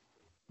going to...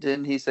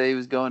 Didn't he say he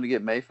was going to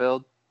get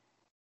Mayfeld?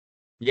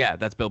 Yeah,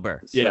 that's Bill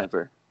Burr. Yeah.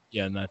 Sniper.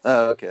 Yeah, and that's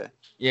Oh, okay.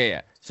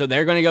 Yeah. So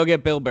they're going to go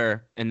get Bill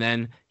Burr. And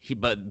then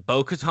but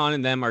Bo-Katan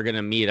and them are going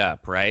to meet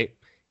up, right?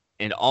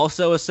 And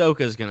also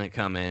Ahsoka is going to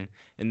come in.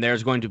 And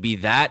there's going to be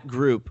that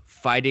group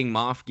fighting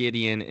Moff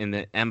Gideon and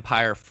the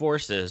Empire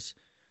forces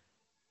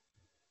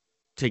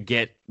to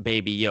get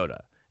Baby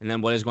Yoda. And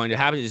then what is going to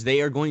happen is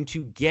they are going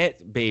to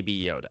get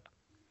Baby Yoda.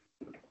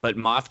 But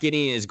Moff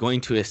Gideon is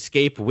going to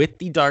escape with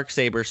the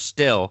Darksaber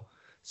still,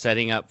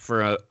 setting up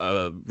for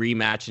a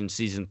rematch in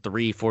Season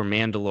 3 for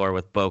Mandalore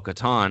with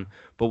Bo-Katan.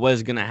 But what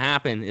is going to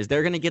happen is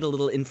they're going to get a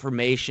little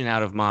information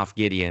out of Moff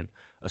Gideon,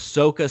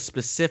 Ahsoka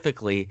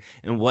specifically,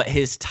 and what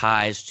his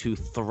ties to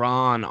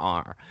Thrawn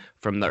are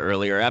from the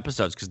earlier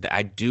episodes. Because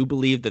I do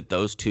believe that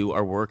those two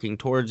are working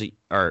towards,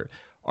 are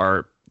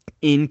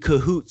in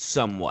cahoots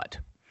somewhat.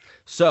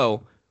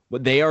 So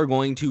they are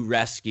going to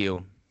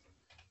rescue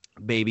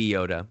Baby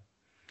Yoda,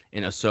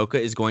 and Ahsoka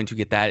is going to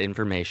get that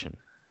information.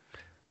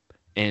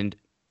 And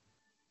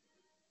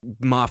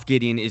Moff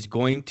Gideon is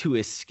going to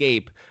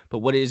escape, but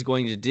what it is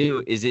going to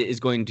do is it is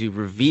going to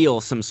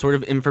reveal some sort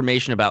of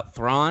information about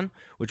Thrawn,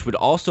 which would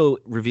also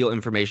reveal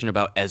information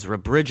about Ezra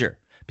Bridger,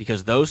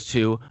 because those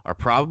two are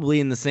probably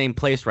in the same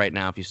place right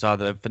now if you saw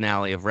the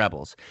finale of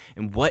Rebels.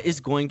 And what is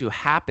going to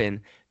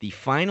happen, the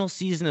final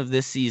season of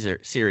this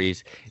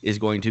series is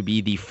going to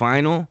be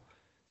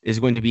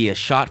a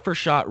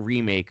shot-for-shot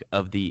remake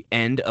of the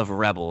end of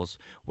Rebels,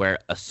 where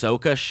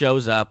Ahsoka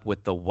shows up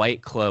with the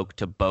white cloak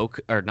to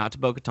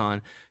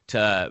Bo-Katan,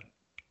 to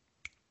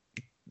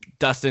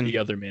Dustin, the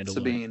other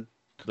Mandalorian.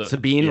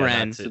 Sabine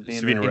Wren.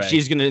 Sabine And Wren.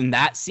 she's gonna, in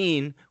that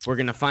scene, we're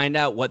gonna find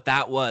out what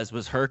that was.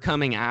 Was her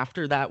coming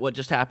after that? What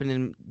just happened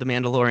in The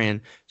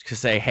Mandalorian to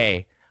say,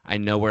 "Hey, I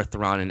know where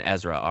Thrawn and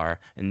Ezra are,"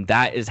 and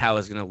that is how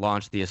it's gonna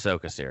launch the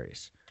Ahsoka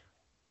series.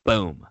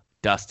 Boom,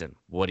 Dustin.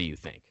 What do you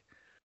think?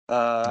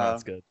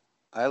 That's good.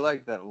 I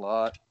like that a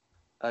lot.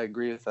 I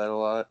agree with that a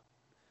lot.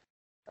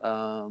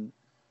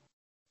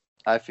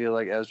 I feel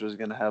like Ezra's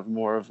going to have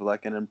more of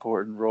like an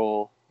important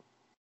role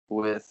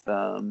with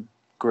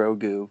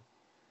Grogu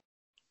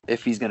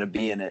if he's going to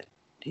be in it.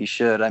 He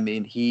should. I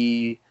mean,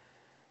 he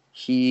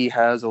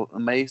has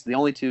the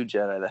only two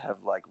Jedi that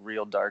have like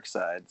real dark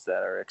sides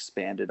that are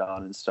expanded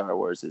on in Star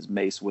Wars is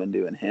Mace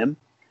Windu and him.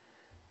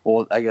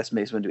 Well, I guess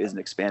Mace Windu isn't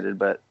expanded,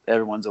 but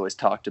everyone's always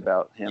talked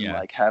about him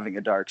like having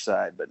a dark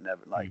side, but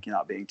never like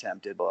not being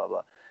tempted, blah,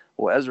 blah.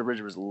 Well, Ezra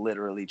Bridger was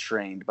literally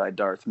trained by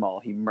Darth Maul.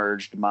 He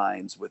merged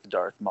minds with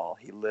Darth Maul.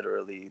 He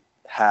literally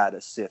had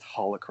a Sith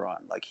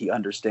holocron. Like, he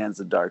understands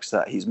the dark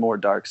side. He's more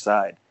dark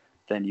side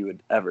than you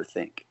would ever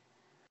think.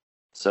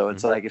 So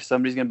it's like, if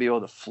somebody's going to be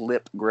able to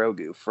flip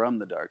Grogu from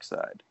the dark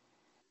side,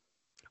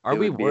 Are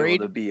we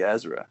worried to be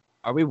Ezra?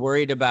 Are we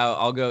worried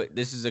about?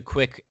 This is a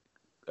quick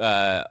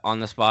on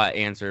the spot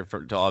answer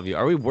to all of you.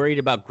 Are we worried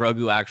about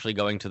Grogu actually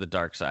going to the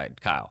dark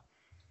side, Kyle?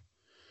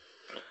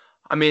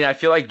 I mean, I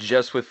feel like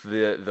just with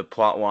the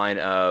plot line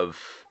of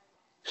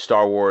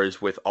Star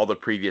Wars with all the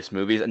previous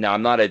movies. Now,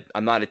 I'm not a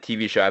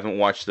TV show. I haven't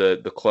watched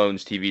the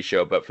Clones TV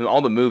show, but from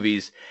all the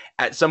movies,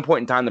 at some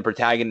point in time, the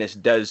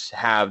protagonist does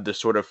have the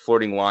sort of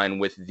flirting line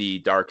with the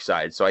dark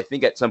side. So I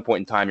think at some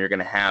point in time, you're going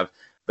to have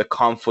the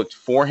conflict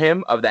for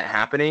him of that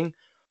happening.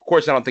 Of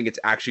course, I don't think it's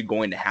actually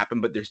going to happen,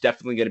 but there's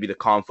definitely going to be the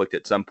conflict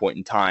at some point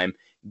in time,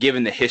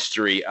 given the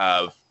history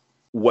of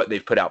what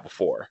they've put out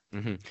before.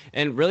 Mm-hmm.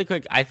 And really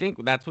quick, I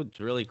think that's what's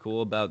really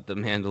cool about The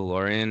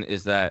Mandalorian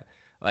is that,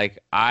 like,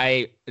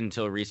 I,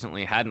 until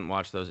recently, hadn't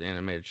watched those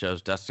animated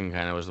shows. Dustin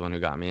kind of was the one who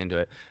got me into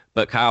it.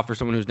 But Kyle, for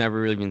someone who's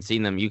never really been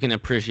seeing them, you can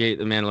appreciate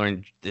The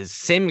Mandalorian the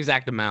same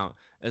exact amount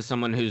as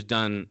someone who's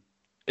done,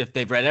 if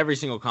they've read every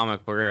single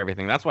comic book or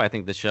everything. That's why I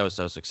think this show is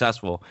so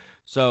successful.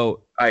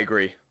 So I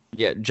agree.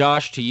 Yeah,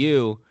 Josh, to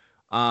you,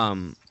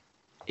 are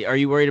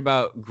you worried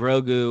about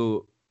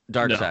Grogu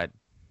dark side?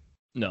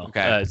 No.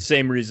 Okay.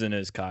 Same reason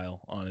as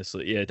Kyle,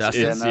 honestly. Yeah, not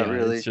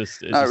really. It's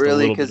just not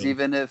really, because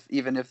even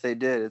if they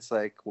did, it's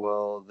like,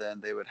 well,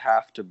 then they would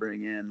have to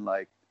bring in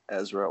like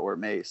Ezra or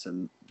Mace,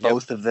 and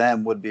both of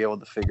them would be able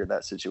to figure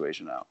that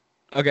situation out.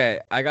 Okay,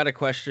 I got a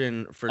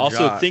question for also,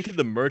 Josh. think of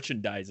the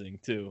merchandising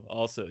too.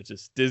 Also,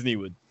 just Disney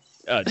would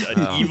an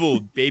evil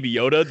Baby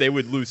Yoda. They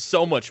would lose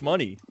so much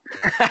money.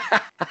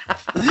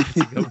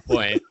 Good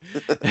point.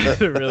 That's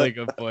a really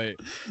good point.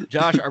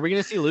 Josh, are we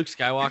going to see Luke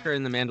Skywalker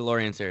in the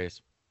Mandalorian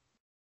series?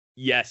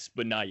 Yes,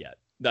 but not yet.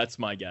 That's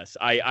my guess.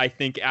 I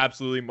think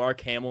absolutely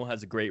Mark Hamill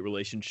has a great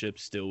relationship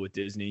still with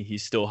Disney.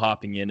 He's still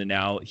hopping in and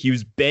out.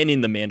 He's been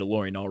in The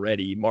Mandalorian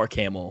already, Mark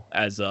Hamill,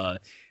 as the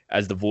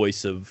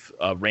voice of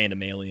a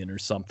random alien or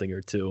something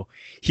or two.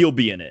 He'll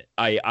be in it.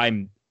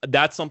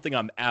 That's something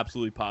I'm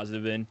absolutely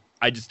positive in.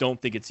 I just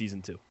don't think it's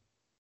season 2.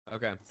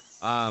 Okay.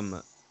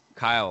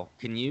 Kyle,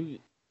 can you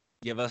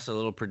give us a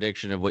little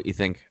prediction of what you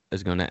think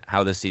is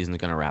how this season is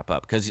gonna wrap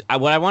up? Because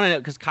what I want to know,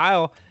 because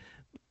Kyle,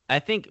 I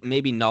think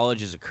maybe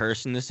knowledge is a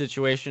curse in this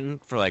situation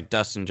for like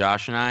Dustin,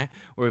 Josh, and I,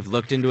 where we've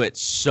looked into it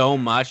so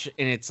much,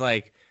 and it's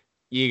like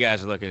you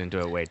guys are looking into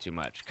it way too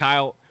much.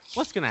 Kyle,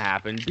 what's gonna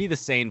happen? Be the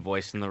sane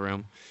voice in the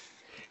room.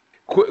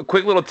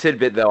 Quick little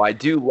tidbit, though. I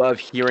do love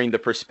hearing the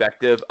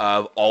perspective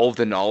of all of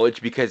the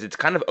knowledge because it's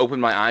kind of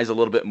opened my eyes a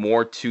little bit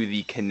more to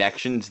the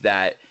connections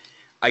that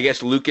I guess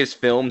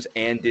Lucasfilms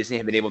and Disney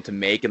have been able to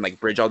make and like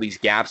bridge all these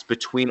gaps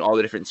between all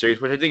the different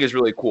series, which I think is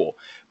really cool.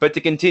 But to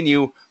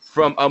continue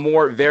from a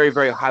more very,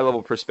 very high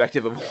level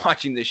perspective of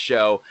watching this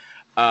show,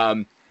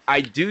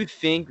 I do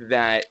think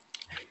that,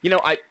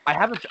 I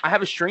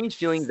have a strange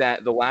feeling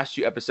that the last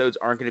 2 episodes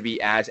aren't going to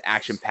be as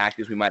action-packed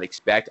as we might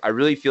expect. I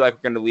really feel like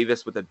we're going to leave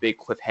us with a big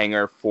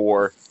cliffhanger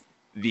for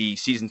the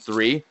season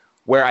 3,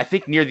 where I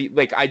think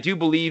I do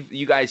believe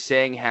you guys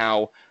saying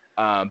how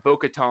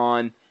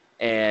Bo-Katan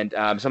and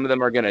some of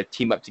them are going to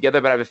team up together,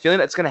 but I have a feeling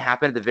that's going to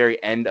happen at the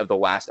very end of the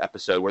last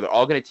episode, where they're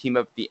all going to team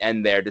up at the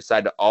end there,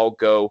 decide to all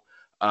go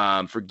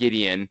for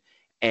Gideon,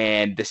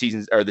 and the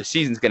season's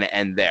going to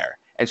end there.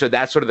 And so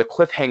that's sort of the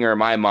cliffhanger in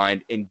my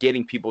mind in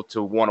getting people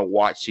to want to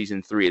watch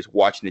season 3 is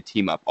watching the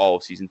team up all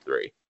of season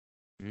 3.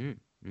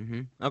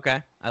 Mm-hmm.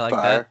 Okay. I like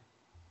that.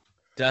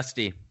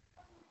 Dusty,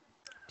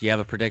 do you have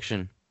a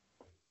prediction?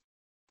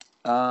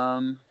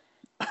 I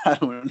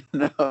don't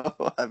know.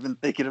 I've been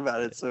thinking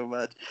about it so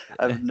much.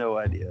 I have no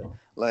idea.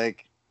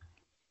 Like,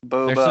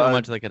 Boba. There's so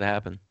much that could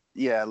happen.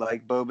 Yeah,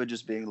 like Boba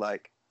just being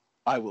like,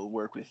 I will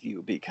work with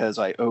you because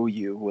I owe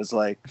you was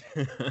like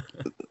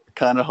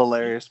kind of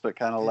hilarious, but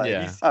kind of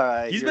like, all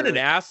right. He's been an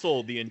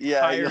asshole the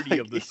entirety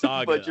of the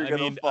saga. But you're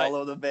gonna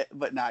follow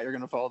but now you're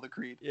gonna follow the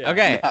creed. Yeah.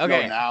 Okay.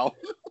 Now,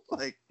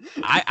 like,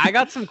 I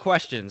got some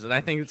questions, and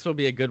I think this will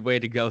be a good way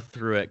to go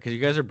through it because you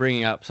guys are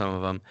bringing up some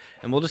of them,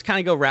 and we'll just kind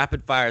of go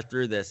rapid fire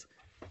through this.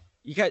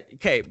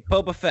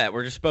 Boba Fett.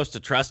 We're just supposed to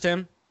trust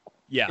him.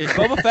 Yeah. Is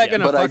Boba Fett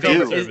gonna fuck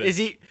over? Is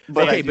he?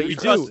 But you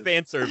trust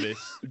fan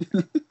service.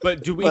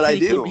 But do we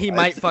think he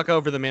might fuck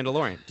over the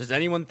Mandalorian? Does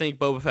anyone think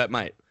Boba Fett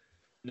might?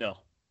 No.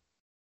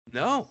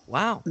 No.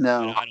 Wow.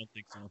 No. I don't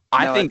think so.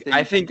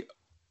 I think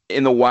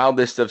in the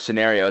wildest of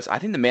scenarios, I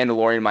think the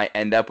Mandalorian might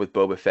end up with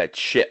Boba Fett's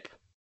ship.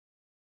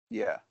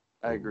 Yeah,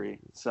 I agree.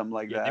 Something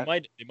like that.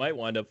 They might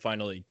wind up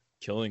finally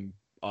killing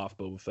off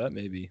Boba Fett,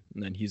 maybe,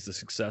 and then he's the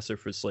successor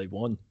for Slave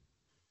One.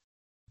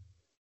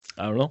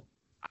 I don't know.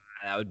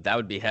 That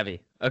would be heavy.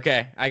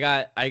 Okay, I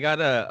got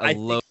a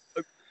low.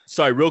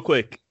 Sorry, real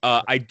quick.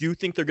 I do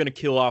think they're gonna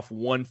kill off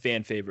one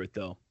fan favorite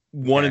though.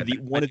 One of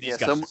these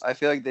guys. I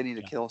feel like they need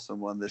to kill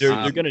someone this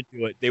season. They're gonna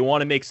do it. They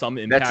want to make some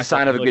impact. That's a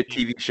sign of a good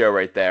TV show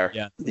right there.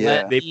 Yeah.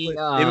 They've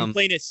been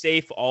playing it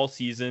safe all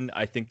season.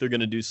 I think they're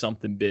gonna do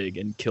something big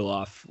and kill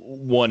off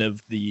one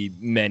of the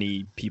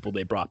many people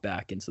they brought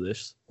back into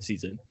this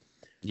season.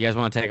 You guys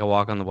want to take a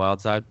walk on the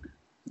wild side?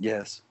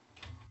 Yes.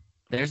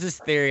 There's this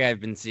theory I've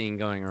been seeing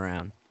going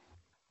around.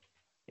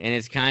 And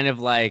it's kind of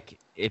like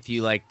if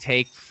you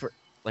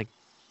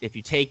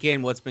take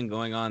in what's been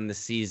going on this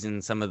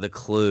season, some of the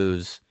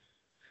clues,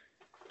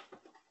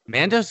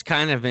 Mando's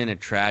kind of in a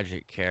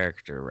tragic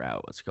character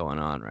route. What's going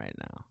on right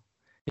now?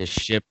 His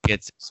ship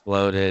gets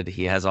exploded.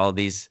 He has all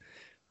these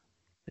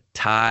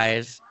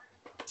ties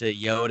to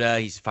Yoda.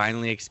 He's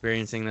finally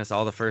experiencing this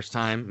all the first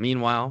time.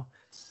 Meanwhile,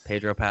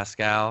 Pedro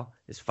Pascal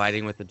is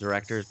fighting with the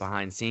directors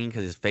behind scene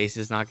because his face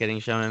is not getting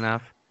shown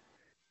enough.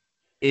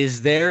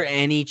 Is there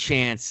any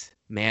chance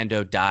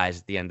Mando dies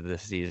at the end of the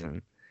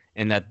season?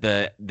 And that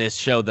this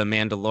show, The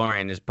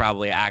Mandalorian, is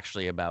probably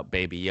actually about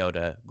Baby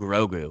Yoda,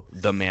 Grogu,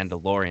 the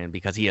Mandalorian,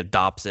 because he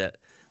adopts it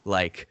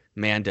like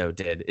Mando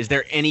did. Is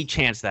there any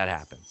chance that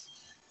happens?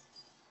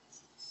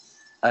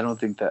 I don't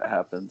think that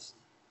happens.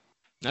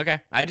 Okay,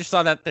 I just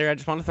saw that there. I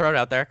just want to throw it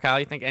out there. Kyle,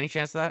 you think any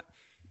chance of that?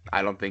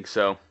 I don't think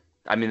so.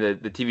 I mean, the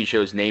TV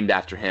show is named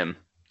after him.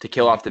 To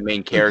kill off the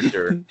main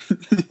character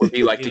would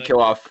be like to kill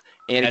off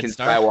Anakin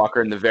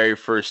Skywalker in the very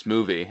first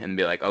movie and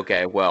be like,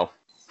 okay, well,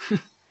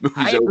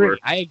 movie's over.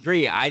 I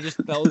agree. I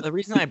just felt the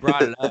reason I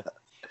brought it up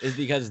is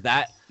because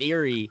that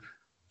theory,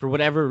 for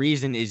whatever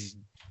reason, is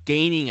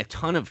gaining a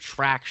ton of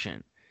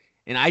traction.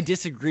 And I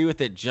disagree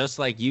with it just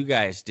like you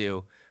guys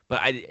do. But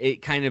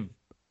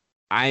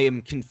I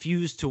am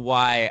confused to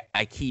why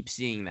I keep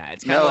seeing that.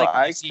 It's kind of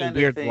like you see a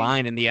weird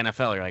line in the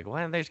NFL. You're like,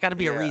 well, there's got to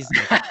be a reason.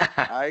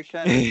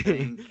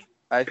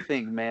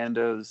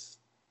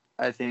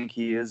 I think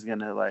he is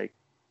gonna like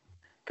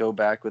go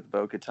back with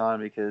Bo-Katan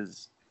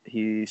because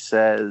he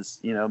says,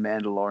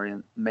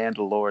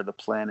 Mandalore, the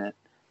planet,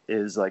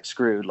 is like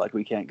screwed. Like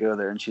we can't go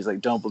there, and she's like,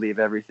 don't believe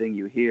everything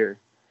you hear.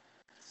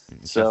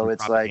 So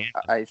it's like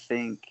I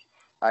think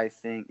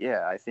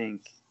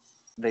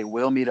they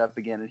will meet up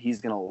again, and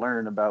he's going to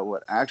learn about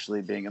what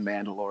actually being a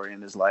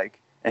Mandalorian is like.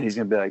 And he's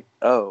going to be like,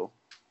 oh,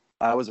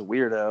 I was a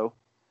weirdo.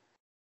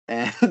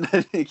 And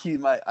I think he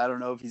might, I don't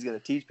know if he's going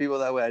to teach people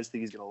that way. I just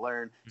think he's going to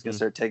learn. He's going to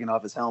start taking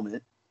off his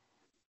helmet.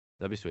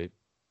 That'd be sweet.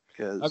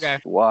 Because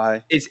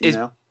why?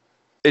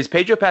 Is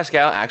Pedro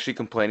Pascal actually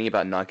complaining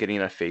about not getting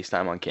enough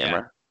FaceTime on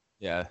camera?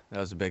 Yeah, that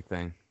was a big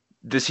thing.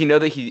 Does he know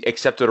that he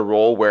accepted a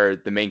role where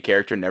the main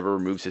character never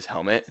removes his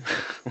helmet?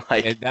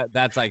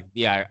 That's like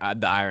the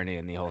irony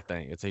in the whole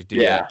thing. It's like,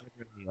 dude,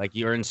 like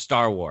you're in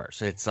Star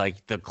Wars. It's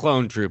like the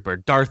clone trooper,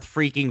 Darth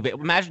freaking.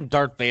 Imagine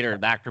Darth Vader.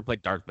 The actor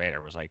played Darth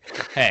Vader was like,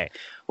 hey,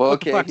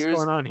 what the fuck's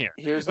going on here?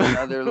 Here's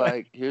another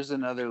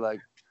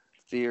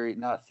theory,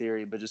 not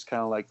theory, but just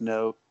kind of like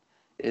note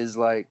is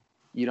like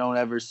you don't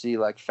ever see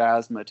like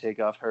Phasma take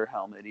off her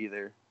helmet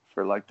either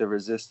for like the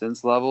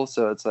resistance level.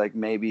 So it's like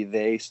maybe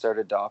they start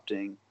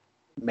adopting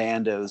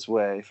Mando's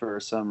way for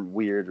some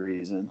weird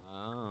reason.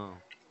 Oh,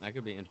 that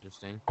could be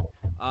interesting.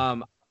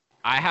 I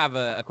have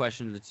a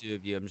question to the two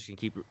of you. I'm just gonna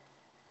keep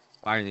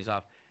firing these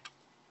off.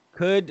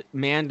 Could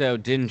Mando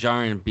Din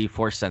Djarin be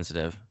force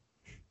sensitive?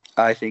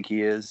 I think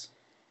he is.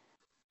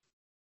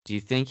 Do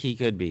you think he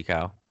could be,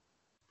 Kyle?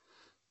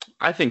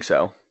 I think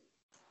so.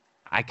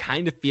 I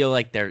kind of feel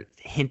like they're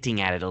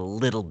hinting at it a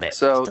little bit.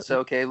 So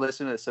okay,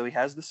 listen to this. So he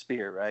has the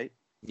spear, right?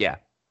 Yeah.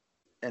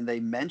 And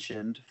they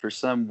mentioned, for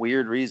some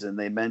weird reason,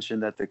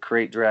 that the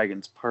Krayt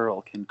Dragon's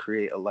Pearl can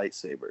create a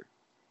lightsaber.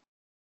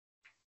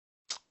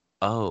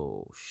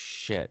 Oh,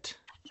 shit.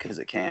 Because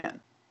it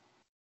can.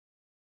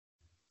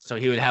 So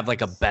he would have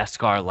like a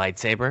Beskar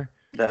lightsaber?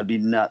 That'd be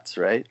nuts,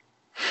 right?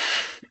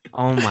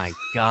 Oh my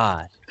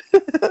god.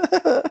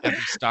 Every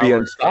Star Be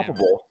Wars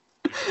unstoppable.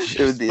 It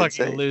would be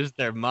fucking insane. lose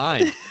their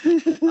mind.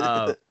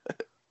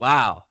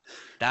 Wow.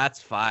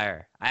 That's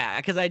fire.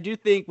 Because I do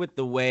think with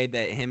the way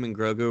that him and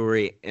Grogu were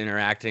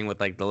interacting with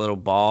like the little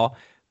ball,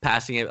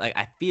 passing it, like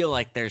I feel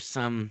like there's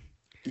some.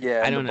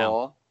 Yeah, I don't know.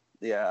 Ball.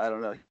 Yeah, I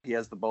don't know. He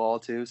has the ball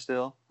too.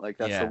 Still, like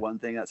that's the one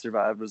thing that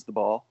survived was the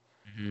ball.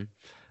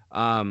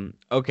 Mm-hmm.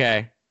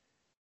 Okay.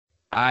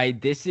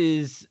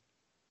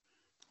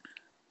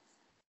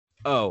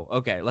 Oh,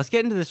 okay. Let's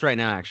get into this right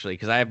now, actually,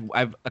 because I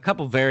have a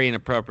couple very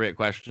inappropriate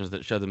questions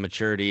that show the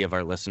maturity of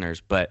our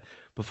listeners. But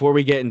before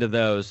we get into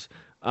those,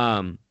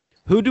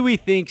 who do we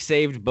think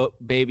saved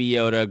Baby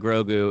Yoda,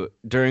 Grogu,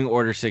 during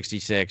Order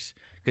 66?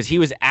 Because he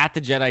was at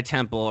the Jedi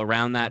Temple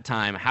around that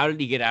time. How did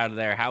he get out of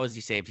there? How was he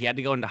saved? He had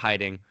to go into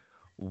hiding.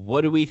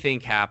 What do we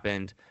think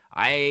happened?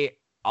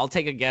 I'll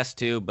take a guess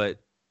too, but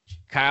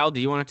Kyle, do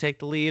you want to take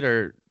the lead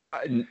or?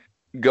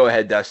 Go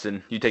ahead,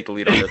 Dustin. You take the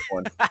lead on this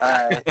one.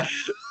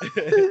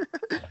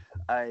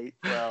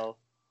 Well,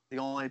 the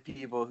only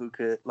people who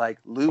could, like,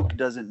 Luke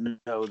doesn't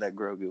know that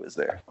Grogu is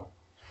there,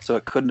 so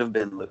it couldn't have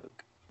been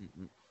Luke.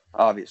 Mm-mm.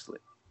 Obviously,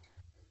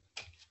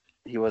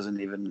 he wasn't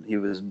even. He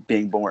was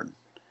being born.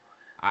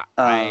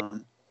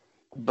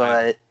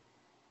 But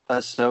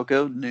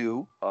Ahsoka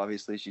knew.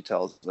 Obviously, she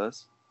tells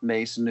us.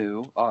 Mace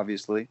knew.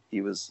 Obviously, he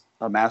was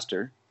a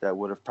master that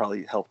would have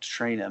probably helped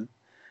train him.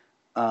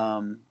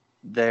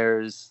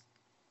 There's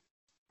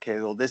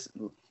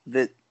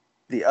the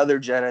other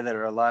Jedi that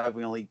are alive.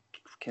 We only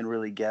can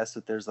really guess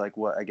that there's like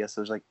what I guess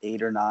there's like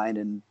 8 or 9,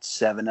 and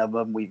 7 of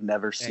them we've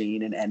never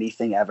seen in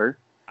anything ever.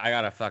 I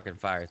got a fucking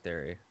fire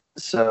theory.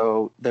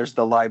 So there's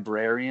the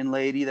librarian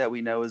lady that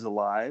we know is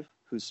alive,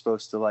 who's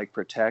supposed to like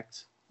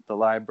protect the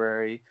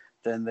library.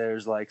 Then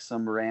there's like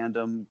some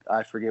random,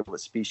 I forget what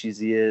species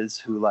he is,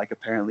 who like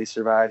apparently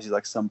survives. He's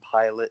like some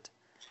pilot.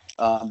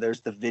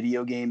 There's the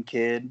video game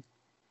kid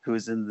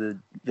who's in the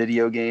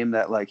video game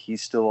that like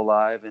he's still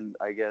alive and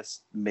I guess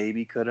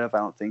maybe could have. I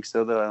don't think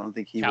so though. I don't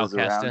think he was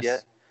around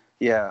yet.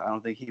 Yeah, I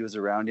don't think he was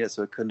around yet,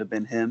 so it couldn't have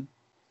been him.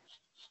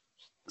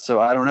 So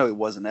I don't know. It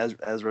wasn't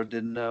Ezra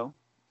didn't know.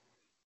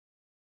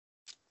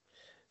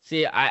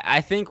 See,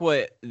 I think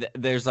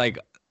there's like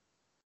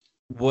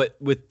what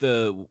with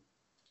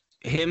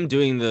him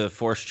doing the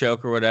force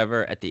choke or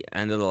whatever at the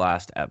end of the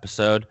last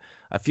episode,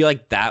 I feel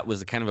like that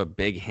was kind of a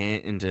big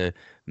hint into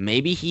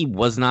maybe he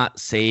was not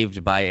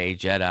saved by a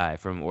Jedi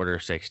from Order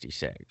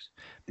 66.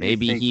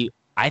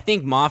 I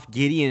think Moff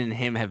Gideon and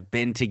him have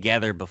been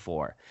together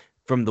before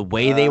from the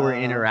way they were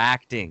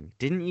interacting.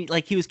 Didn't he?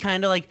 Like he was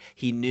kind of like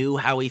he knew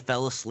how he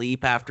fell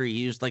asleep after he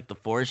used like the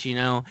force,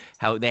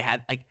 how they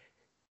had like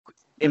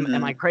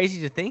Am I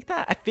crazy to think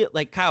that? I feel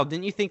like, Kyle,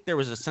 didn't you think there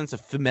was a sense of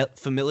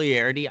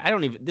familiarity?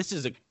 This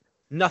is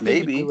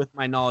nothing to do with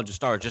my knowledge of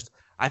Star Wars. Just,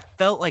 I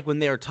felt like when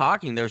they were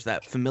talking, there's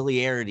that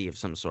familiarity of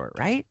some sort,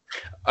 right?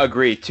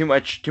 Agree. Too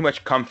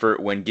much comfort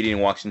when Gideon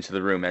walks into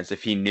the room as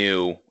if he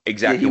knew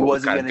exactly what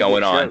was kind of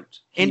going on.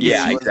 And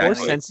is he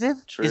force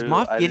sensitive? True. Is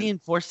Moff Gideon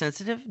force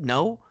sensitive?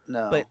 No.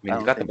 No. But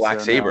he's got the black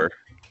saber.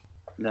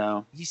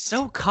 No. He's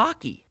so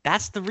cocky.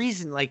 That's the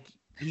reason. Like,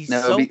 he's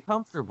so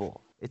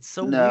comfortable. It's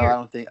so weird.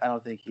 I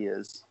don't think he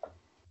is.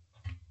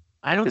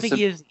 I don't think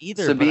he is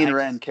either. Sabine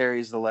Wren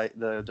carries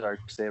the dark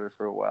saber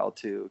for a while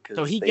too.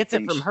 So he gets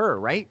it from her,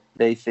 right?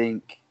 They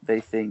think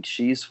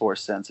she's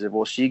force sensitive.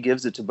 Well, she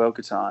gives it to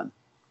Bo-Katan,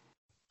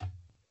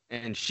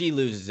 and she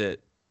loses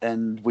it.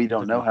 And we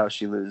don't know how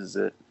she loses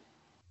it.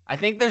 I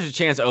think there's a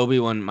chance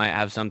Obi-Wan might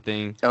have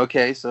something.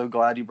 Okay, so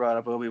glad you brought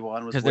up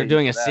Obi-Wan. Because they're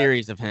doing a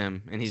series of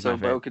him, and he's so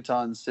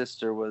Bo-Katan's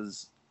sister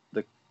was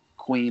the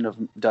Queen of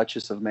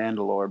Duchess of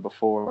Mandalore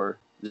before.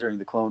 During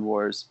the Clone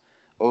Wars,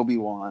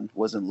 Obi-Wan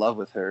was in love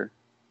with her.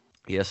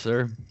 Yes,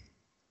 sir.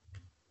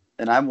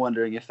 And I'm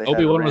wondering if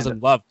Obi-Wan was in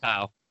love,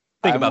 Kyle.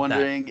 Think about that. I'm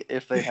wondering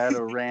if they had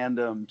a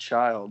random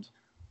child.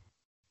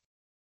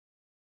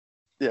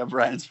 Yeah,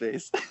 Brian's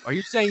face. Are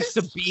you saying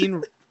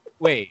Sabine?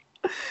 Wait.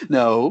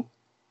 No.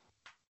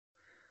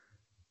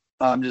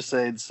 I'm just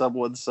saying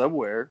someone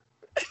somewhere.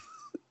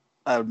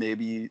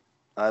 Maybe,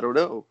 I don't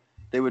know.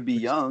 They would be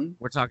young.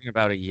 We're talking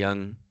about a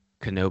young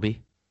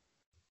Kenobi.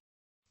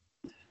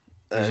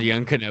 There's a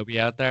young Kenobi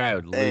out there. I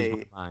would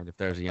lose my mind if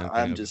there's a young Kenobi.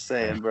 I'm just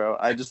saying, bro.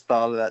 I just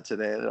thought of that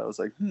today, and I was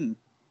like,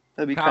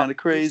 that'd be kind of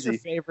crazy.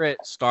 Who's your favorite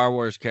Star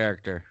Wars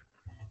character?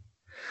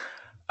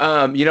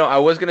 I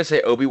was going to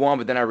say Obi-Wan,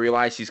 but then I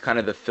realized he's kind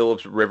of the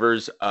Phillips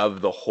Rivers of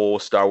the whole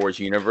Star Wars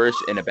universe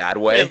in a bad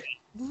way.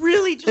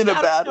 Really? Just in a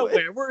bad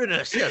way. We're in a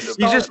he's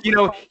just,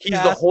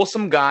 he's the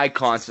wholesome guy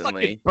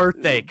constantly.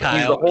 Birthday,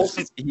 Kyle.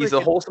 He's the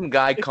wholesome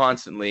guy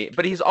constantly,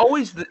 but he's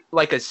always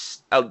like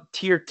a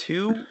tier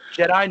 2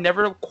 Jedi,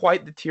 never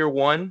quite the tier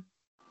 1.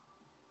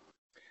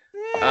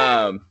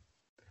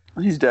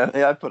 He's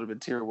definitely. I put him in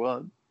tier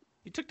 1.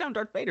 You took down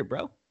Darth Vader,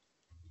 bro.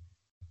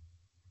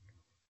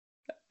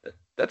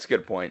 That's a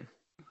good point.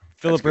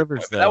 Philip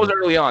Rivers, though. That was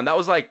early on. That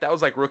was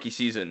like rookie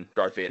season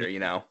Darth Vader,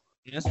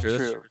 That's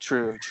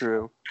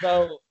true.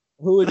 So,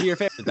 who would be your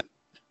favorite?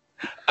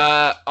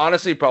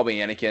 Honestly, probably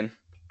Anakin.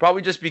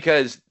 Probably just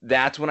because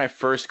that's when I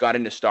first got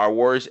into Star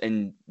Wars,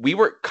 and we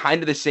were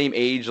kind of the same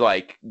age,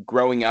 like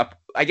growing up.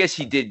 I guess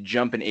he did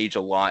jump in age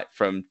a lot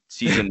from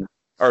season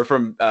or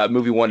from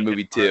movie 1,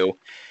 movie 2.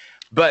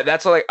 But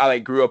that's what I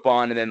grew up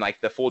on, and then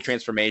like the full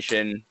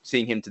transformation,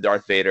 seeing him to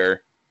Darth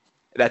Vader.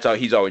 That's all.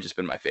 He's always just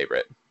been my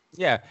favorite.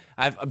 Yeah,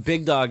 I have a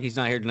Big Dog. He's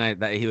not here tonight.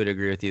 That he would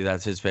agree with you.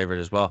 That's his favorite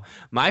as well.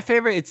 My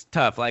favorite, it's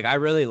tough. Like I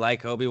really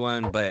like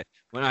Obi-Wan, but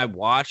when I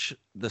watch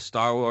the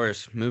Star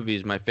Wars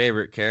movies, my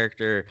favorite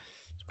character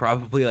is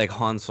probably like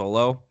Han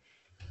Solo.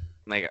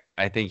 Like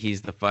I think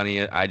he's the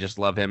funniest. I just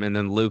love him. And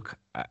then Luke.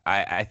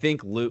 I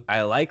think Luke.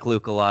 I like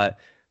Luke a lot,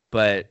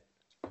 but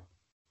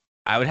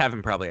I would have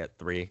him probably at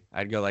 3.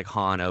 I'd go like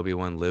Han,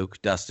 Obi-Wan,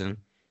 Luke. Dustin,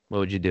 what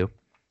would you do?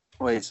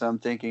 Wait, so I'm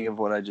thinking of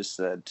what I just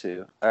said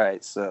too. All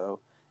right, so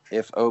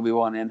if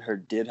Obi-Wan and her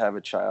did have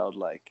a child,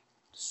 like,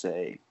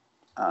 say,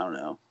 I don't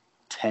know,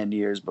 10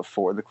 years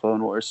before the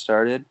Clone Wars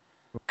started,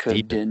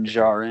 could Din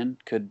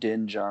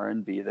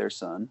Djarin be their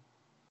son?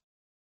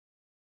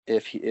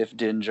 If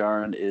Din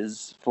Djarin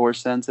is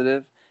force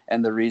sensitive,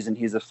 and the reason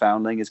he's a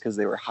foundling is because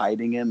they were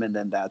hiding him, and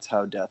then that's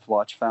how Death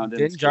Watch found him.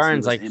 Din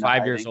Djarin's like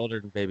 5 years older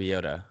than Baby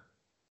Yoda,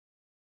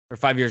 or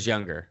 5 years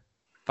younger.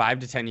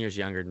 5 to 10 years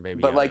younger than Baby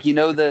Yoda. But like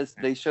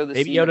they show the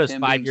Baby scene Yoda's of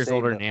him 5 years saved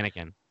older up. than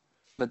Anakin.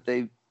 But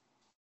they.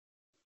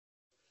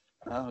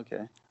 Oh,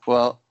 okay.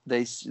 Well,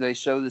 they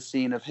show the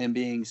scene of him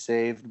being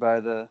saved by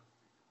the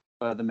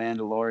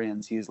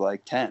Mandalorians. He's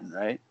like 10,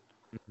 right?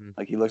 Mm-hmm.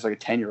 Like he looks like a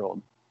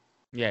 10-year-old.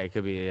 Yeah, it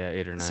could be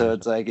 8 or 9. So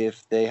it's like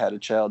if they had a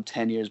child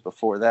 10 years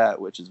before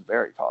that, which is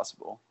very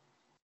possible.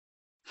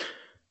 So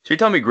you're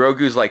telling me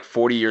Grogu's like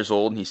 40 years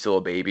old and he's still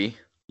a baby?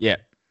 Yeah.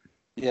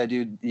 Yeah,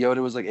 dude.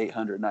 Yoda was like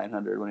 800,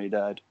 900 when he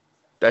died.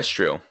 That's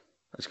true.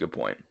 That's a good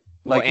point.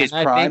 Like Well, his and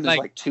I prime think, is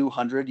like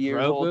 200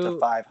 years old to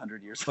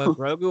 500 years But old.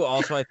 Grogu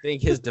also, I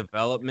think his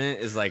development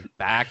is like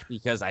back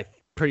because I'm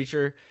pretty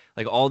sure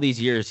like all these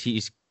years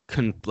he's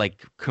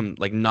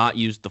not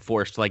used the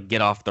Force to like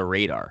get off the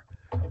radar.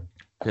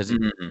 Because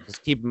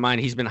keep in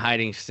mind he's been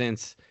hiding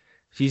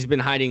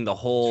the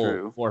whole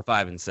True. 4,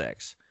 5, and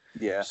 6.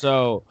 Yeah.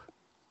 So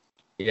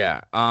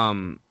yeah.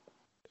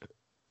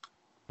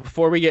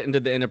 Before we get into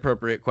the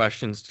inappropriate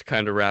questions to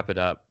kind of wrap it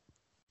up,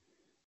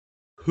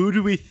 who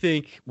do we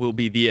think will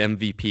be the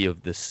MVP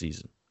of this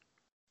season?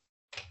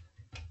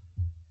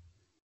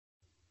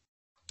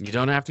 You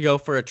don't have to go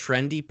for a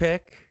trendy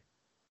pick.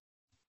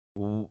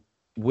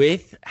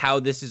 With how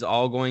this is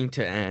all going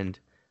to end,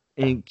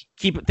 and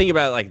think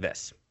about it like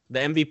this: the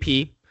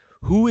MVP,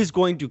 who is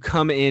going to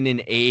come in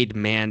and aid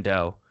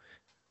Mando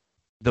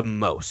the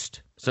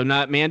most? So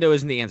not Mando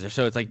isn't the answer.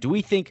 So it's like, do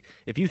we think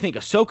if you think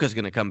Ahsoka's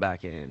going to come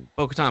back in,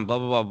 Bo-Katan, blah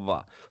blah blah blah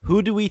blah,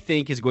 who do we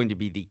think is going to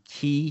be the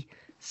key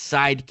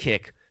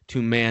sidekick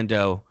to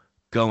Mando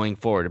going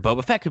forward?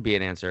 Boba Fett could be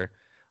an answer.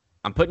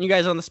 I'm putting you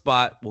guys on the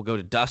spot. We'll go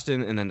to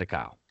Dustin and then to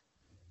Kyle.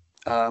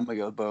 I'm going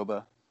to go with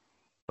Boba.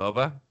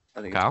 Boba?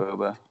 I think Kyle? it's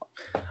Boba.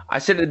 I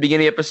said at the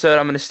beginning of the episode,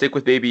 I'm going to stick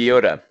with Baby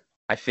Yoda.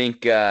 I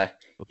think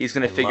he's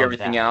going to figure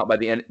everything out by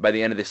the end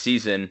of the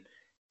season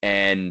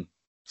and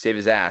save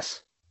his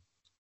ass.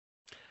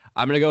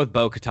 I'm going to go with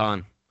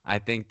Bo-Katan. I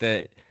think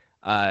that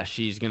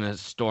she's going to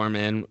storm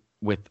in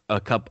with a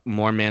couple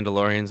more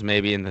Mandalorians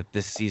maybe, and that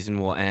this season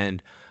will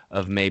end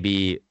of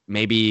maybe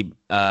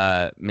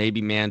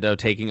Mando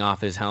taking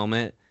off his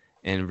helmet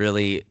and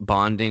really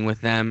bonding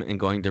with them and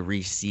going to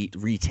retake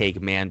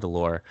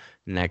Mandalore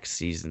next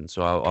season.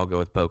 So I'll go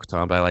with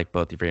Bo-Katan, but I like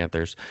both your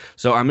answers.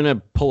 So I'm going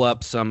to pull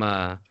up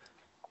some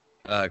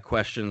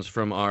questions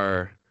from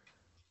our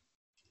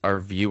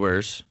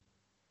viewers.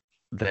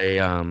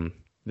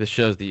 This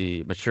shows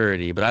the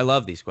maturity, but I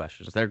love these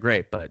questions. They're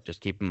great, but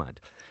just keep in mind.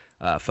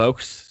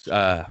 Folks,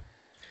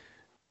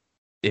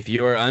 if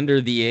you're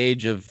under the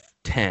age of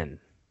 10,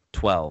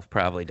 12,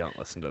 probably don't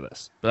listen to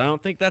this. But I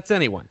don't think that's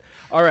anyone.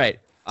 All right.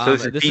 So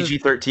this is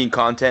PG-13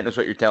 content is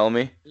what you're telling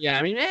me? Yeah,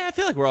 I mean, I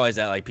feel like we're always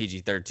at like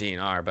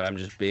PG-13 but I'm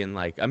just being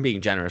I'm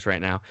being generous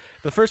right now.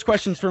 The first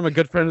question's from a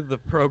good friend of the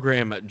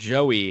program,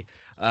 Joey.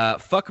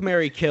 Fuck,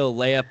 marry, kill,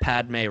 Leia,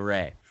 Padme,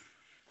 Rey.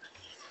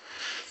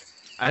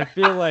 I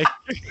feel like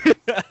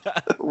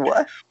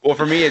What? Well,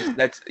 for me,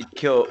 that's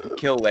kill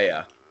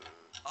Leia.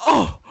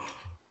 Oh,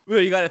 well,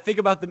 you got to think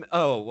about the.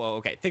 Oh, well,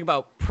 okay. Think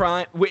about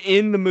Prime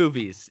in the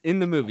movies. In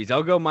the movies,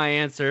 I'll go my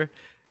answer.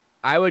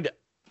 I would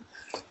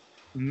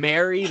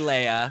marry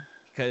Leia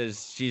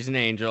because she's an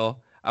angel.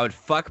 I would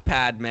fuck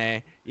Padme,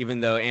 even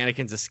though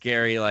Anakin's a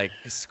scary, like,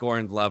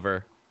 scorned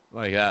lover.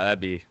 Like, yeah,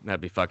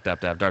 that'd be fucked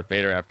up to have Darth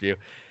Vader after you.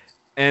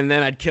 And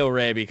then I'd kill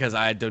Rey because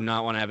I do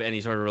not want to have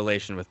any sort of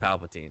relation with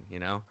Palpatine. You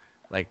know,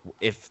 like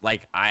if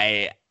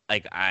I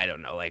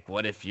don't know, like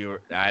what if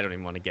you're? I don't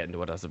even want to get into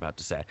what I was about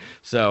to say.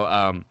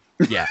 So,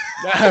 yeah,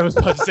 I was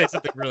about to say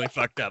something really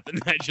fucked up,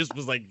 and I just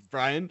was like,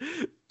 Brian,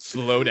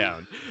 slow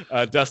down.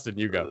 Dustin,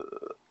 you go.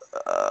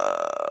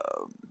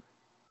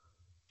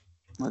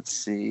 Let's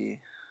see.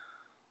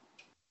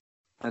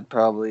 I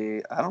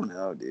don't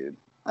know, dude.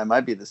 I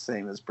might be the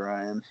same as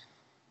Brian.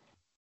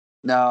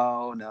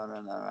 No.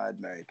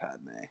 I'd marry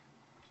Padme.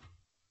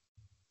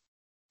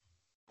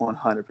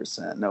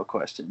 100%, no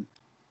question.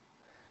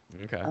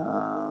 Okay.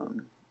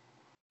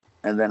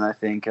 And then I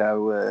think I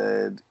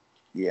would,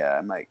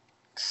 I might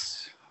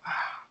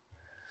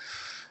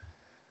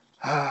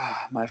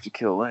have to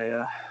kill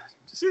Leia.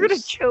 You're gonna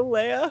kill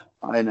Leia?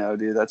 I know,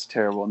 dude. That's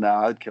terrible. No,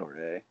 I'd kill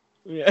Rey.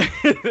 Yeah.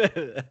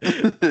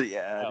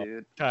 Yeah,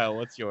 dude. Kyle,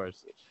 what's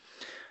yours?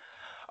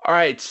 All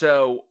right,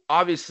 so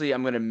obviously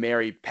I'm going to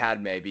marry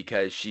Padme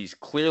because she's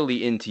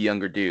clearly into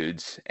younger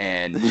dudes,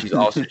 and she's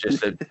also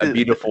just a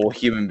beautiful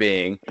human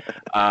being.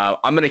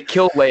 I'm going to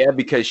kill Leia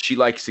because she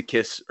likes to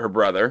kiss her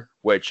brother,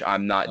 which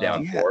I'm not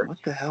down for.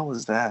 What the hell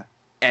was that?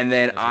 And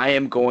then I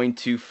am going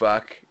to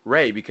fuck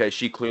Rey because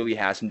she clearly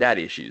has some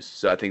daddy issues,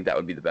 so I think that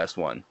would be the best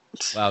one.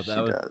 Wow,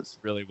 that was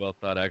really well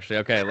thought, actually.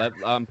 Okay,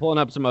 I'm pulling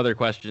up some other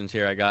questions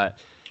here. I got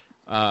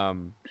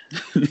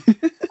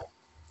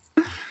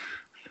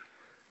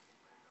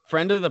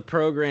friend of the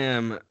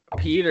program,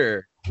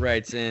 Peter,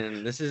 writes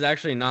in. This is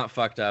actually not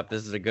fucked up.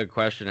 This is a good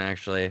question,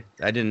 actually.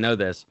 I didn't know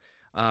this.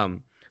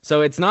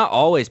 So it's not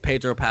always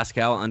Pedro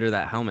Pascal under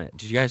that helmet.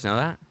 Did you guys know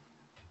that?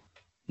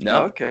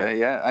 No. Okay,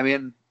 yeah. I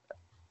mean,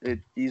 it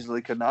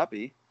easily could not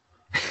be.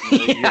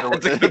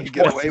 That's a good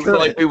point.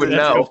 Like we would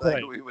know.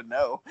 We would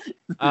know.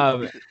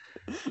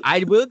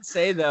 I would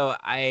say though,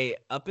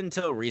 up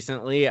until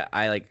recently,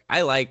 I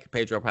like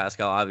Pedro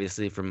Pascal,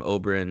 obviously from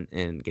Oberyn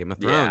in Game of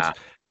Thrones.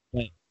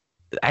 Yeah.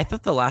 I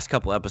thought the last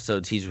couple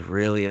episodes, he's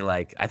really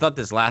like. I thought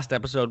this last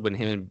episode when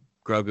him and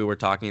Grogu were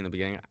talking in the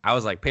beginning, I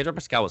was like, Pedro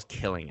Pascal was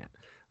killing it.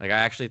 Like I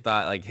actually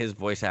thought like his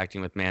voice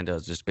acting with Mando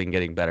has just been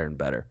getting better and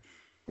better.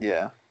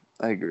 Yeah,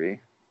 I agree.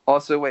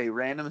 Also, wait,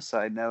 random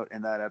side note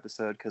in that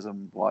episode because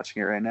I'm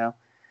watching it right now.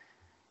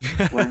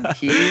 When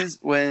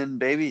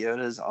Baby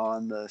Yoda's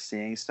on the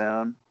Seeing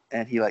Stone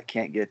and he like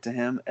can't get to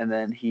him, and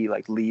then he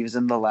like leaves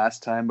him the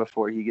last time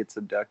before he gets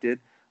abducted.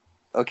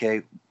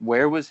 Okay,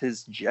 where was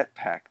his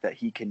jetpack that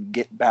he can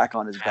get back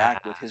on his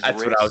back with his That's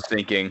wrist? what I was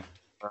thinking.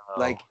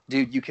 Like,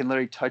 dude, you can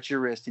literally touch your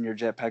wrist and your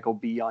jetpack will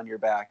be on your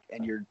back,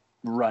 and you're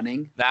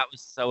running. That was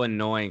so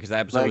annoying because that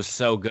episode Like, was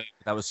so good.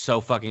 That was so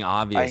fucking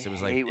obvious. I It was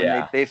hate like, when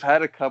yeah. they've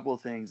had a couple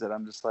things that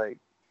I'm just like,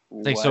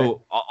 it's like what?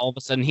 so all of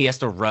a sudden he has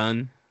to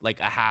run like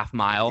a half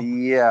mile.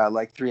 Yeah,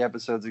 like 3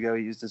 episodes ago,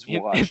 he used his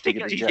You- watch to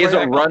get his he He jetpack.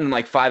 hasn't run in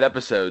like 5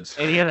 episodes.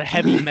 And he had a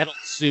heavy metal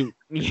suit.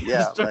 He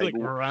Yeah, has to like,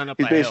 run up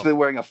He's a hill. basically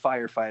wearing a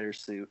firefighter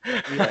suit,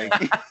 like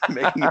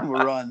making him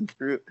run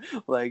through.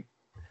 Like,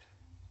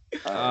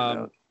 I don't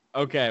know.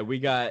 Okay, we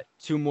got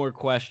 2 more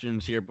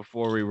questions here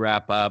before we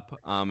wrap up.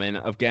 And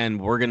again,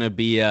 we're gonna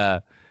be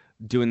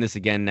doing this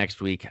again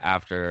next week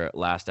after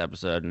last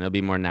episode, and it'll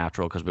be more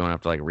natural because we won't have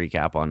to like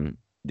recap on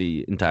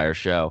the entire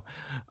show.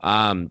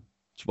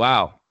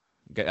 Wow.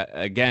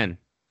 Again,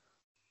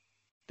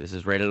 this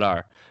is rated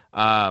R.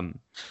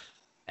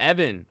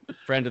 Evan,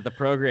 friend of the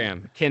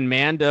program, can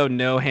Mando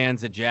no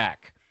hands a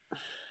Jack?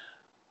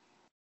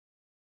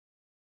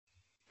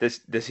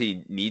 Does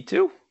he need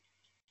to?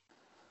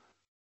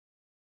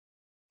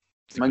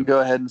 I'm gonna go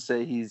ahead and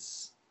say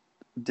he's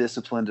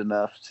disciplined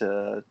enough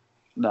to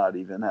not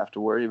even have to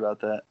worry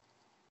about that.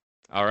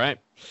 All right.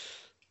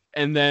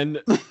 And then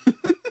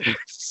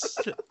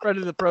friend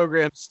of the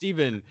program,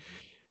 Steven,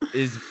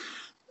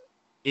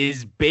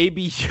 is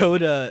Baby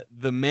Yoda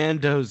the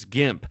Mando's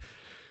gimp?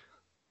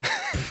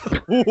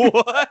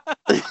 What?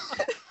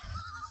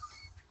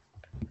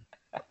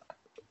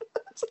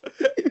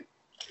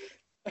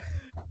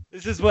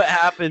 This is what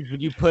happens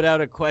when you put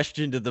out a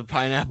question to the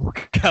Pineapple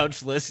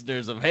Couch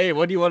listeners of, hey,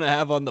 what do you want to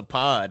have on the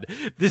pod?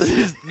 This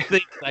is the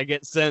things I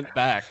get sent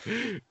back.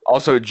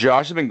 Also,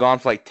 Josh has been gone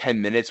for like 10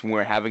 minutes when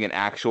we're having an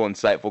actual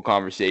insightful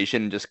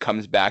conversation and just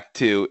comes back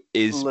to,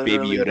 is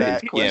Literally Baby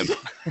Yoda that his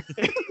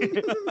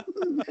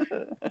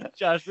gimp?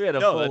 Josh, we had a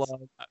No, full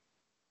on.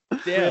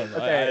 Damn.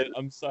 Okay.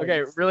 I'm sorry.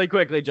 Okay, really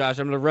quickly, Josh,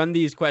 I'm gonna run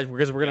these questions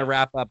because we're gonna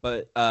wrap up.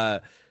 But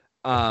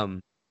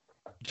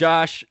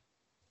Josh,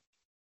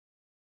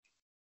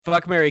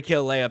 fuck, marry,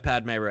 kill, Leia,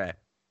 Padme, Rey.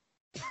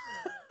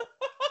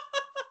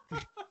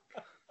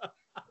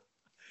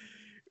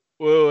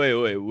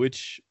 Wait.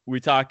 Which we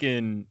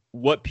talking?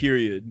 What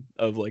period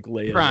of like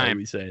Leia Prime. are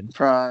we saying?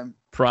 Prime.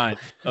 Prime.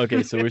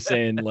 Okay, so we're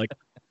saying like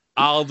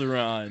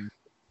Alderaan.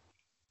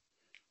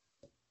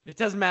 It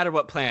doesn't matter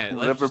what planet.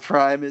 Whatever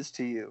Prime is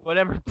to you.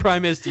 Whatever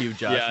Prime is to you,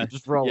 Josh. Yeah.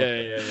 Just roll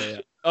it.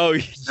 Yeah. Oh,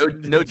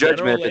 No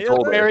judgment if it's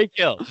older. Marry,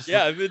 kill. Just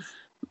Yeah, if it's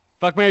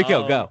fuck, marry,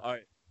 kill. Go. All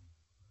right.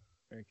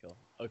 Very cool.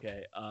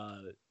 Okay.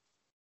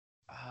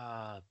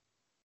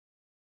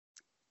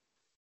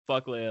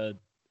 Fuck Leia.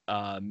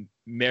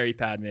 Marry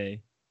Padme.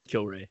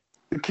 Kill Rey.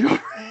 Kill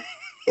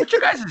What's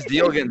your guys'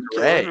 deal against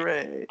Rey?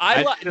 Rey.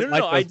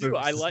 No, I do.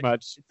 I like.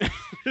 much.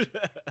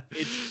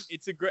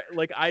 It's a great.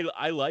 Like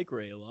I like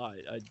Rey a lot.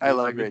 I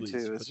like Rey Ridley's,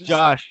 too. but It's just-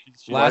 Josh,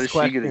 Why last does she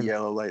get a question.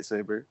 yellow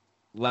lightsaber?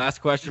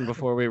 Last question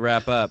before we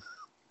wrap up.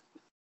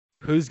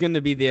 Who's going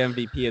to be the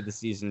MVP of the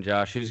season,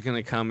 Josh? Who's going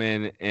to come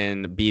in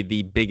and be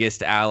the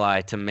biggest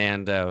ally to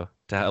Mando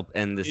to help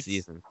end the It's-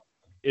 season?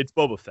 It's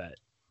Boba Fett.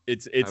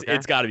 It's Okay.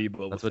 got to be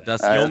Boba That's Fett. what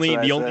Dustin. The That's only what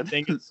I the only said.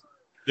 thing is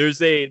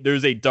there's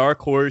a dark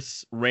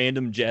horse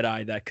random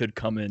Jedi that could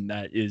come in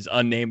that is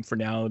unnamed for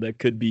now. That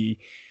could be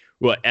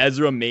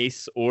Ezra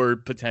Mace or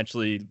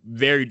potentially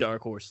very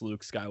dark horse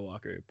Luke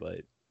Skywalker.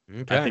 But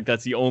Okay. I think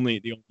that's the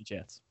only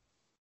chance.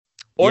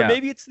 Or Yeah.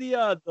 maybe it's the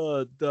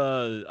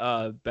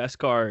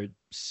Beskar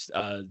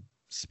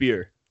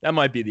spear. That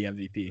might be the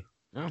MVP.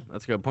 Oh,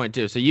 that's a good point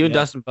too. So you and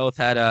Yeah. Dustin both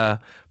had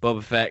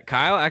Boba Fett.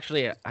 Kyle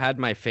actually had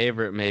my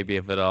favorite, maybe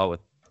of it all,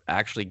 with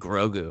actually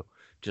Grogu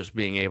just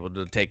being able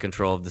to take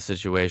control of the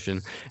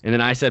situation, and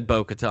then I said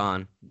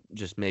Bo-Katan,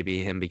 just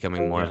maybe him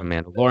becoming more of a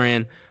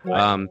Mandalorian.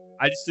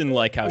 I just didn't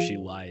like how she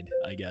lied,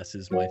 I guess,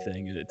 is my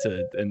thing.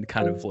 And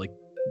kind of like,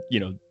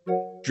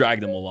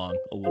 drag them along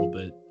a little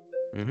bit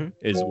Mhm.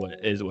 is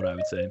what I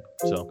would say.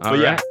 So, All but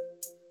yeah, right.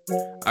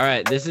 All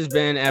right, this has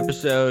been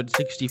episode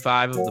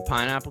 65 of the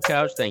Pineapple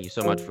Couch. Thank you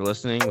so much for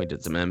listening. We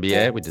did some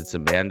NBA, we did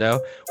some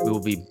Mando. We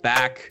will be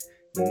back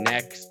in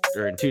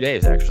 2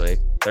 days, actually,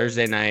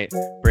 Thursday night,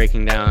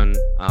 breaking down,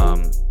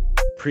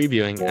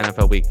 previewing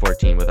NFL Week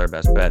 14 with our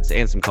best bets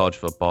and some college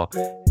football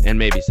and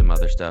maybe some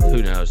other stuff.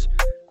 Who knows?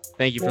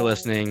 Thank you for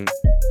listening.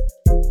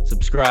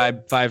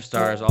 Subscribe, 5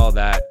 stars, all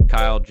that.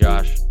 Kyle,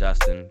 Josh,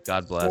 Dustin,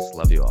 God bless.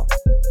 Love you all.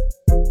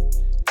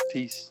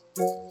 Peace.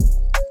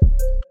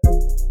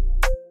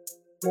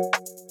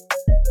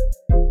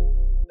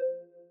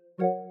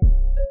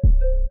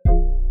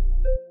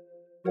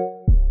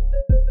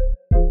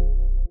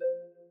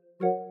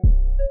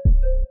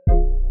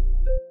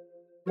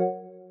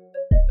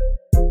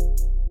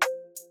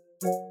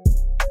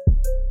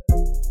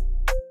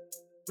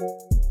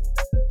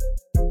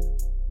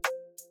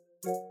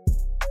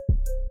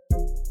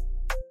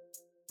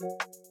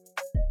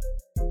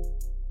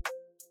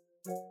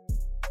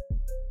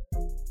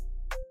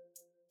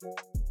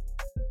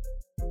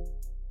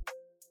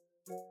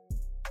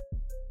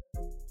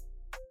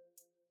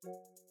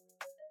 you.